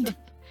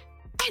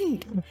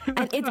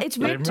it's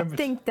weird to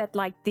think that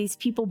like these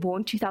people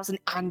born 2000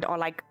 and are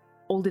like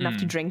old enough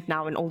to drink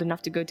now and old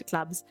enough to go to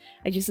clubs.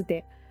 I just sit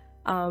there.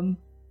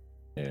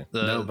 Yeah.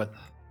 No,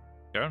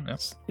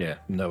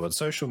 but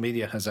social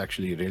media has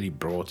actually really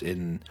brought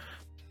in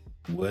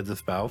word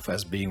of mouth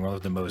as being one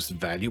of the most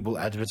valuable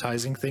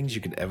advertising things you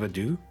could ever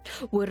do.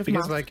 Word of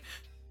Because mouth. like,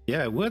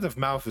 yeah, word of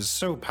mouth is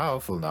so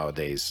powerful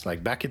nowadays.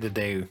 Like back in the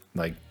day,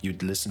 like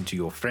you'd listen to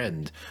your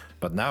friend,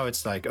 but now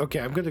it's like, okay,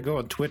 I'm gonna go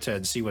on Twitter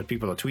and see what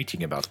people are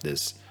tweeting about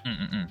this.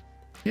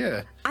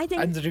 Yeah, I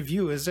think, and the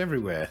review is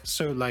everywhere.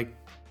 So like,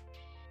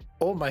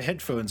 all my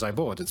headphones I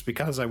bought, it's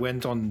because I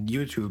went on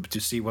YouTube to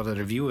see what a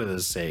reviewer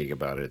is saying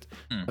about it.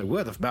 Like,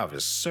 word of mouth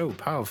is so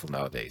powerful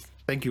nowadays.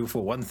 Thank you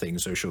for one thing,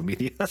 social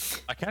media.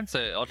 I can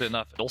say, oddly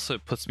enough, it also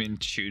puts me in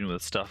tune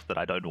with stuff that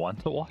I don't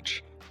want to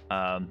watch,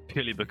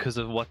 purely because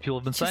of what people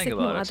have been saying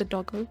about it. other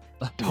doggo.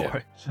 Don't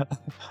worry.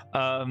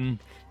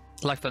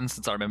 Like, for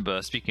instance, I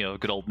remember, speaking of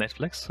good old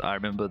Netflix, I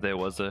remember there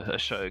was a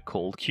show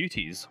called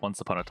Cuties once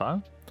upon a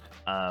time,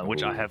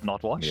 which I have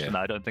not watched, and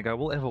I don't think I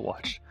will ever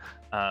watch.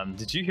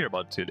 Did you hear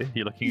about it, Julie?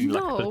 You're looking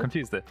like a bit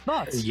confused there.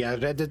 Nice. Yeah,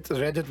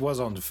 Reddit was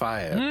on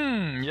fire.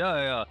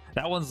 Yeah.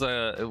 That one's,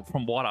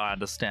 from what I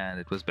understand,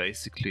 it was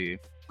basically,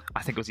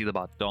 I think it was either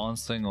about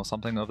dancing or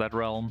something of that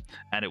realm,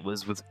 and it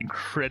was with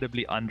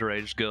incredibly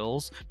underage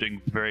girls doing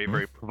very,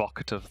 very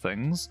provocative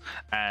things,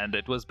 and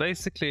it was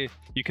basically,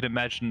 you can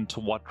imagine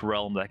to what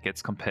realm that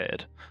gets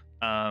compared.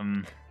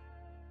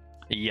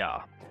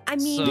 Yeah. I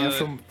mean,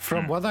 yeah,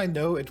 from what I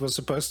know, it was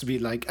supposed to be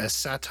like a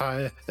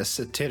satire, a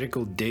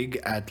satirical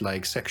dig at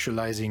like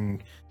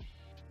sexualizing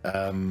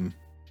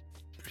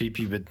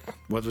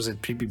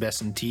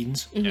prepubescent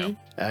teens. Yeah.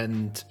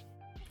 And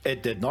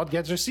it did not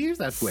get received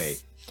that way.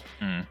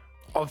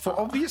 For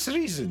obvious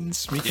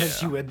reasons,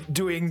 because you were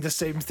doing the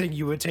same thing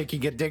you were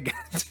taking a dig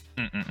at.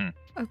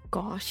 oh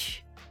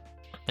gosh.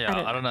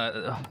 Yeah, I don't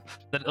know.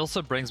 That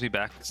also brings me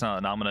back. So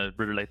now I'm going to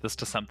relate this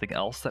to something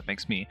else that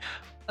makes me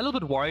a little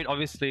bit worried.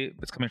 Obviously,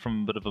 it's coming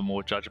from a bit of a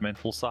more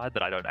judgmental side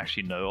that I don't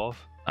actually know of.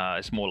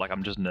 It's more like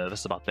I'm just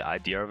nervous about the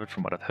idea of it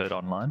from what I've heard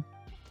online.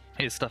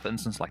 Here's stuff, for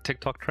instance, like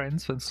TikTok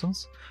trends, for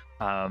instance.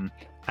 And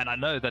I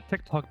know that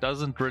TikTok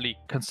doesn't really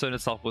concern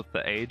itself with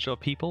the age of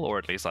people, or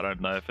at least I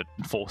don't know if it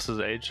enforces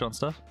age on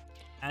stuff.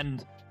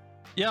 And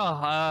yeah,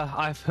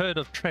 I've heard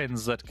of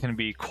trends that can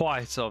be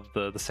quite of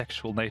the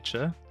sexual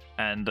nature.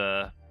 And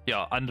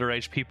yeah,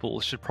 underage people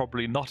should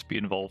probably not be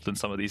involved in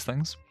some of these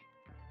things.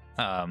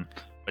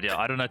 But yeah,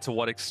 I don't know to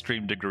what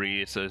extreme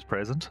degree it is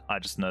present. I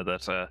just know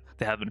that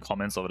there have been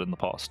comments of it in the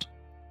past.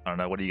 I don't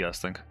know. What do you guys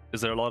think?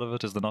 Is there a lot of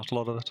it? Is there not a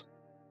lot of it?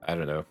 I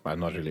don't know. I'm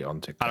not really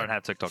on TikTok. I don't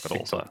have TikTok at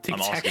all, so I'm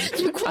TikTok.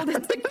 asking. You called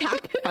it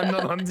TikTok. I'm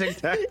not on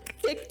TikTok.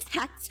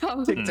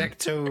 Tic-tac-toe.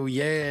 Tic-tac-toe,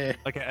 yeah.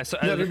 Okay, so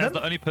Yeah, as remember-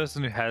 the only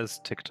person who has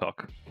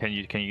TikTok, can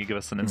you give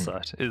us an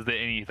insight? Is there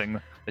anything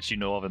that you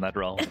know of in that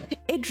realm?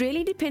 It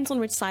really depends on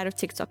which side of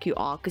TikTok you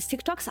are, because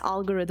TikTok's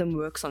algorithm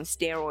works on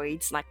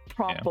steroids, like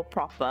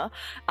proper.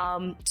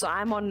 So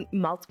I'm on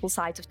multiple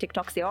sides of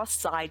TikToks. There are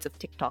sides of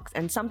TikToks,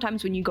 and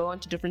sometimes when you go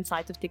onto different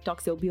sides of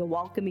TikToks, there'll be a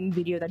welcoming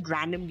video that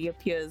randomly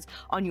appears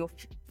on your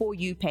For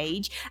You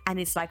page, and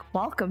it's like,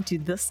 welcome to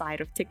this side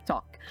of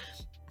TikTok.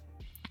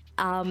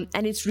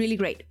 And it's really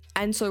great.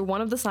 And so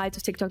one of the sides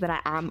of TikTok that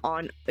I am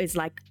on is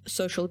like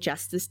social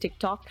justice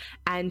TikTok.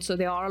 And so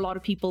there are a lot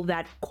of people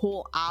that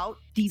call out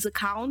these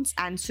accounts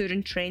and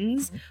certain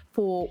trends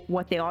for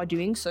what they are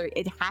doing. So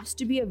it has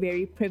to be a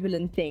very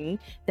prevalent thing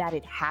that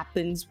it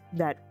happens,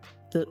 that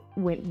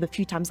the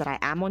few times that I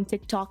am on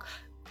TikTok,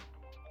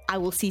 I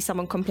will see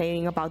someone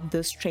complaining about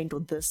this trend or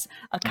this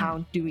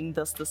account doing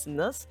this, and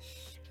this.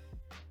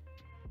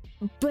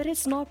 But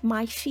it's not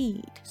my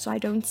feed, so I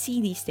don't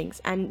see these things,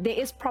 and there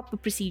is proper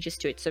procedures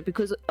to it. So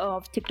because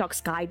of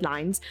TikTok's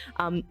guidelines,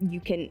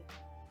 you can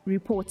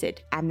report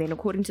it, and then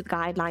according to the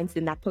guidelines,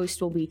 then that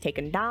post will be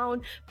taken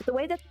down. But the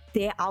way that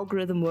their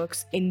algorithm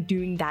works in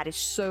doing that is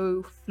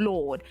so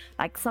flawed.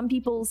 Like, some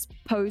people's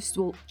posts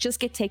will just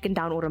get taken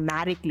down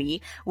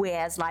automatically,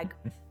 whereas like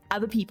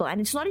other people,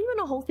 and it's not even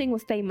a whole thing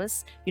with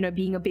famous,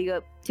 being a bigger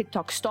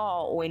TikTok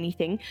star or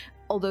anything,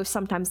 although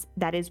sometimes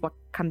that is what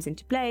comes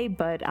into play.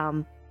 But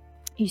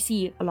you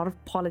see a lot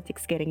of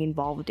politics getting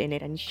involved in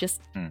it, and it's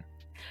just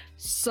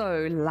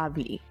so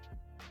lovely.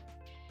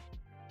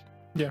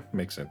 Yeah,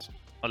 makes sense.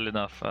 Oddly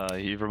enough,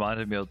 you've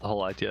reminded me of the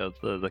whole idea of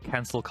the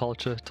cancel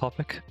culture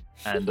topic.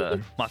 And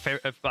my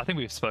favorite, I think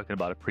we've spoken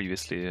about it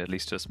previously, at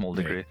least to a small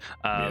degree.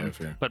 Yeah.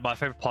 But my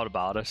favorite part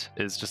about it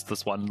is just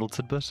this one little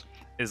tidbit.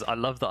 Is I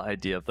love the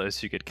idea of those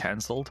who get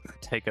cancelled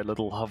take a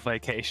little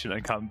vacation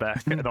and come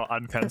back and are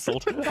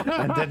uncancelled.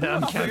 And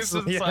then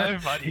uncancel. It's so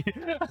funny.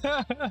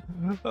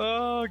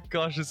 Oh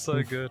gosh, it's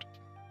so good.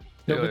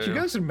 No, but you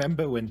guys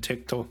remember when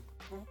TikTok?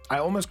 I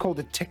almost called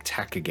it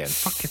TikTok again.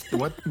 Fuck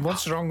it.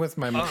 What's wrong with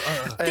my?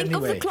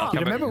 Anyway, you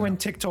remember when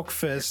TikTok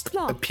first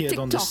appeared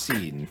on the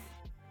scene?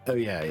 Oh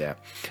yeah.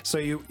 So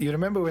you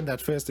remember when that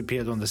first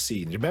appeared on the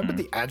scene? Remember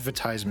the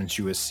advertisements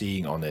you were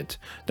seeing on it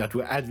that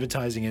were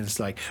advertising, and it's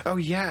like, oh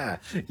yeah,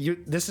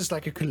 this is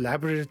like a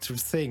collaborative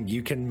thing.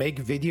 You can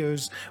make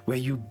videos where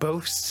you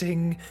both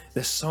sing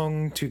the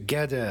song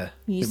together.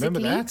 Musically?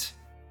 Remember that?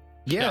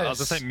 Yes. Yeah, I was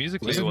the same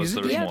musically. Was it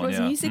Musically? Yeah, it was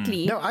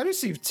Musically. No, I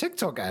received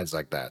TikTok ads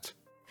like that.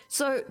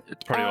 So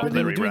Probably But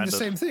they were doing the rebranded.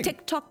 same thing.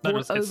 TikTok No,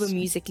 brought it's- over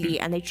Musically,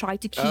 and they tried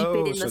to keep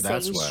it in so the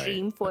that's same why.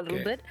 stream for a little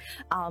Okay. bit.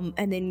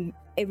 And then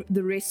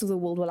the rest of the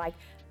world were like,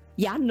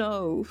 yeah,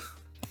 no.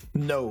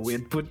 No, we're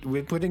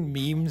putting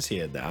memes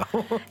here now.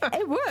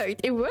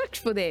 It worked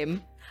for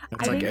them.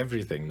 It's I like think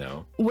everything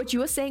now. what you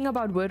were saying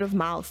about word of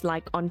mouth,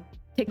 like on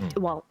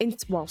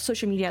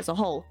social media as a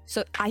whole.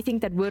 So I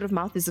think that word of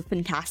mouth is a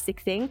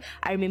fantastic thing.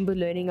 I remember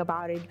learning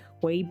about it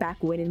way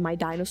back when in my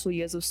dinosaur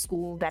years of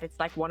school, that it's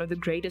like one of the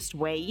greatest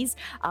ways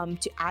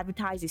to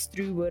advertise is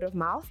through word of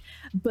mouth.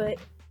 But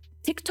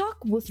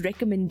TikTok with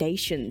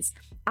recommendations,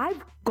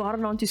 I've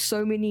gotten onto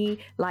so many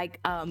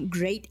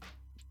great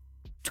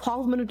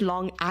 12-minute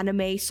long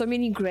anime, so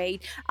many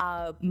great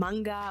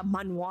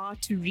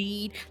manhwa to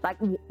read. Like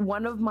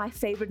one of my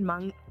favorite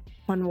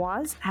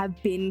manhwas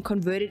have been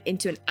converted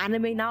into an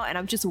anime now, and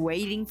I'm just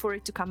waiting for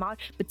it to come out.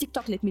 But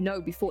TikTok let me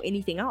know before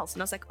anything else,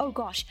 and I was like, oh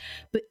gosh.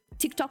 But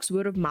TikTok's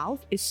word of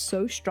mouth is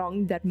so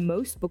strong that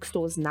most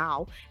bookstores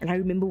now, and I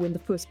remember when the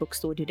first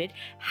bookstore did it,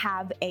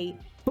 have a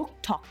book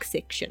talk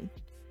section.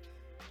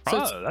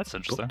 So That's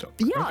interesting.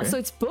 yeah, Okay. so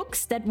it's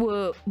books that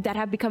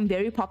have become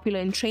very popular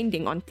and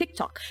trending on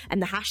TikTok,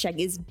 and the hashtag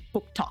is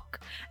book talk,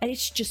 and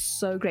it's just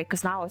so great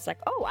because now it's like,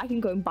 oh, I can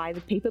go and buy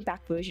the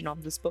paperback version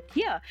of this book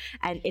here,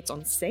 and it's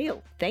on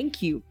sale.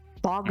 Thank you,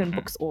 bargain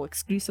books or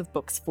exclusive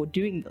books, for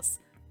doing this.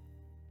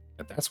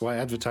 That's why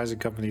advertising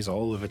companies are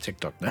all over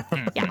TikTok now.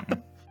 Yeah,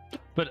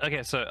 But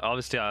okay, so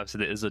obviously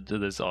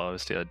there's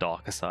obviously a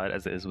darker side,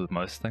 as there is with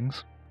most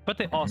things. But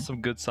there are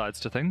some good sides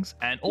to things,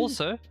 and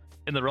also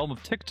in the realm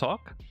of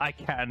TikTok, I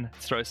can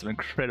throw some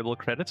incredible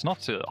credits,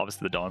 not to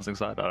obviously the dancing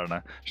side, I don't know,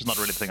 it's just not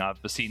really a thing I've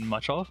seen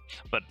much of,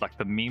 but like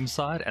the meme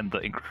side and the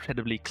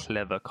incredibly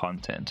clever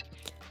content.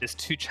 There's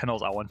two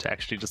channels I want to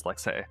actually just like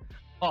say,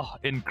 oh,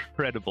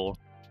 incredible.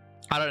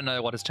 I don't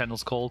know what his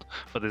channel's called,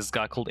 but there's this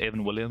guy called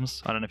Evan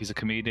Williams. I don't know if he's a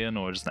comedian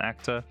or just an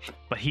actor,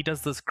 but he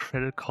does this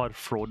credit card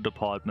fraud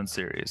department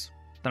series.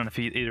 I don't know if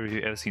either of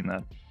you ever seen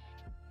that.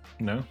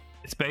 No?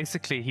 It's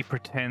basically he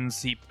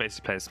basically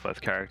plays both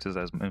characters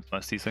as most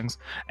of these things,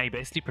 and he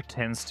basically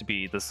pretends to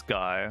be this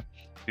guy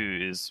who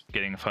is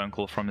getting a phone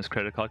call from his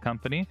credit card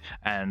company,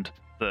 and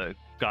the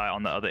guy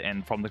on the other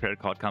end from the credit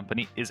card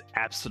company is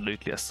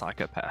absolutely a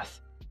psychopath.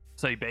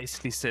 So he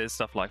basically says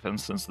stuff like, for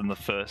instance, in the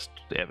first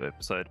ever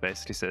episode,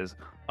 basically says,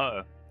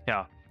 oh,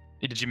 yeah,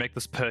 did you make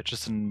this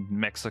purchase in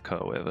Mexico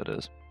or wherever it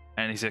is?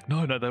 And he's like,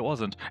 no, there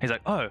wasn't. He's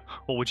like, oh,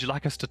 well, would you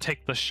like us to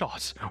take the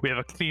shot? We have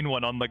a clean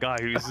one on the guy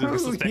who's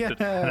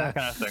suspected, and that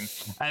kind of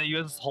thing. And you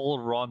have this whole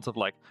rant of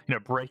like,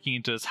 breaking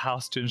into his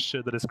house to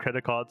ensure that his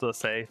credit cards are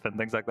safe and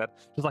things like that.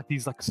 Just like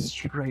these like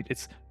straight,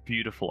 it's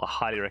beautiful. I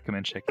highly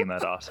recommend checking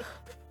that out.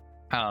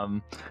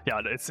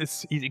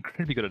 He's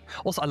incredibly good at it.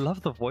 Also, I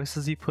love the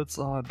voices he puts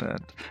on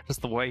and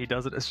just the way he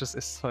does it.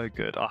 It's so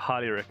good. I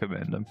highly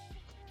recommend him.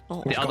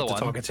 The other one,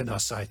 target in our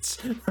sights.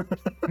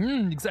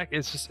 Exactly.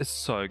 It's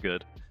so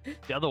good.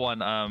 The other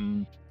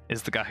one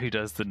is the guy who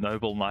does the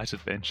Noble Knight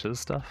Adventures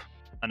stuff.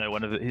 I know I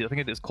think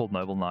it is called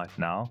Noble Knight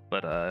now,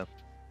 but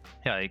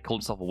he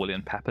called himself a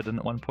William Papadin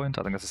at one point.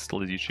 I think that's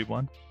still his YouTube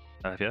one.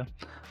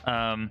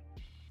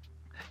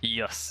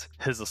 Yes,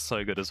 his is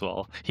so good as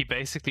well. He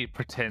basically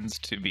pretends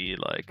to be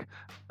like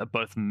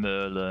both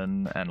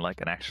Merlin and like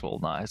an actual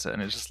knight,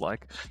 and it's just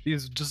like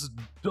these just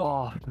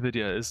daft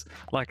videos.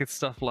 Like it's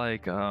stuff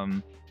like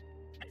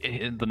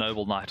the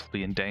noble knight will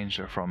be in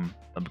danger from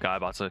a guy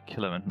about to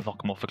kill him and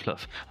knock him off a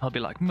cliff. I'll be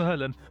like,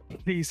 Merlin,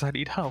 please, I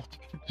need help.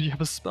 Do you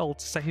have a spell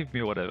to save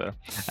me or whatever?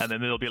 And then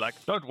they'll be like,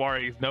 don't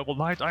worry, noble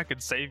knight, I can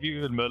save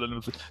you. And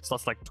Merlin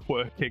starts like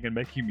twerking and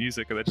making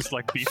music, and they just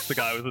like beats the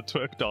guy with a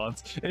twerk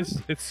dance.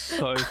 It's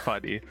so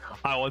funny.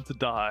 I want to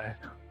die.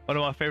 One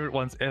of my favorite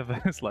ones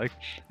ever is like,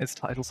 it's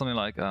titled something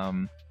like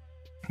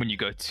when you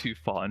go too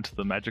far into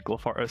the magical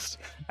forest,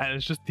 and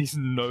it's just these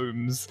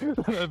gnomes that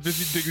are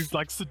busy doing these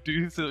like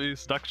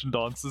seduction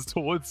dances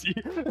towards you.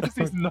 There's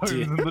these gnomes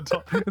in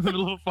the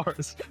middle of the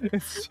forest.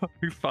 It's so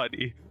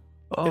funny.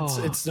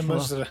 It's the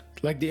most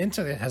like the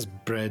internet has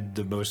bred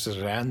the most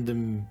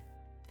random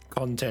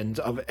content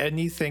of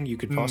anything you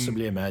could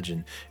possibly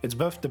imagine. It's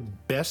both the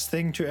best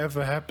thing to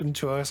ever happen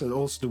to us and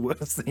also the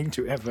worst thing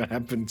to ever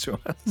happen to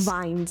us.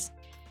 Vines.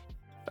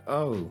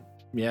 Oh.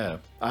 Yeah,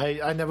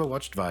 I never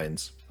watched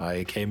Vines.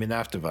 I came in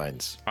after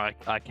Vines.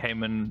 I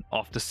came in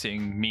after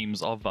seeing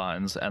memes of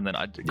Vines, and then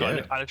I think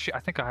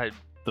I had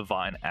the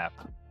Vine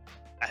app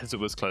as it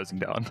was closing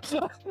down.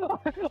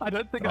 I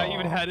don't think I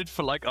even had it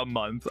for like a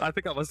month. I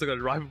think I must have got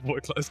it right before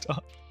it closed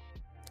down.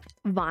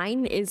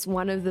 Vine is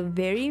one of the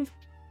very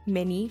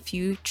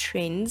few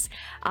trends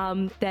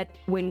that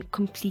went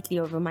completely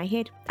over my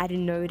head. I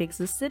didn't know it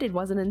existed. It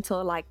wasn't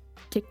until like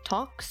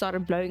TikTok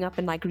started blowing up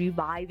and like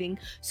reviving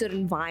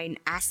certain Vine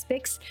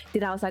aspects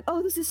that I was like,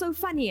 oh, this is so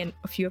funny. And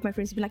a few of my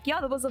friends would be like, yeah,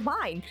 there was a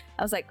Vine.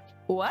 I was like,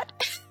 what?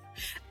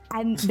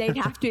 And they'd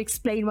have to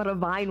explain what a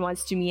Vine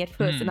was to me at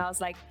first. And I was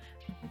like,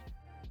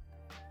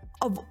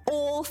 of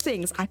all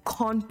things, I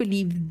can't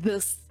believe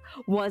this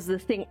was the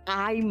thing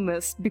I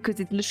missed, because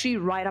it's literally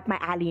right up my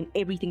alley in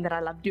everything that I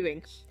love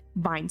doing.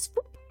 Vines,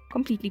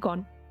 completely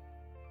gone.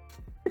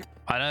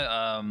 I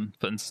know,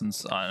 for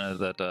instance, I know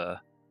that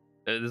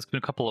there's been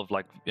a couple of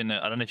like, I don't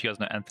know if you guys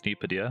know Anthony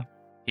Padilla.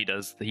 He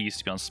used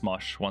to be on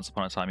Smosh once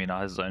upon a time. He now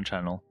has his own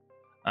channel,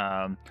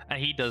 and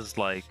he does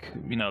like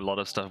a lot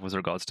of stuff with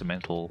regards to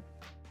mental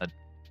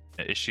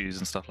issues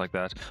and stuff like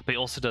that. But he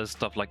also does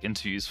stuff like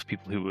interviews for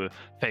people who were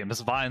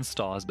famous Vine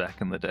stars back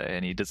in the day,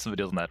 and he did some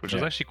videos on that, which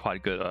was actually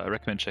quite good. I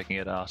recommend checking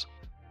it out.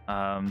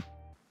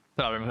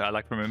 But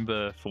I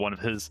remember for one of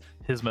his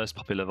most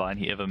popular Vine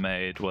he ever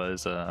made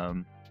was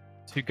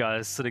two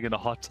guys sitting in a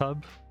hot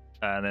tub,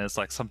 and then it's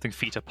like something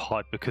feet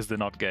apart because they're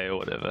not gay or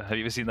whatever. Have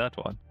you ever seen that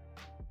one?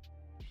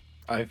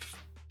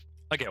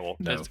 Okay, well,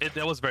 no.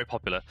 That was very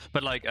popular.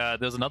 But like,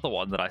 there's another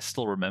one that I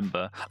still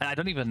remember, and I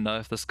don't even know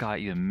if this guy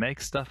even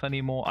makes stuff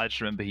anymore. I just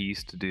remember he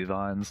used to do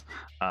Vines.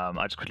 I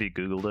just quickly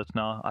Googled it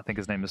now. I think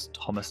his name is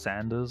Thomas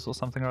Sanders or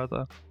something or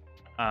other.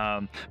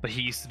 But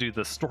he used to do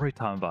the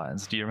Storytime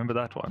Vines. Do you remember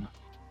that one?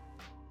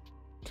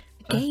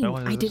 Dang, no,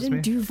 I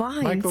didn't do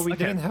Vines. Michael, we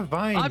didn't have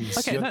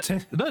Vines.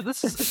 No,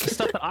 this is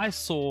stuff that I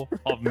saw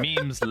of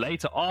memes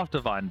later after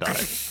Vine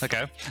died.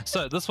 Okay,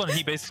 so this one,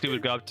 he basically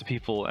would go up to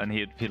people and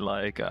he'd be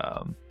like,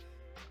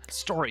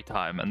 story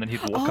time, and then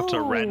he'd walk up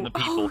to random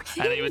people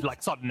and he would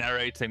like start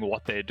narrating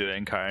what they're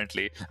doing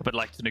currently, but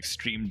like to an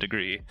extreme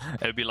degree.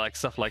 It would be like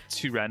stuff like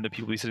two random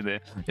people be sitting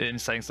there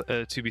and saying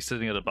to be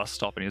sitting at a bus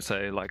stop, and he'd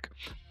say like,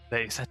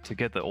 they sat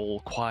together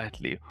all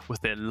quietly with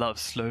their love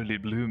slowly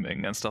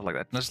blooming and stuff like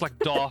that. And just like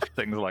daft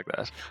things like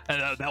that.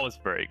 And that was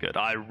very good.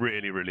 I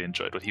really, really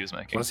enjoyed what he was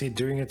making. Was he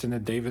doing it in a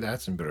David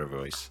Attenborough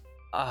voice?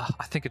 I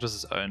think it was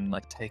his own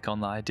like take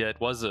on the idea. It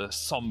was a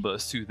somber,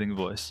 soothing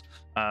voice.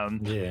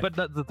 But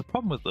the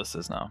problem with this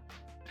is now,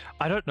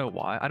 I don't know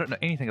why. I don't know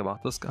anything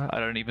about this guy. I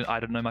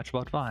don't know much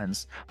about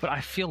Vines. But I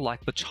feel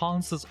like the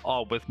chances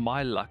are, with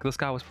my luck, this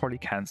guy was probably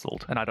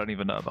cancelled and I don't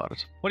even know about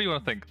it. What do you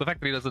want to think? The fact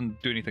that he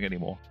doesn't do anything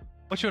anymore.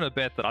 What do you want to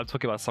bet that I'm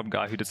talking about some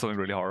guy who did something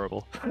really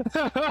horrible?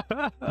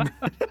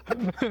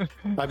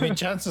 I mean,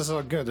 chances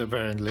are good,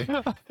 apparently.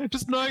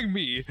 Just knowing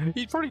me,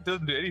 he probably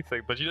doesn't do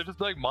anything, but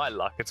just knowing my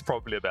luck, it's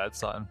probably a bad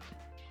sign.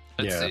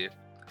 Let's see.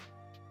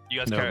 You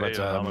guys carry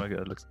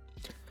on.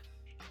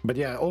 But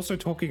yeah, also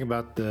talking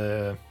about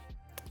the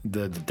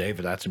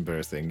David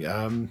Attenborough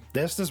thing,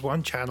 there's this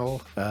one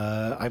channel,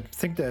 I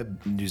think they're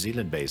New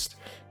Zealand based,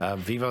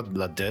 Viva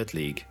La Dirt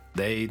League.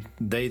 They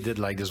did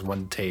like this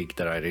one take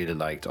that I really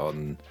liked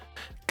on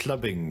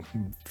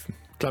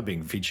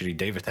clubbing featuring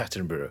David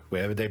Attenborough,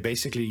 where they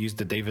basically use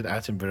the David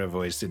Attenborough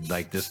voice in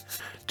like this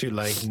to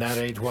like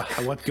narrate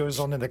what goes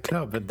on in the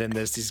club, and then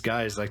there's these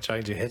guys like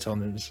trying to hit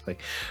on him. It's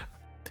like,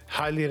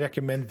 highly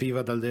recommend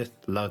Viva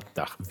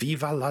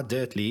La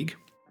Dirt League.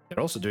 They're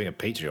also doing a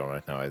Patreon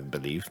right now, I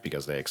believe,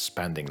 because they're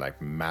expanding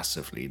like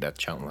massively. That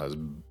channel has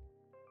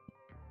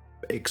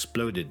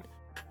exploded.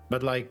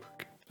 But like,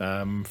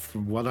 from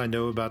what I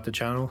know about the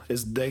channel,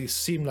 is they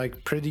seem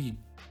like pretty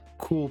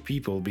cool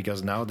people,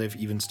 because now they've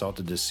even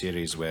started this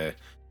series where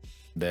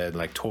they're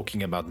like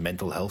talking about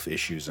mental health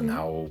issues and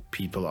how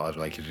people are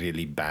like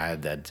really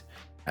bad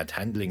at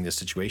handling the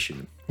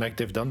situation. Like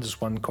they've done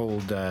this one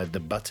called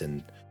The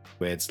Button,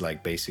 where it's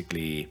like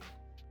basically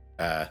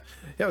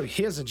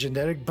here's a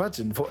generic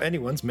button for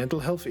anyone's mental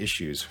health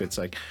issues. It's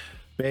like,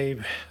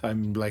 babe,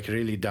 I'm like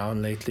really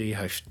down lately,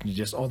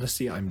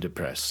 I'm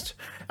depressed.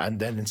 And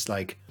then it's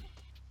like,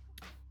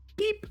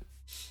 beep,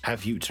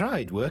 have you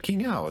tried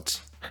working out?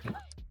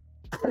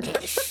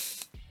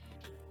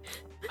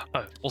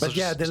 But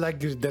yeah, they're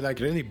like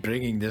really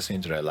bringing this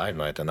into their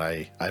limelight, and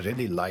I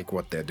really like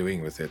what they're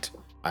doing with it.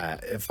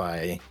 If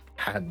I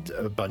had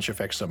a bunch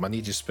of extra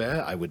money to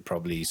spare, I would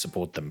probably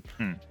support them.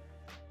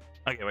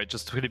 Okay, wait,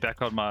 just quickly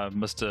back on my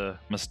Mr.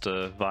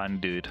 Vine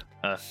dude.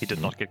 He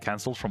did not get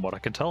cancelled from what I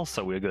can tell,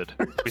 so we're good.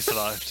 We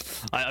survived.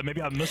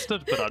 Maybe I missed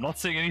it, but I'm not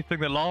seeing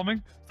anything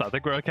alarming, so I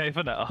think we're okay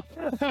for now.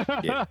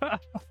 Yeah.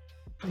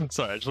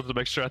 Sorry, I just wanted to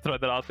make sure I throw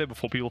that out there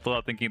before people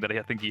start thinking that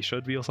I think he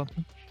should be or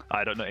something.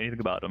 I don't know anything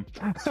about him.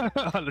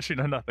 I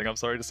literally know nothing, I'm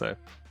sorry to say.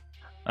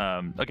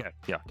 Okay,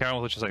 yeah, Karen,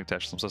 what you're saying,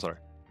 Tesh, I'm so sorry.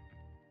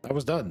 I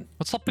was done.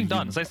 What's not being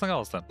done? Say something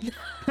else then.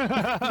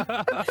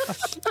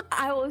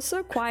 I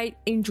also quite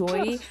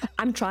enjoy,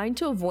 I'm trying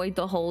to avoid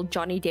the whole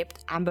Johnny Depp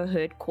Amber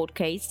Heard court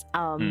case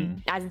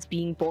as it's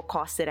being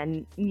broadcasted,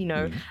 and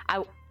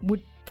I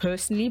would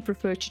personally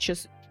prefer to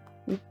just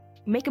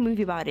make a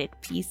movie about it,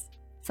 please.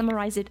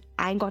 Summarize it.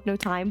 I ain't got no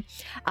time.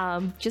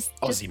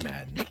 Aussie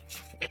Man.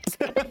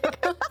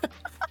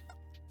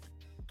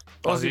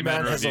 Aussie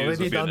Man has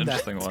already done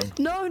that. One.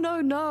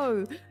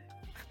 No.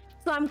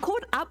 So I'm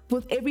caught up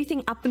with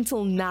everything up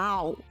until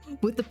now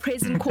with the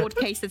present court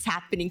case that's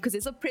happening, because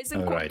there's a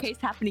present court case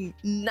happening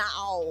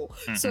now.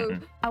 So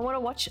I want to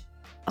watch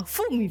a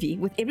full movie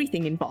with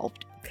everything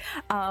involved.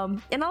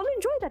 And I'll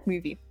enjoy that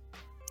movie.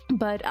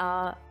 But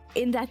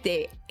in that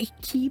day, it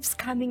keeps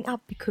coming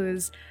up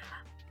because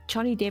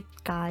Johnny Depp,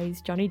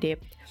 guys, Johnny Depp.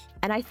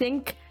 And I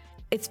think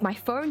it's my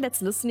phone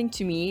that's listening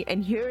to me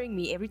and hearing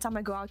me every time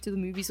I go out to the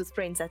movies with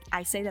friends that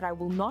I say that I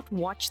will not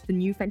watch the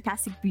new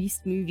Fantastic Beasts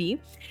movie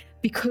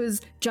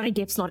because Johnny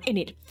Depp's not in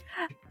it.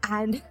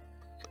 And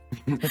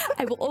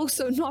I will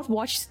also not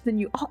watch the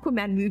new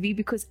Aquaman movie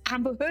because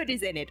Amber Heard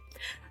is in it.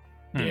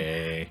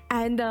 Yay.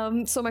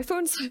 And so my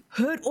phone's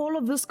heard all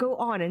of this go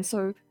on. And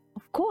so,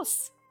 of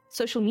course,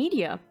 social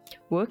media,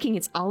 working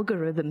its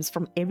algorithms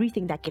from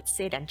everything that gets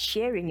said and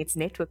sharing its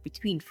network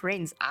between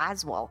friends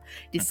as well,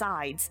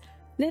 decides,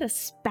 let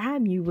us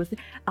spam you with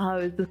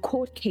the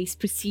court case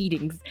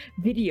proceedings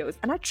videos.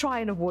 And I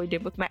try and avoid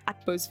them with my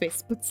utmost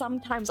best, but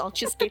sometimes I'll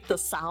just get the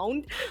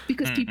sound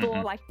because people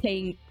are like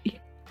playing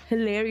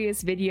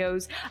hilarious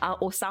videos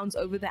or sounds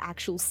over the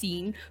actual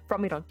scene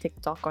from it on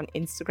TikTok, on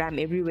Instagram,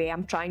 everywhere.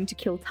 I'm trying to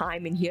kill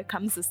time, and here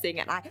comes this thing,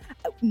 and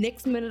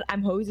next minute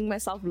I'm hosing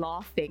myself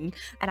laughing,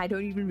 and I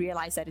don't even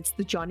realize that it's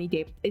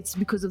it's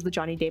because of the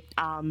Johnny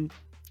Depp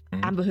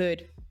Amber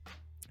Heard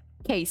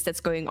case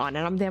that's going on.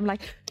 And I'm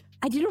like,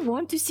 I didn't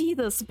want to see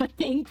this, but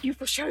thank you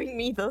for showing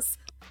me this.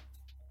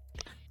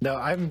 No,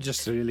 I'm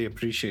just really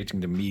appreciating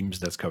the memes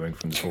that's coming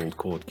from this whole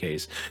court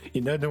case.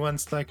 You know, the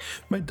ones like,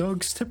 my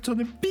dog stepped on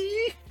a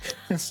bee.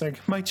 It's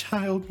like, my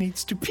child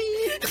needs to pee.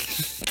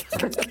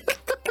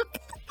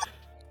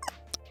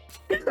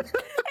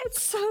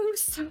 It's so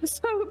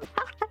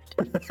bad.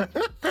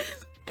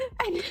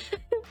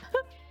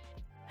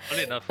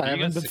 And I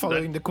haven't been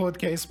following the court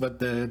case, but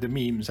the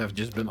memes have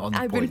just been on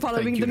point. I've been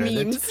following the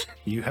memes.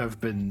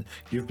 You've been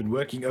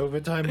working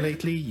overtime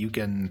lately. You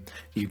can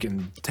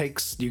take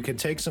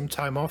some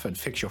time off and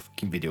fix your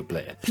fucking video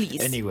player.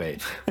 Please. Anyway,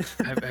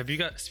 have you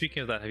got?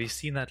 Speaking of that, have you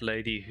seen that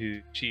lady who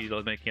she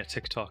was making a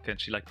TikTok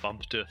and she like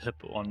bumped her hip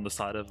on the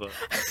side of a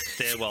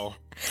stairwell,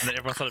 and then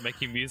everyone started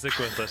making music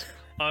with it?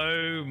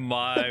 Oh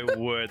my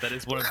word, that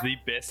is one of the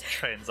best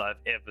trends I've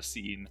ever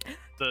seen.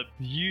 The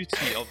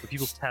beauty of the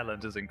people's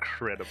talent is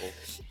incredible.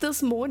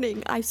 This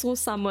morning, I saw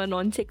someone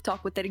on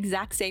TikTok with that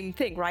exact same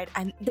thing, right?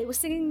 And they were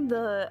singing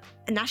the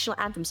national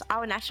anthem. So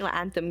our national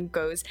anthem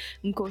goes,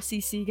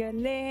 Nkosi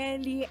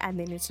Sigaleli, and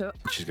then it's her.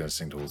 She's going to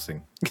sing the whole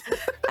thing.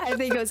 And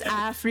then he goes,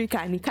 Africa,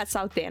 and he cuts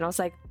out there. And I was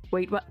like,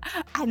 wait, what?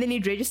 And then he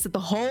registered the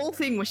whole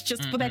thing was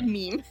just for that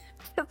meme.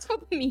 That's for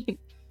the meme.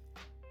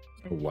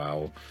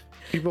 Wow.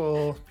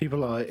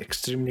 People are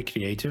extremely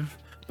creative,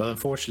 but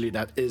unfortunately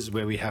that is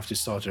where we have to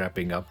start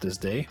wrapping up this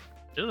day.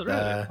 Is it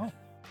really?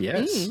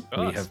 Yes,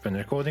 we have been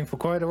recording for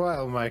quite a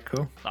while,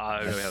 Michael. No,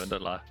 we haven't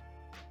done live.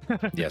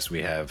 Yes,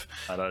 we have.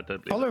 I don't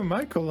believe Follow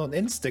Michael on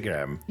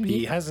Instagram.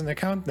 He has an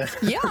account now.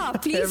 Yeah,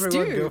 please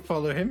Everyone do. go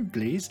follow him,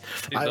 please.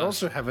 I does.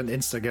 also have an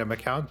Instagram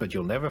account, but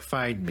you'll never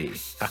find me.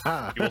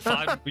 Haha.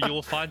 you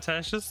will find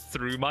Tashes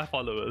through my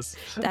followers.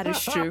 That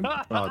is true.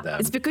 Oh, damn.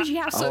 It's because you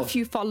have so Oh.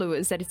 few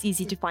followers that it's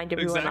easy to find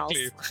everyone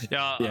Exactly. else.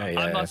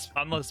 Yeah,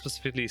 I'm not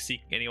specifically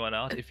seeking anyone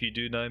out. If you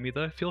do know me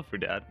though, feel free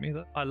to add me.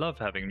 I love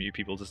having new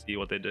people to see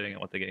what they're doing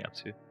and what they're getting up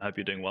to. I hope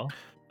you're doing well.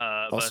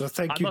 Also, but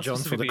thank I'm you, not John,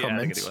 for the specifically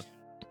adding comments.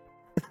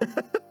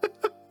 anyone.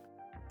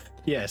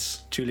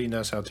 Yes, Julie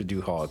knows how to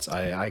do hearts.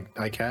 I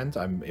can't.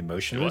 I'm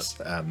emotionless.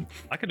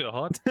 I can do a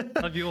heart.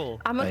 Love you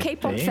all. I'm a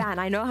K-pop Okay. fan.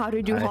 I know how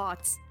to do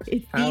hearts.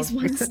 These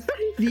ones,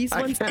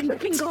 I and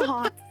can't. finger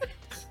hearts.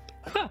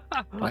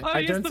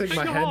 I don't think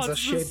my hands are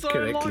shaped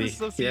correctly.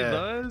 Yeah,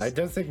 those. I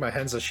don't think my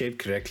hands are shaped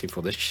correctly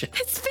for this shit.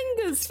 It's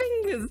fingers.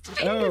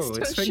 Oh,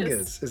 it's Tertius.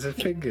 fingers. Is it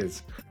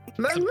fingers?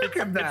 Look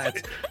at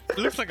that. It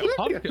looks like a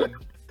pumpkin.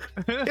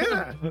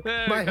 Yeah,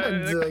 There my we go.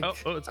 hands.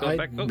 Oh, it's going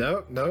back. Oh.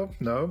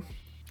 No.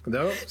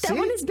 That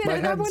one is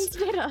better. That one's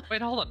better.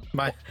 Wait, hold on.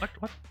 My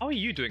What? How are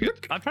you doing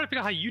it? I'm trying to figure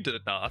out how you did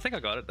it now. I think I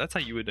got it. That's how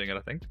you were doing it,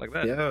 I think. Like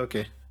that. yeah,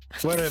 okay.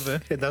 Whatever,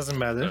 it doesn't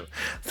matter.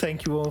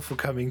 Thank you all for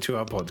coming to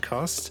our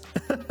podcast.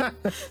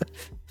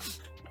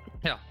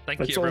 Yeah, thank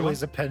It's you, everyone.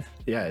 always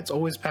it's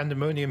always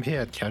Pandemonium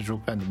here at Casual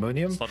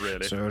Pandemonium. Not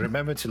really. So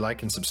remember to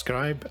like and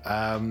subscribe.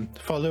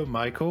 Follow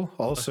Michael.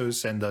 Also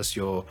send us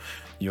your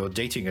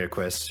dating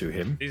requests to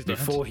him Please don't.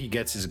 before he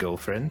gets his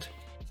girlfriend.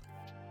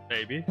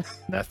 Maybe.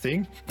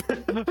 Nothing.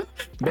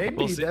 Maybe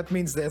We'll see. that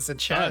means there's a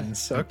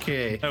chance.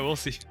 Okay. Oh, we'll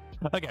see.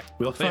 Okay.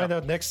 We'll So, yeah. find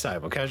out next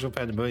time on Casual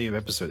Pandemonium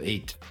episode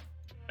 8.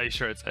 Are you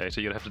sure it's 8?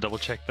 You're gonna have to double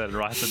check that and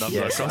write the number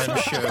Yes, across.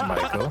 I'm sure,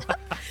 Michael.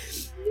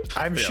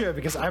 I'm Yeah. sure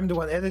because I'm the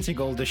one editing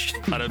all this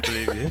shit. I don't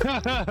believe you.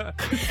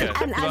 Okay.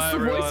 And Bye, as the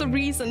voice of everyone.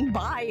 reason,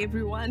 bye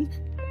everyone.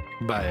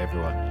 Bye,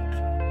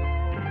 everyone.